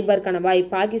தான் கைபர் கணவாய்.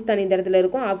 பாகிஸ்தான் இந்த இடத்துல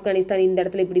இருக்கும், ஆப்கானிஸ்தான் இந்த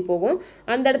இடத்துல இப்படி போகும்,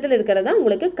 அந்த இடத்துல இருக்கிறதா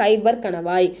உங்களுக்கு கைபர்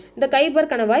கணவாய். இந்த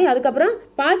கைபர் கணவாய். அதுக்கப்புறம்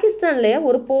பாகிஸ்தான்லேயே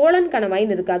ஒரு போலன்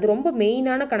கணவாய்னு இருக்குது, அது ரொம்ப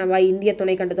மெயினான கணவாய் இந்திய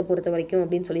துணைக்கண்டத்தை பொறுத்த வரைக்கும்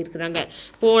அப்படின்னு சொல்லியிருக்கிறாங்க.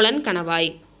 போலன்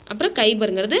கணவாய். அப்புறம்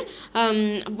கைபருங்கிறது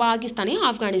பாகிஸ்தானையும்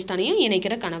ஆப்கானிஸ்தானையும்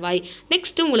இணைக்கிற கணவாய்.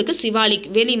 நெக்ஸ்ட்டு உங்களுக்கு சிவாலிக்,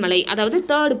 வெளிமலை, அதாவது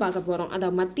தேர்டு பார்க்க போகிறோம்.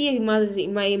 அதாவது மத்திய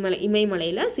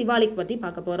இமயமலையில் சிவாலிக் பற்றி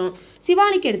பார்க்க போகிறோம்.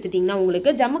 சிவாலிக் எடுத்துட்டிங்கன்னா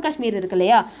உங்களுக்கு ஜம்மு காஷ்மீர் இருக்கு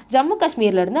இல்லையா, ஜம்மு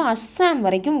காஷ்மீர்லேருந்து அஸ்ஸாம்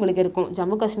வரைக்கும் உங்களுக்கு இருக்கும்.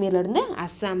 ஜம்மு காஷ்மீர்லேருந்து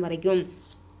அஸ்ஸாம் வரைக்கும்.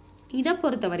 இதை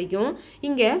பொறுத்த வரைக்கும்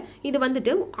இங்கே இது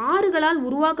வந்துட்டு ஆறுகளால்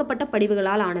உருவாக்கப்பட்ட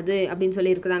படிவுகளால் ஆனது அப்படின்னு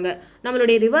சொல்லியிருக்கிறாங்க.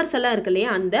 நம்மளுடைய ரிவர்ஸ் எல்லாம் இருக்கு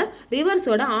இல்லையா, அந்த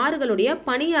ரிவர்ஸோட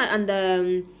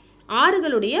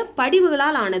ஆறுகளுடைய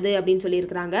படிவுகளால் ஆனது அப்படின்னு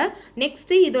சொல்லியிருக்கிறாங்க.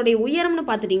 நெக்ஸ்ட்டு இதோடைய உயரம்னு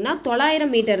பார்த்துட்டிங்கன்னா 900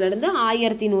 மீட்டர்லேருந்து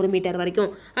 1100 மீட்டர்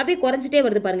வரைக்கும் அப்படியே குறைஞ்சிட்டே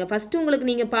வருது பாருங்கள். ஃபஸ்ட்டு உங்களுக்கு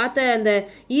நீங்கள் பார்த்த அந்த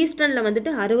ஈஸ்டர்னில்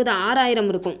வந்துட்டு 60,000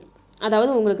 இருக்கும்,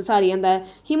 அதாவது உங்களுக்கு அந்த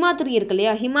ஹிமாத்ரி இருக்கு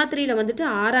இல்லையா, ஹிமாத்ரியில் வந்துட்டு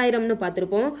 6000ன்னு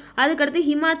பார்த்துருப்போம். அதுக்கடுத்து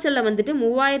ஹிமாச்சலில் வந்துட்டு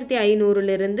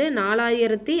 3500லேருந்து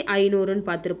 4500ன்னு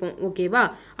பார்த்துருப்போம். ஓகேவா.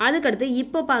 அதுக்கடுத்து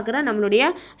இப்போ பார்க்குற நம்மளுடைய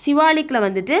சிவாலிக்கில்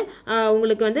வந்துட்டு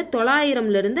உங்களுக்கு வந்து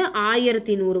 900லேருந்து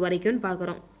 1100 வரைக்கும்னு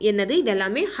பார்க்குறோம். என்னது இது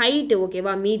எல்லாமே ஹைட்டு.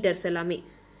 ஓகேவா, மீட்டர்ஸ் எல்லாமே.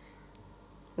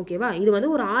 ஓகேவா. இது வந்து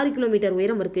ஒரு 6 கிலோமீட்டர்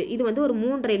உயரம் இருக்குது. இது வந்து ஒரு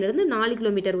 3.5லேருந்து 4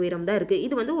 கிலோமீட்டர் உயரம் தான் இருக்குது.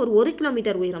 இது வந்து ஒரு 1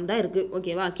 கிலோமீட்டர் உயரம் தான் இருக்குது.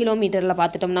 ஓகேவா, கிலோமீட்டரில்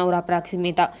பார்த்துட்டோம்னா ஒரு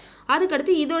அப்ராக்சிமேட்டாக.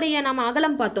 அதுக்கடுத்து இதோடைய நம்ம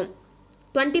அகலம் பார்த்தோம்,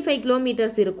 25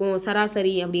 கிலோமீட்டர்ஸ் இருக்கும்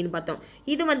சராசரி அப்படின்னு பார்த்தோம்.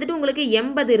 இது வந்துட்டு உங்களுக்கு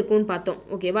 80 இருக்கும்னு பார்த்தோம்.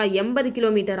 ஓகேவா, 80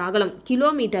 கிலோமீட்டர் அகலம்,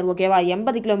 கிலோமீட்டர். ஓகேவா,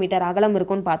 80 கிலோமீட்டர் அகலம்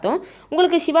இருக்கும்னு பார்த்தோம்.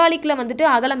 உங்களுக்கு சிவாலிக்கில் வந்துட்டு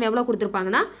அகலம் எவ்வளோ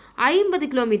கொடுத்துருப்பாங்கன்னா 50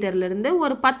 கிலோமீட்டர்லேருந்து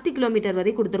ஒரு 10 கிலோமீட்டர்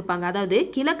வரை கொடுத்துருப்பாங்க. அதாவது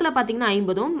கிழக்கில் பார்த்தீங்கன்னா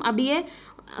 50, அப்படியே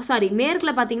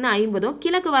மேற்கில் பார்த்தீங்கன்னா 50,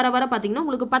 கிழக்கு வர வர பார்த்தீங்கன்னா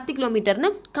உங்களுக்கு 10 கிலோமீட்டர்னு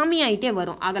கம்மியாயிட்டே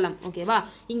வரும் அகலம். ஓகேவா,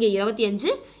 இங்கே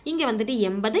 25, இங்கே வந்துட்டு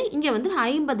 80, இங்கே வந்து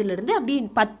 50லேருந்து அப்படி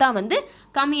 10 வந்து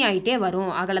கம்மியாயிட்டே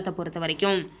வரும் அகலத்தை பொறுத்த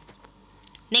வரைக்கும்.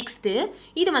 நெக்ஸ்ட்டு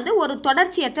இது வந்து ஒரு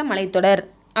தொடர்ச்சியற்ற மலைத்தொடர்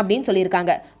அப்படின்னு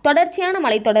சொல்லியிருக்காங்க. தொடர்ச்சியான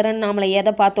மலைத்தொடர்ன்னு நாமளை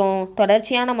எதை பார்த்தோம்,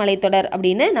 தொடர்ச்சியான மலைத்தொடர்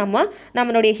அப்படின்னு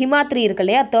நம்மளுடைய ஹிமாத்ரி இருக்கு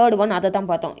இல்லையா, 3rd ஒன், அதை தான்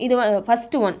பார்த்தோம். இது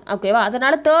ஃபர்ஸ்ட் ஒன். ஓகேவா,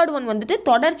 அதனால 3rd ஒன் வந்துட்டு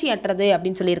தொடர்ச்சியற்றது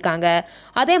அப்படின்னு சொல்லியிருக்காங்க.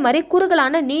 அதே மாதிரி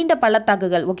குறுகலான நீண்ட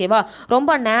பள்ளத்தாக்குகள். ஓகேவா,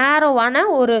 ரொம்ப நேரோவான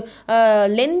ஒரு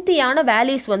லென்த்தியான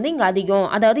வேலிஸ் வந்து இங்கே அதிகம்.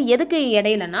 அதாவது எதுக்கு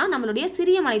இடையிலனா நம்மளுடைய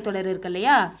சிறிய மலைத்தொடர் இருக்கு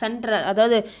இல்லையா, சென்ட்ரல்,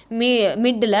 அதாவது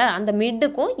மிட்டில், அந்த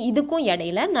மிட்டுக்கும் இதுக்கும்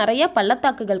இடையில நிறைய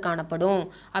பள்ளத்தாக்குகள் காணப்படும்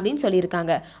அப்படின்னு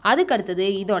சொல்லியிருக்காங்க. அதுக்கு அடுத்தது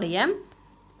இதோடைய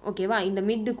ஓகேவா, இந்த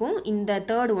மிட்டுக்கும் இந்த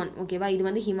 3rd ஒன். ஓகேவா, இது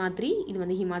வந்து ஹிமாத்ரி, இது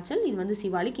வந்து ஹிமாச்சல், இது வந்து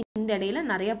சிவாலிக். இந்த இடையில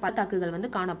நிறைய பள்ளத்தாக்குகள் வந்து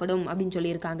காணப்படும் அப்படின்னு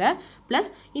சொல்லியிருக்காங்க. ப்ளஸ்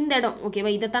இந்த இடம்.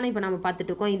 ஓகேவா, இதைத்தானே இப்போ நம்ம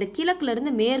பார்த்துட்டு இருக்கோம். இந்த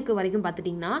கிழக்குலேருந்து மேற்கு வரைக்கும்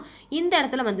பார்த்துட்டிங்கன்னா இந்த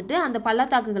இடத்துல வந்துட்டு அந்த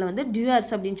பள்ளத்தாக்குகளை வந்து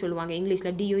டியூர்ஸ் அப்படின்னு சொல்லுவாங்க.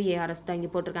 இங்கிலீஷில் DUARS தான்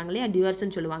இங்கே போட்டிருக்காங்க இல்லையா,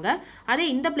 டியூர்ஸ்ன்னு சொல்லுவாங்க. அதே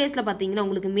இந்த பிளேஸில் பார்த்தீங்கன்னா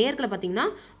உங்களுக்கு மேற்கில் பார்த்தீங்கன்னா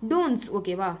டூன்ஸ்.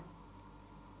 ஓகேவா,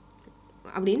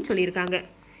 அப்படின்னு சொல்லியிருக்காங்க.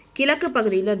 கிழக்கு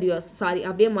பகுதியில் டியூர்ஸ்,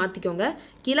 அப்படியே மாற்றிக்கோங்க.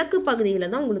 கிழக்கு பகுதியில்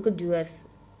தான் உங்களுக்கு டியூர்ஸ்.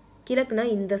 கிழக்குனா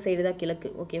இந்த சைடு தான் கிழக்கு.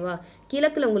 ஓகேவா,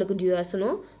 கிழக்கில் உங்களுக்கு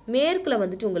டியூர்ஸ்னும் மேற்கில்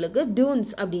வந்துட்டு உங்களுக்கு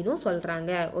டூன்ஸ் அப்படின்னும்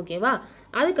சொல்கிறாங்க. ஓகேவா,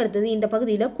 அதுக்கடுத்தது இந்த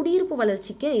பகுதியில் குடியிருப்பு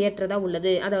வளர்ச்சிக்கு ஏற்றதாக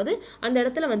உள்ளது. அதாவது அந்த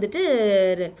இடத்துல வந்துட்டு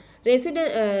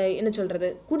என்ன சொல்கிறது,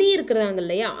 குடியிருக்கிறாங்க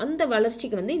இல்லையா, அந்த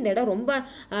வளர்ச்சிக்கு வந்து இந்த இடம் ரொம்ப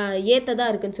ஏற்றதாக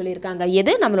இருக்குன்னு சொல்லியிருக்காங்க.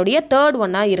 எது நம்மளுடைய 3rd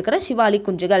ஒன்னாக இருக்கிற சிவாலிக்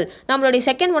குன்றுகள். நம்மளுடைய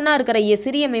 2nd ஒன்னாக இருக்கிற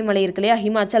சிறிய மேமலை இருக்கு இல்லையா,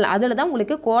 ஹிமாச்சல், அதில் தான்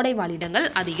உங்களுக்கு கோடை வாழிடங்கள்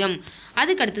அதிகம்.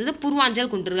 அதுக்கடுத்தது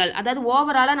பூர்வாஞ்சல் குன்றுகள். அதாவது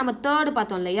ஓவராலாக நம்ம 3rd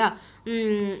பார்த்தோம் இல்லையா,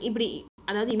 இப்படி,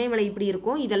 அதாவது இமயமலை இப்படி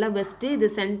இருக்கும். இதெல்லாம் வெஸ்ட்டு, இது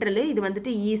சென்ட்ரலு, இது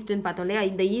வந்துட்டு ஈஸ்ட்டுன்னு பார்த்தோம் இல்லையா.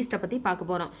 இந்த ஈஸ்ட்டை பற்றி பார்க்க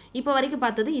போகிறோம். இப்போ வரைக்கும்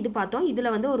பார்த்தது இது பார்த்தோம்.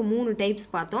 இதில் வந்து ஒரு 3 டைப்ஸ்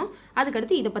பார்த்தோம்.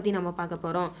 அதுக்கடுத்து இதை பற்றி நம்ம பார்க்க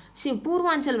போகிறோம்.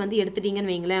 பூர்வாஞ்சல் வந்து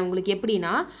எடுத்துட்டிங்கன்னு வைங்களேன், உங்களுக்கு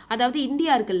எப்படின்னா, அதாவது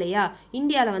இந்தியா இருக்கு இல்லையா,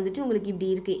 இந்தியாவில் வந்துட்டு உங்களுக்கு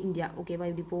இப்படி இருக்குது இந்தியா. ஓகேவா,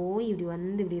 இப்படி போய் இப்படி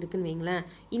வந்து இப்படி இருக்குன்னு வைங்களேன்.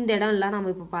 இந்த இடம்லாம்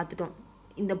நம்ம இப்போ பார்த்துட்டோம்.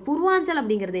 இந்த பூர்வாஞ்சல்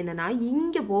அப்படிங்கிறது என்னன்னா,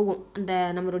 இங்கே போகும், அந்த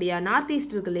நம்மளுடைய நார்த்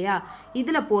ஈஸ்ட் இருக்கு இல்லையா,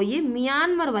 இதில் போய்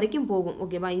மியான்மர் வரைக்கும் போகும்.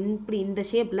 ஓகேவா, இப்படி இந்த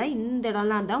ஷேப்பில் இந்த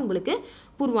இடம்லாம் தான் உங்களுக்கு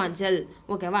பூர்வாஞ்சல்.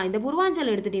 ஓகேவா, இந்த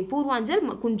பூர்வாஞ்சல் எடுத்துட்டீங்க, பூர்வாஞ்சல்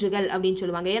குன்றுகள் அப்படின்னு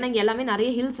சொல்லுவாங்க. ஏன்னா இங்கே எல்லாமே நிறைய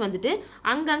ஹில்ஸ் வந்துட்டு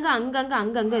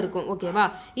அங்கங்கே இருக்கும். ஓகேவா,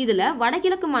 இதில்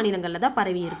வடகிழக்கு மாநிலங்களில் தான்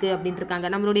பரவி இருக்குது அப்படின்ட்டு இருக்காங்க.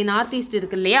 நம்மளுடைய நார்த் ஈஸ்ட்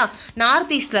இருக்கு இல்லையா,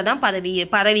 நார்த் ஈஸ்டில் தான்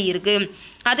பரவி இருக்குது.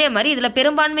 அதே மாதிரி இதில்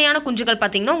பெரும்பான்மையான குன்றுகள்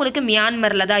பார்த்தீங்கன்னா உங்களுக்கு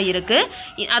மியான்மரில் தான் இருக்குது.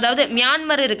 அதாவது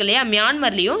மியான்மர் இருக்கு இல்லையா,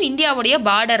 மியான்மர்லேயும் இந்தியாவுடைய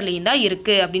பார்டர்லேயும் தான்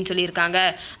இருக்குது அப்படின்னு சொல்லியிருக்காங்க.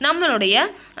 நம்மளுடைய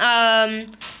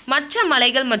மற்ற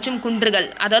மலைகள் மற்றும் குன்றுகள்,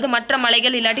 அதாவது மற்ற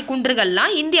மலைகள் இல்லாட்டி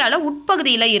குன்றுகள்லாம் இந்தியாவில்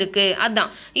உட்பகுதியில் இருக்குது. அதுதான்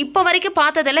இப்போ வரைக்கும்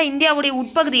பார்த்ததெல்லாம் இந்தியாவுடைய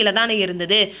உட்பகுதியில் தானே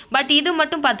இருந்தது. பட் இது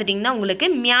மட்டும் பார்த்துட்டிங்கன்னா உங்களுக்கு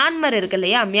மியான்மர் இருக்கு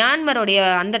இல்லையா, மியான்மருடைய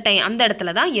அந்த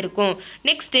இடத்துல தான் இருக்கும்.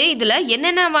 நெக்ஸ்ட்டு இதில்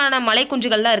என்னென்ன மலை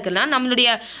குன்றுகள்லாம் இருக்குன்னா, நம்மளுடைய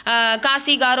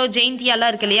காசி, காரோ,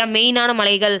 ஜெயந்தியாலாம் இருக்கு இல்லையா, மெயினான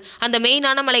மலைகள். அந்த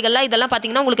மெயினான மலைகள்லாம் இதெல்லாம்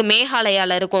பார்த்தீங்கன்னா உங்களுக்கு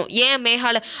மேகாலயாவில் இருக்கும். ஏன்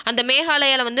அந்த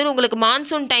மேகாலயாவில் வந்து உங்களுக்கு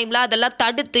மான்சூன் டைமில் அதெல்லாம்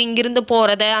தடுத்து இங்கிருந்து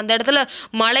போகிறத, அந்த இடத்துல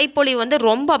மழைப்பொழிவு வந்து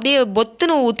ரொம்ப அப்படியே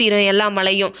பொத்துன்னு ஊற்றிடும் எல்லா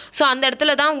மலையும். ஸோ அந்த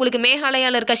இடத்துல தான் உங்களுக்கு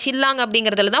மேகாலயாவில் இருக்க ஷில்லாங்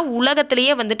அப்படிங்கிறதுல தான்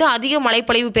உலகத்திலேயே வந்துட்டு அதிக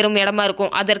மழைப்பொழிவு பெறும் இடமா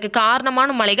இருக்கும். அதற்கு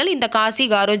காரணமான மலைகள் இந்த காசி,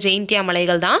 காரோ, ஜெயந்தியா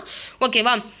மலைகள் தான்.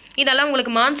 ஓகேவா, இதெல்லாம்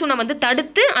உங்களுக்கு மான்சூனை வந்து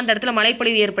தடுத்து அந்த இடத்துல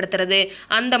மழைப்பொழிவு ஏற்படுத்துறது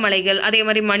அந்த மலைகள். அதே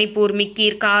மாதிரி மணிப்பூர்,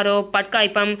 மிக்கீர், காரோ,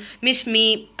 பட்காய்ப்பம், மிஷ்மி,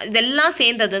 இதெல்லாம்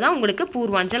சேர்ந்தது தான் உங்களுக்கு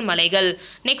பூர்வாஞ்சல் மலைகள்.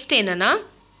 நெக்ஸ்ட் என்னன்னா,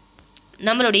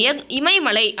 நம்மளுடைய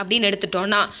இமயமலை அப்படின்னு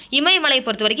எடுத்துட்டோம்னா, இமயமலை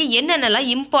பொறுத்த வரைக்கும் என்னென்னலாம்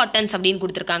இம்பார்ட்டன்ஸ் அப்படின்னு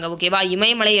கொடுத்துருக்காங்க. ஓகேவா,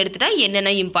 இமயமலை எடுத்துட்டா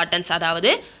என்னென்ன இம்பார்ட்டன்ஸ்,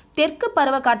 அதாவது தெற்கு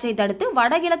பருவக்காற்றை தடுத்து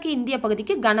வடகிழக்கு இந்திய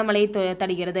பகுதிக்கு கனமழை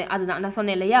தருகிறது. அதுதான் நான்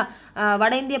சொன்னேன் இல்லையா,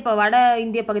 வட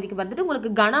இந்திய பகுதிக்கு வந்துட்டு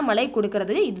உங்களுக்கு கனமழை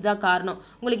கொடுக்கறது இதுதான் காரணம்.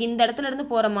 உங்களுக்கு இந்த இடத்துல இருந்து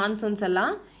போகிற மான்சூன்ஸ்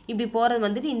எல்லாம் இப்படி போகிறது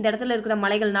வந்துட்டு இந்த இடத்துல இருக்கிற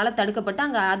மலைகள்னால தடுக்கப்பட்டு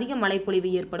அங்கே அதிக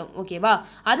மழைப்பொழிவு ஏற்படும். ஓகேவா.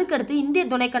 அதுக்கடுத்து இந்திய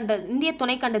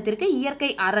துணைக்கண்டத்திற்கு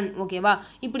இயற்கை அரண். ஓகேவா.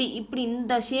 இப்படி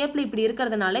இந்த ஷேப்பில் இப்படி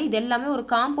இருக்கிறதுனால இது எல்லாமே ஒரு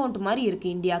காம்பவுண்ட் மாதிரி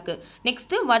இருக்குது இந்தியாவுக்கு.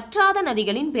 நெக்ஸ்ட்டு வற்றாத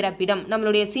நதிகளின் பிறப்பிடம்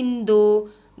நம்மளுடைய சிந்து,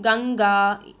 கங்கா,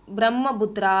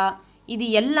 பிரம்மபுத்திரா இது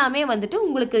எல்லாமே வந்துட்டு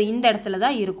உங்களுக்கு இந்த இடத்துல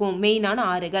தான் இருக்கும், மெயினான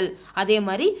ஆறுகள். அதே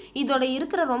மாதிரி இதோட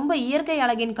இருக்கிற ரொம்ப இயற்கை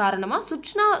அழகின் காரணமாக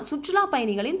சுற்றுலா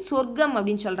பயணிகளின் சொர்க்கம்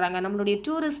அப்படின்னு சொல்கிறாங்க. நம்மளுடைய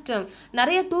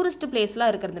நிறைய டூரிஸ்ட்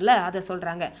பிளேஸ்லாம் இருக்கிறதுல அதை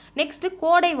சொல்கிறாங்க. நெக்ஸ்ட்டு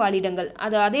கோடை வாழிடங்கள்,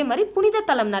 அதே மாதிரி புனித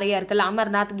தலம் நிறைய இருக்குல்ல,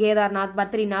 அமர்நாத், கேதார்நாத்,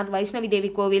 பத்ரிநாத், வைஷ்ணவி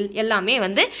தேவி கோவில் எல்லாமே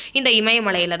வந்து இந்த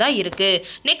இமயமலையில் தான் இருக்குது.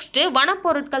 நெக்ஸ்ட்டு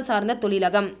வனப்பொருட்கள் சார்ந்த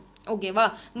தொழிலகம். ஓகேவா.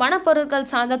 வனப்பொருட்கள்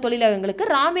சார்ந்த தொழிலகங்களுக்கு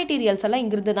ரா மெட்டீரியல்ஸ் எல்லாம்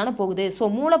இங்கிருந்து தானே போகுது. ஸோ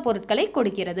மூலப்பொருட்களை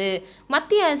கொடுக்கிறது.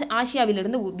 மத்திய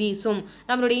ஆசியாவிலிருந்து வீசும்.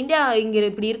 நம்மளுடைய இந்தியா இங்கே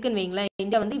இப்படி இருக்குன்னு வைங்களேன்,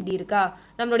 இந்தியா வந்து இப்படி இருக்கா,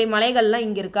 நம்மளுடைய மலைகள்லாம்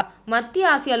இங்கே இருக்கா,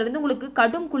 மத்திய ஆசியாவிலிருந்து உங்களுக்கு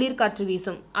கடும் குளிர்காற்று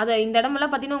வீசும். அதை இந்த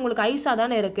இடமெல்லாம் பார்த்தீங்கன்னா உங்களுக்கு ஐஸாக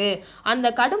தானே இருக்குது. அந்த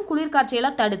கடும்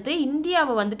குளிர்காற்றையெல்லாம் தடுத்து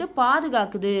இந்தியாவை வந்துட்டு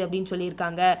பாதுகாக்குது அப்படின்னு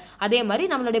சொல்லியிருக்காங்க. அதே மாதிரி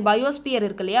நம்மளுடைய பயோஸ்பியர்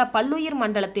இருக்கு இல்லையா, பல்லுயிர்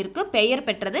மண்டலத்திற்கு பெயர்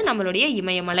பெற்றது நம்மளுடைய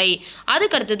இமயமலை.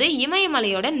 அதுக்கடுத்தது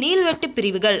இமயமலையோட நீள்வெட்டு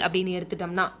பிரிவுகள் அப்படின்னு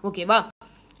எடுத்துட்டோம்னா, ஓகேவா,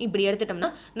 இப்படி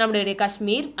எடுத்துட்டோம்னா நம்மளுடைய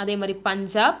காஷ்மீர், அதே மாதிரி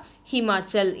பஞ்சாப்,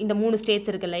 ஹிமாச்சல், இந்த 3 ஸ்டேட்ஸ்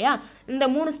இருக்கு இல்லையா. இந்த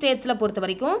 3 ஸ்டேட்ஸில் பொறுத்த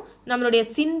வரைக்கும் நம்மளுடைய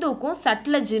சிந்துக்கும்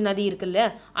சட்லஜ் நதி இருக்குல்ல,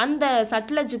 அந்த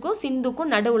சட்லஜுக்கும் சிந்துக்கும்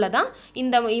நடுவில் தான்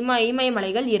இந்த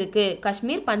இமயமலைகள் இருக்குது.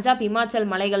 காஷ்மீர், பஞ்சாப், ஹிமாச்சல்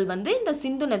மலைகள் வந்து இந்த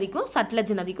சிந்து நதிக்கும்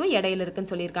சட்லஜ் நதிக்கும் இடையில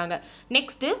இருக்குன்னு சொல்லியிருக்காங்க.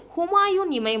 நெக்ஸ்ட்டு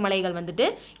ஹுமாயூன் இமயமலைகள் வந்துட்டு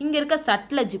இங்கே இருக்க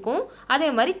சட்லஜுக்கும் அதே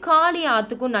மாதிரி காளி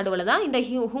ஆற்றுக்கும் நடுவில் தான் இந்த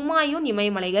ஹுமாயூன்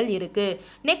இமயமலைகள் இருக்குது.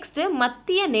 நெக்ஸ்ட்டு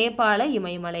மத்திய நேபாள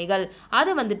இமயமலைகள்,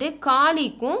 அது வந்துட்டு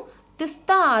காளிக்கும்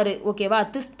திஸ்தா ஆறு, ஓகேவா,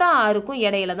 திஸ்தா ஆறுக்கும்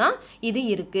இடையில தான் இது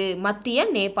இருக்குது, மத்திய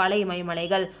நேபாள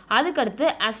இமயமலைகள். அதுக்கடுத்து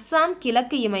அஸ்ஸாம்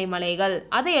கிழக்கு இமயமலைகள்,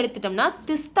 அதை எடுத்துட்டோம்னா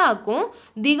திஸ்தாக்கும்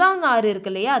திகாங் ஆறு இருக்கு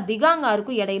இல்லையா, திகாங்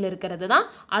ஆறுக்கும் இடையில இருக்கிறது தான்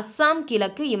அஸ்ஸாம்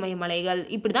கிழக்கு இமயமலைகள்.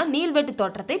 இப்படி தான் நீள்வெட்டு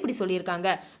தோற்றத்தை இப்படி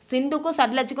சொல்லியிருக்காங்க. சிந்துக்கும்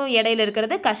சட்லஜுக்கும் இடையில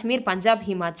இருக்கிறது காஷ்மீர், பஞ்சாப்,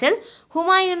 ஹிமாச்சல்.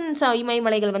 ஹுமாயூன்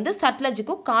இமயமலைகள் வந்து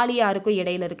சட்லஜுக்கும் காளி ஆறுக்கும்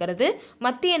இடையில இருக்கிறது.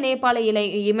 மத்திய நேபாள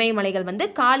இமயமலைகள் வந்து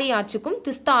காளி ஆற்றுக்கும்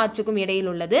திஸ்தா ஆற்றுக்கும்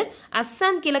இடையில் உள்ளது.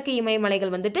 அஸ்ஸாம் கிழக்கு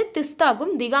இமயமலைகள் வந்துட்டு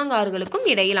திஸ்தாக்கும் திகாங் ஆறுகளுக்கும்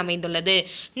இடையில் அமைந்துள்ளது.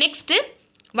 நெக்ஸ்ட்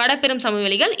வடபெரும்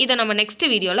சமவெளிகள், இதை நம்ம நெக்ஸ்ட்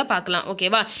வீடியோவில் பார்க்கலாம்.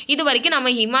 ஓகேவா. இது வரைக்கும்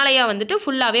நம்ம ஹிமாலயா வந்துட்டு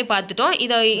ஃபுல்லாகவே பார்த்துட்டோம்.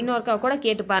 இதை இன்னொருக்கா கூட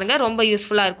கேட்டு பாருங்கள், ரொம்ப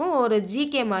யூஸ்ஃபுல்லாக இருக்கும், ஒரு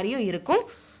ஜிகே மாதிரியும் இருக்கும்.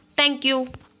 தேங்க்யூ.